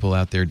real people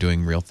out there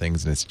doing real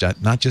things, and it's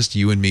not just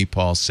you and me,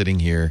 Paul, sitting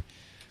here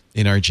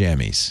in our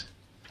jammies.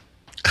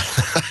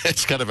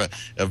 It's kind of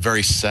a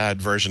very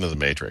sad version of the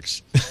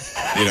Matrix.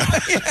 Yeah.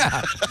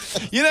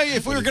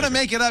 If we were going to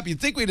make it up, you'd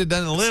think we'd have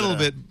done a little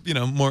bit,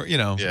 more,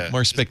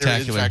 more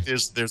spectacular. In fact,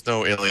 there's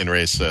no alien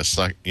race,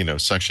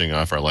 suctioning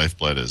off our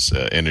lifeblood as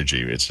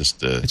energy. It's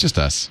just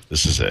us.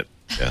 This is it.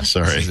 Yeah,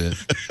 sorry. This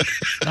is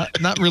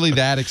it. Not really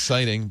that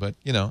exciting, but,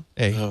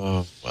 hey.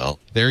 Oh, well.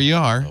 There you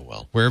are. Oh,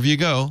 well. Wherever you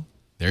go,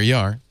 there you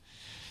are.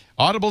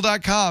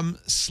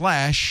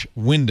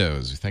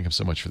 Audible.com/Windows. We thank them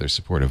so much for their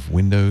support of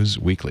Windows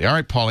Weekly. All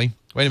right, Paulie.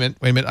 Wait a minute.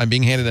 I'm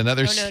being handed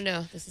another...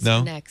 No. This is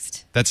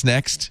next. That's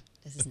next?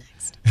 This is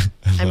next.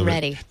 I'm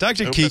ready.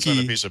 Dr. That's Kiki... on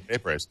a piece of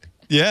paper, I see.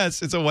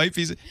 Yes, it's a white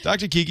piece.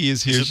 Dr. Kiki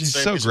is here. She's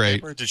so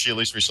great. Did she at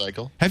least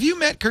recycle? Have you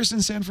met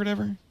Kirsten Sanford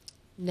ever?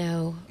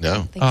 No. No. I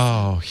don't think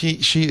so.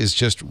 She is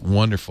just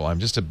wonderful. I'm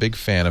just a big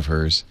fan of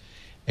hers.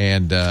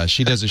 And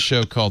she does a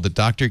show called the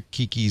Dr.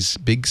 Kiki's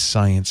Big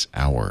Science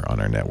Hour on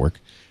our network.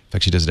 In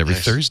fact, she does it every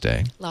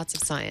Thursday. Lots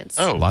of science.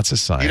 Oh, lots of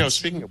science.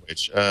 Speaking of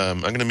which, I'm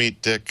going to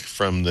meet Dick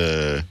from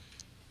is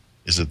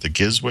it the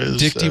GizWiz?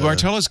 Dick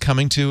DiBartolo is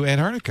coming to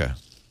Antarctica.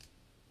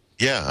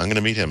 Yeah, I'm going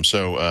to meet him.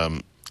 So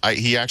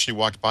he actually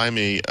walked by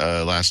me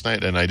last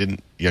night, and I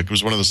didn't. Yeah, it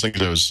was one of those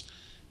things. I was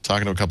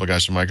talking to a couple of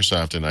guys from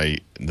Microsoft, and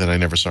then I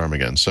never saw him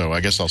again. So I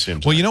guess I'll see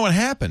him tonight. Well, you know what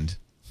happened?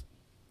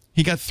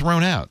 He got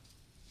thrown out.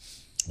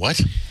 What?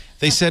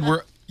 They said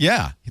we're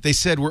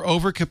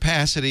over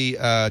capacity.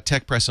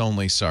 Tech press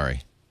only.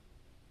 Sorry.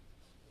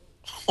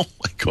 Oh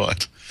my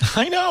God!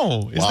 I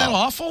know. Isn't that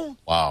awful?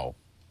 Wow.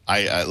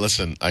 I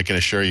listen. I can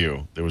assure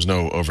you, there was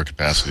no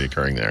overcapacity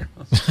occurring there.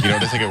 You know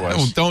what I think it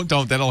was? Don't.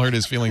 That'll hurt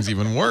his feelings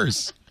even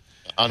worse.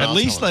 At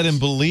least let him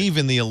believe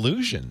in the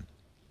illusion.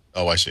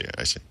 Oh, I see.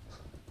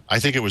 I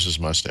think it was his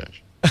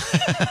mustache.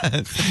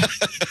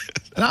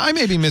 I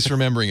may be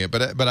misremembering it,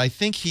 but I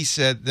think he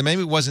said that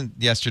maybe it wasn't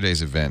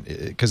yesterday's event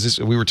because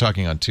we were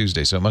talking on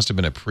Tuesday, so it must have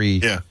been a pre.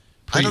 Yeah.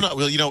 I don't know.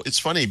 Well, it's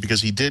funny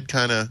because he did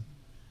kind of.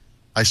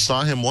 I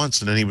saw him once,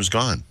 and then he was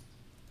gone.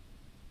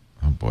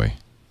 Oh, boy.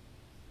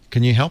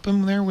 Can you help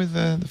him there with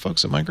the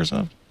folks at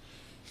Microsoft?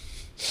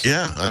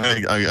 Yeah,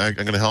 I'm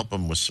going to help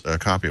him with a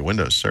copy of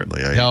Windows,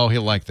 certainly.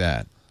 He'll like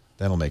that.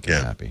 That'll make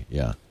him happy,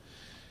 yeah.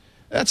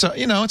 That's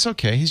it's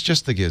okay. He's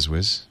just the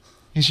GizWiz.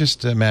 He's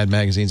just Mad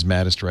Magazine's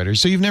maddest writer.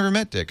 So you've never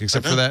met Dick,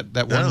 except for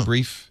that one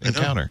brief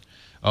encounter.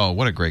 Oh,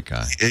 what a great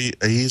guy.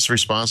 He's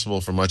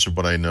responsible for much of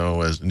what I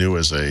knew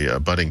as a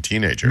budding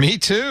teenager. Me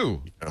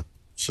too.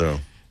 So...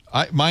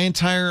 my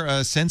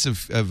entire sense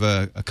of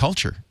a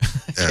culture.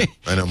 Yeah,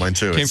 I know, mine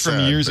too. Came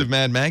from years of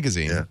Mad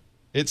Magazine. Yeah.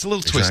 It's a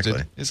little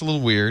twisted. It's a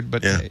little weird,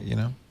 but,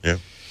 Yeah.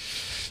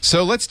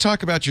 So let's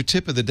talk about your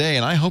tip of the day,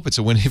 and I hope it's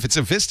a win. If it's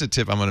a Vista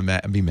tip, I'm going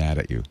to be mad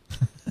at you.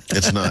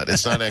 It's not.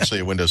 It's not actually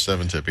a Windows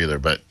 7 tip either,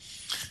 but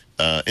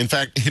in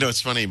fact,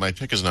 it's funny. My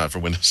pick is not for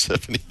Windows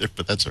 7 either,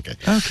 but that's okay.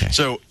 Okay.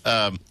 So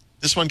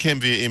this one came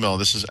via email.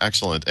 This is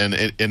excellent, and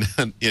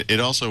it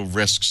also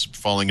risks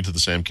falling into the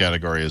same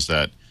category as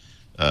that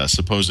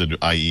supposed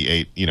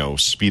IE8,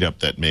 speed up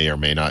that may or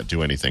may not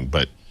do anything.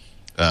 But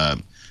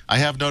I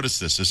have noticed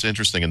this. It's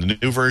interesting. In the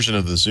new version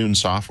of the Zune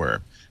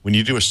software, when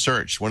you do a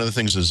search, one of the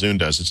things that Zune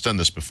does, it's done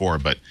this before,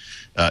 but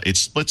it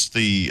splits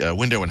the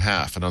window in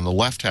half. And on the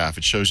left half,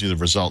 it shows you the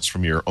results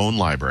from your own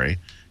library.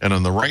 And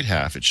on the right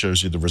half, it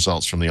shows you the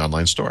results from the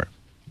online store,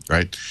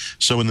 right?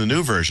 So in the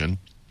new version,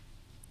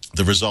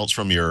 the results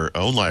from your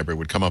own library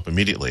would come up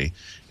immediately.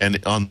 And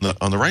on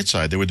the right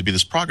side, there would be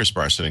this progress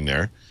bar sitting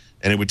there.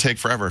 And it would take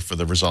forever for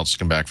the results to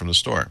come back from the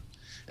store.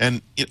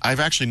 And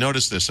I've actually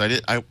noticed this.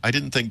 I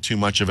didn't think too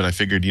much of it. I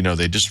figured,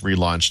 they just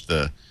relaunched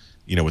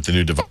with the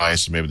new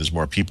device, and maybe there's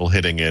more people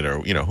hitting it, or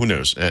who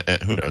knows?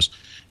 Who knows?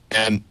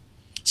 And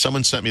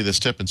someone sent me this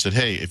tip and said,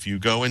 hey, if you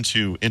go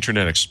into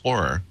Internet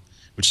Explorer,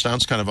 which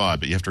sounds kind of odd,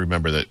 but you have to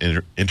remember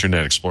that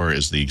Internet Explorer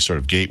is the sort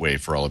of gateway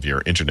for all of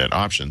your Internet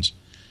options.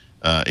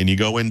 And you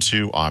go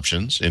into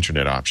Options,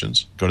 Internet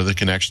Options, go to the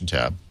Connection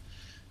tab,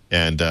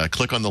 and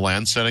click on the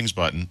LAN settings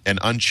button and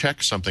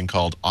uncheck something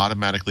called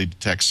automatically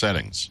detect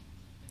settings.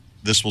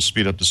 This will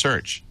speed up the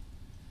search.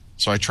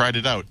 So I tried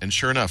it out, and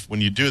sure enough,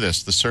 when you do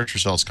this, the search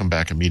results come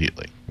back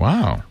immediately.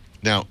 Wow.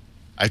 Now,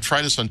 I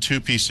tried this on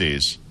 2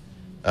 PCs,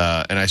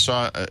 and I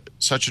saw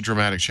such a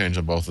dramatic change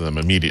on both of them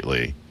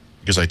immediately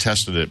because I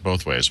tested it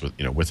both ways, with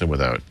and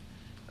without,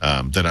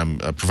 that I'm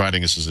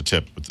providing this as a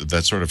tip with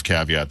that sort of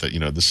caveat that,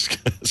 this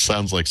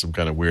sounds like some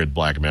kind of weird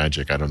black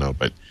magic. I don't know,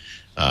 but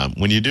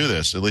when you do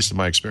this, at least in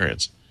my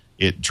experience,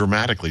 it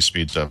dramatically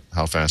speeds up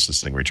how fast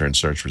this thing returns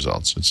search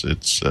results.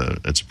 It's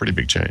a pretty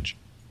big change.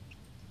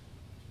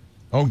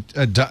 Oh,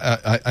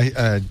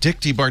 Dick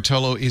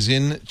DiBartolo is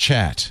in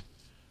chat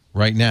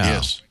right now.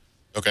 Yes.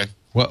 Okay.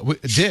 Well,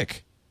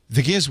 Dick,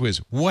 The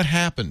Gizwiz, what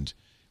happened?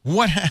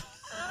 What happened?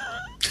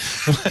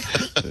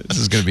 This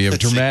is going to be a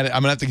dramatic.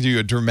 I'm going to have to give you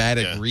a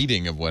dramatic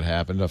reading of what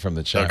happened from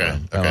the chat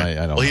room. Okay.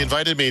 I don't He know.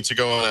 invited me to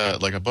go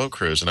on a boat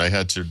cruise, and I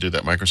had to do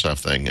that Microsoft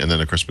thing. And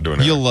then, of course, we're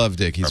doing. You'll love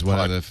Dick. He's one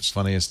of the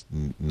funniest,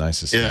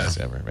 nicest guys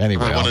ever.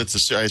 Anyway,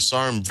 I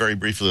saw him very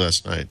briefly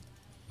last night.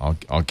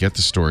 I'll get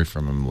the story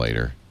from him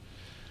later.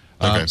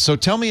 Okay. So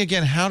tell me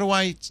again, how do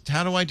I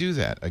do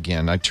that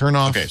again? I turn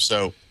off. Okay,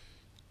 so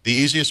the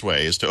easiest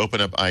way is to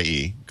open up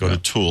IE, go to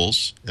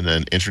Tools, and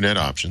then Internet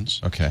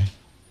Options. Okay.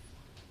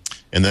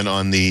 And then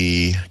on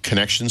the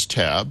Connections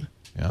tab,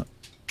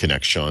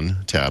 Connection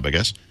tab, I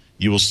guess,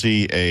 you will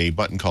see a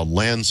button called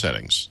LAN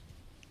Settings.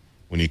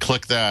 When you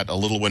click that, a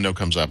little window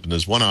comes up, and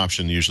there's one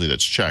option usually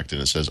that's checked,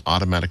 and it says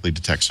Automatically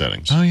Detect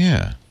Settings. Oh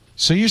yeah.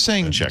 So you're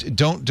saying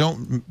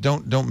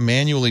don't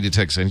manually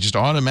detect settings, just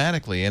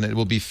automatically, and it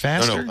will be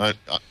faster? No,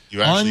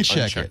 you actually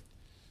uncheck it.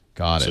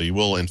 Got it. So you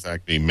will, in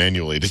fact, be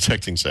manually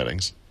detecting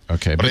settings.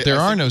 Okay, but there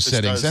are no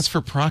settings. Does, that's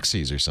for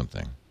proxies or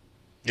something.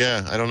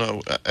 Yeah, I don't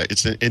know.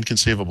 It's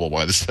inconceivable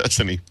why this does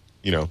any,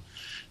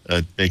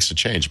 makes a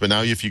change. But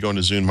now if you go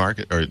into Zune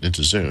Market or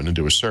into Zune and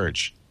do a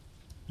search,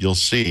 you'll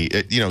see,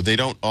 they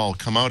don't all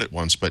come out at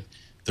once, but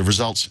the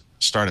results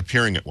start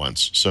appearing at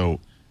once.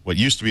 So what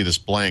used to be this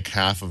blank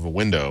half of a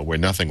window where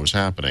nothing was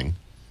happening,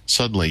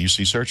 suddenly you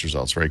see search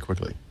results very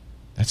quickly.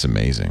 That's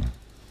amazing.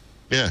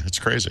 Yeah, it's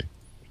crazy.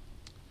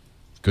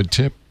 Good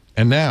tip.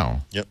 And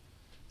now, yep,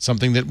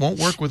 something that won't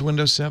work with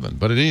Windows 7,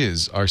 but it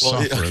is our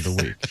software of the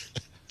week.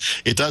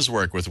 It does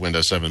work with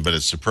Windows 7, but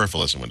it's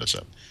superfluous in Windows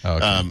 7.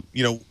 Okay.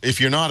 If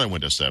you're not on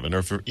Windows 7, or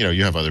if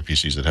you have other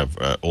PCs that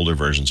have older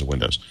versions of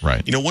Windows,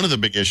 right? One of the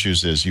big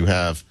issues is you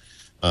have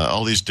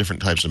all these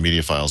different types of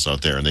media files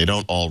out there, and they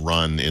don't all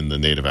run in the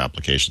native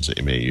applications that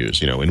you may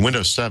use. In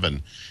Windows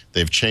 7,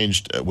 they've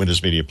changed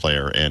Windows Media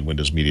Player and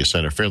Windows Media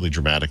Center fairly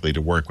dramatically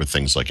to work with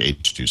things like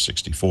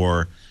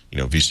H.264,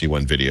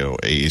 VC1 video,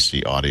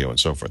 AAC audio, and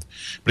so forth.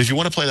 But if you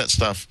want to play that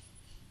stuff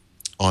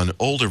on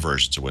older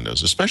versions of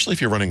Windows, especially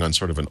if you're running on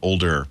sort of an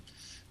older,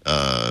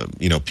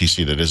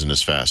 PC that isn't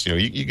as fast,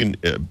 you can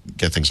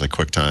get things like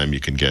QuickTime, you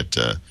can get,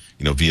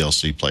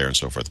 VLC player and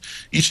so forth.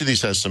 Each of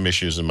these has some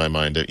issues in my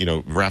mind.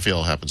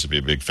 Raphael happens to be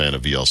a big fan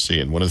of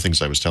VLC, and one of the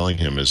things I was telling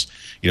him is,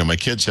 my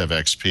kids have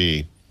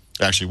XP.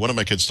 Actually, one of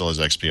my kids still has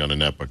XP on a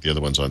netbook, the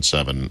other one's on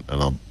 7,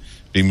 and I'll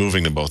be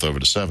moving them both over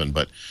to 7.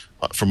 But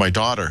for my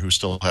daughter, who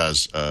still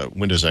has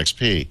Windows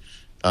XP,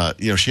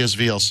 she has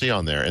VLC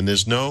on there, and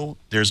there's no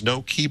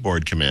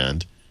keyboard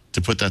command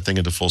to put that thing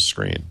into full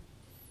screen,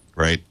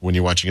 right? When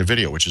you're watching a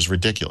video, which is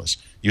ridiculous.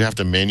 You have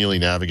to manually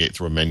navigate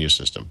through a menu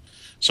system.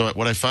 So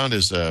what I found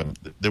is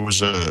there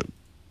was a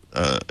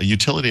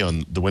utility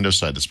on the Windows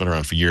side that's been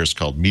around for years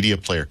called Media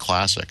Player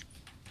Classic.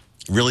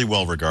 Really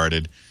well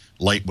regarded,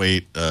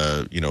 lightweight,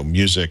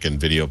 music and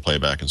video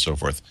playback and so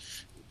forth.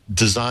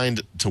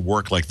 Designed to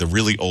work like the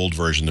really old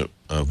version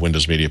of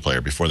Windows Media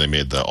Player before they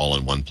made the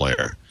all-in-one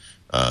player.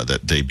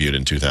 That debuted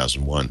in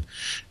 2001,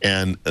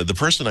 and the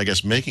person I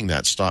guess making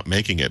that stopped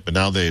making it, but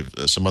now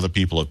some other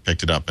people have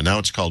picked it up, and now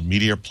it's called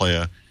Media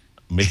Player.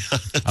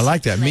 I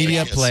like that.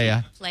 Media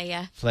Player.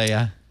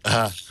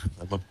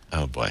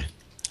 Oh boy.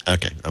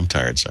 Okay, I'm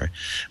tired. Sorry.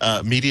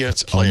 Media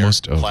Player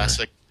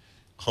Classic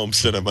Home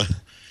Cinema,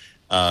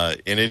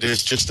 and it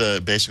is just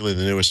basically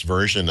the newest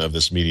version of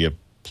this Media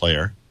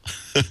Player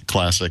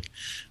Classic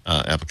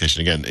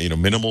application. Again,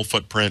 minimal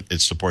footprint. It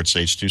supports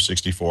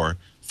H.264.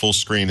 Full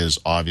screen is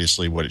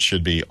obviously what it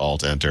should be.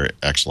 Alt-Enter,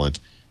 excellent.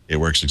 It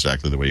works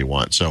exactly the way you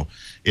want. So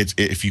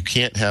if you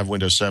can't have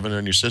Windows 7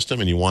 on your system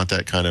and you want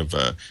that kind of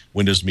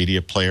Windows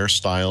Media Player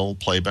style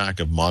playback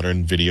of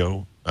modern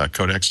video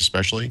codecs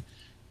especially,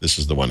 this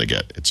is the one to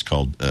get. It's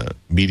called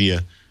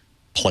Media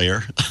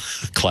Player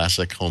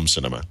Classic Home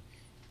Cinema.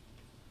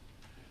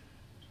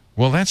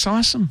 Well, that's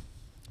awesome.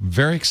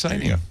 Very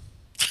exciting.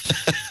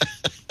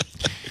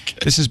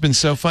 This has been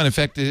so fun. In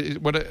fact,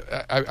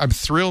 I'm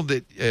thrilled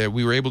that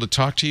we were able to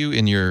talk to you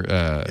in your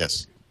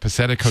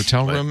pathetic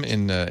hotel room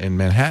in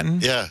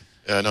Manhattan. Yeah.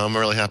 No, I'm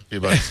really happy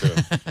about it,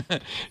 too.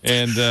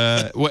 And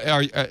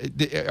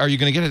are you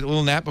going to get a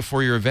little nap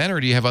before your event, or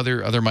do you have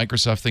other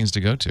Microsoft things to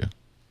go to?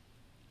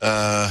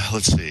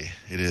 Let's see.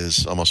 It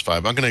is almost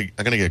 5. I'm gonna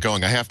get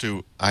going. I have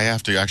to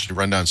actually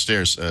run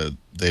downstairs.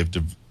 They've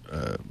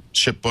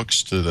shipped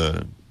books to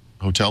the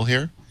hotel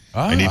here.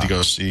 I need to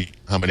go see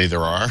how many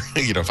there are,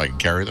 if I can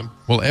carry them.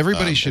 Well,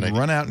 everybody should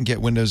run out and get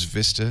Windows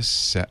Vista.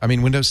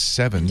 Windows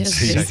 7. Windows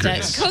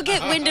Vista. Go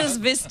get Windows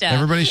Vista.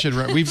 Everybody should.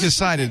 We've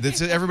decided that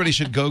everybody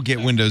should go get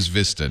Windows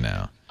Vista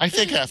now. I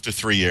think after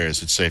 3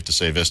 years, it's safe to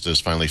say Vista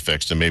is finally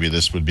fixed, and maybe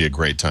this would be a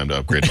great time to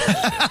upgrade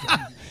it.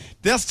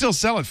 They'll still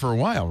sell it for a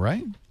while,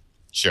 right?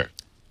 Sure.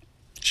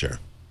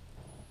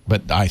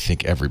 But I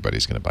think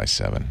everybody's going to buy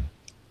 7.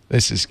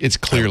 It's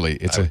clearly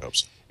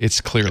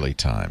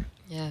time.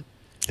 Yeah.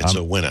 It's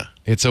a winner.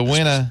 It's a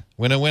winner.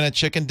 Winner,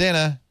 chicken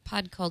dinner.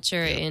 Pod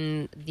Culture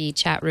in the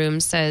chat room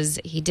says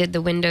he did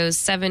the Windows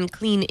 7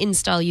 clean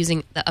install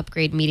using the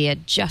upgrade media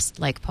just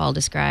like Paul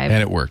described.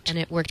 And it worked. And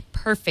it worked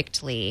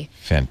perfectly.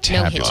 Fantabulous.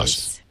 No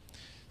hitches.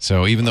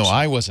 So even though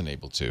I wasn't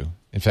able to,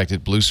 in fact,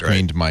 it blue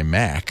screened my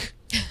Mac.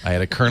 I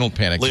had a kernel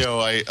panic. Leo,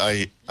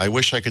 I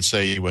wish I could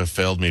say you have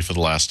failed me for the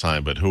last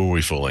time, but who are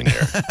we fooling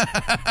here?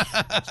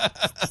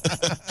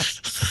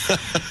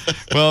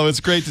 Well, it's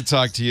great to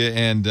talk to you,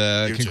 and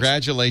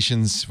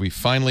congratulations. We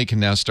finally can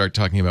now start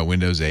talking about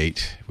Windows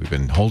 8. We've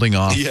been holding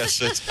off.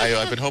 Yes,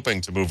 I've been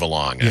hoping to move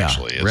along,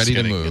 actually. It's ready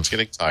to move. It's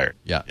getting tired.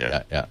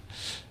 Yeah.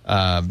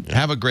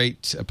 Have a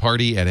great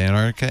party at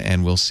Antarctica,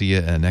 and we'll see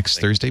you next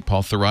Thursday.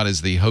 Paul Thurrott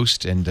is the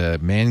host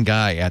and man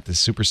guy at the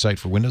SuperSite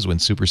for Windows,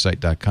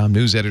 SuperSite.com,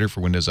 news editor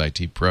for Windows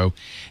IT Pro,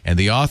 and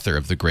the author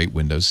of the great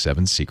Windows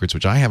 7 Secrets,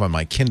 which I have on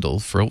my Kindle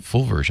for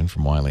full version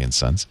from Wiley &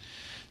 Sons.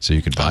 So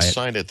you can buy it. I'll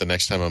sign it the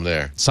next time I'm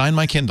there. Sign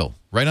my Kindle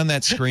right on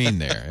that screen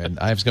there, and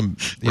I have some,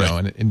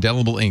 an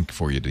indelible ink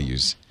for you to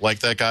use. Like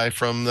that guy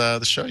from the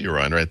show you were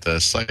on, right?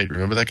 The site.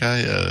 Remember that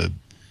guy?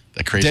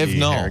 That crazy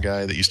hair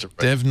guy that used to write.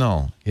 Dev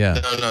Null, yeah.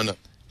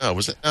 No,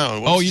 was it?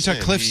 No. Oh, you talk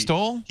Cliff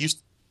Stoll?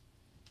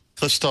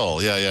 Cliff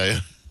Stoll, yeah.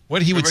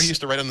 What he Remember he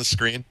used to write on the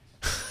screen?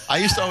 I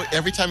used to,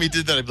 every time he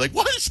did that, I'd be like,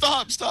 what?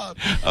 Stop.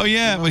 Oh,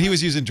 yeah. Well, he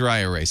was using dry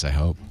erase, I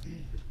hope.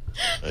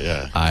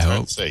 Yeah. I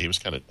hope. Say he was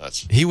kind of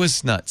nuts. He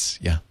was nuts,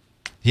 yeah.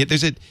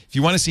 If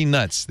you want to see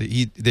nuts,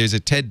 there's a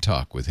TED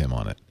Talk with him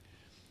on it.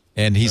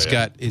 And he's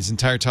got, his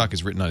entire talk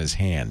is written on his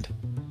hand.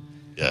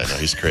 Yeah, no,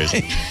 he's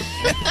crazy.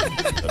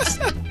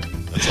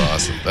 That's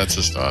awesome. That's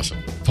just awesome.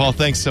 Paul,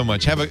 thanks so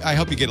much. I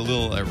hope you get a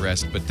little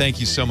rest, but thank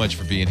you so much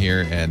for being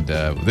here. And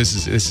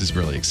this is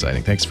really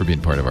exciting. Thanks for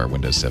being part of our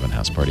Windows 7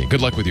 house party.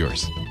 Good luck with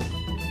yours.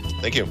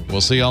 Thank you.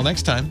 We'll see you all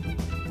next time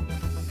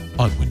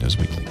on Windows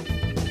Weekly.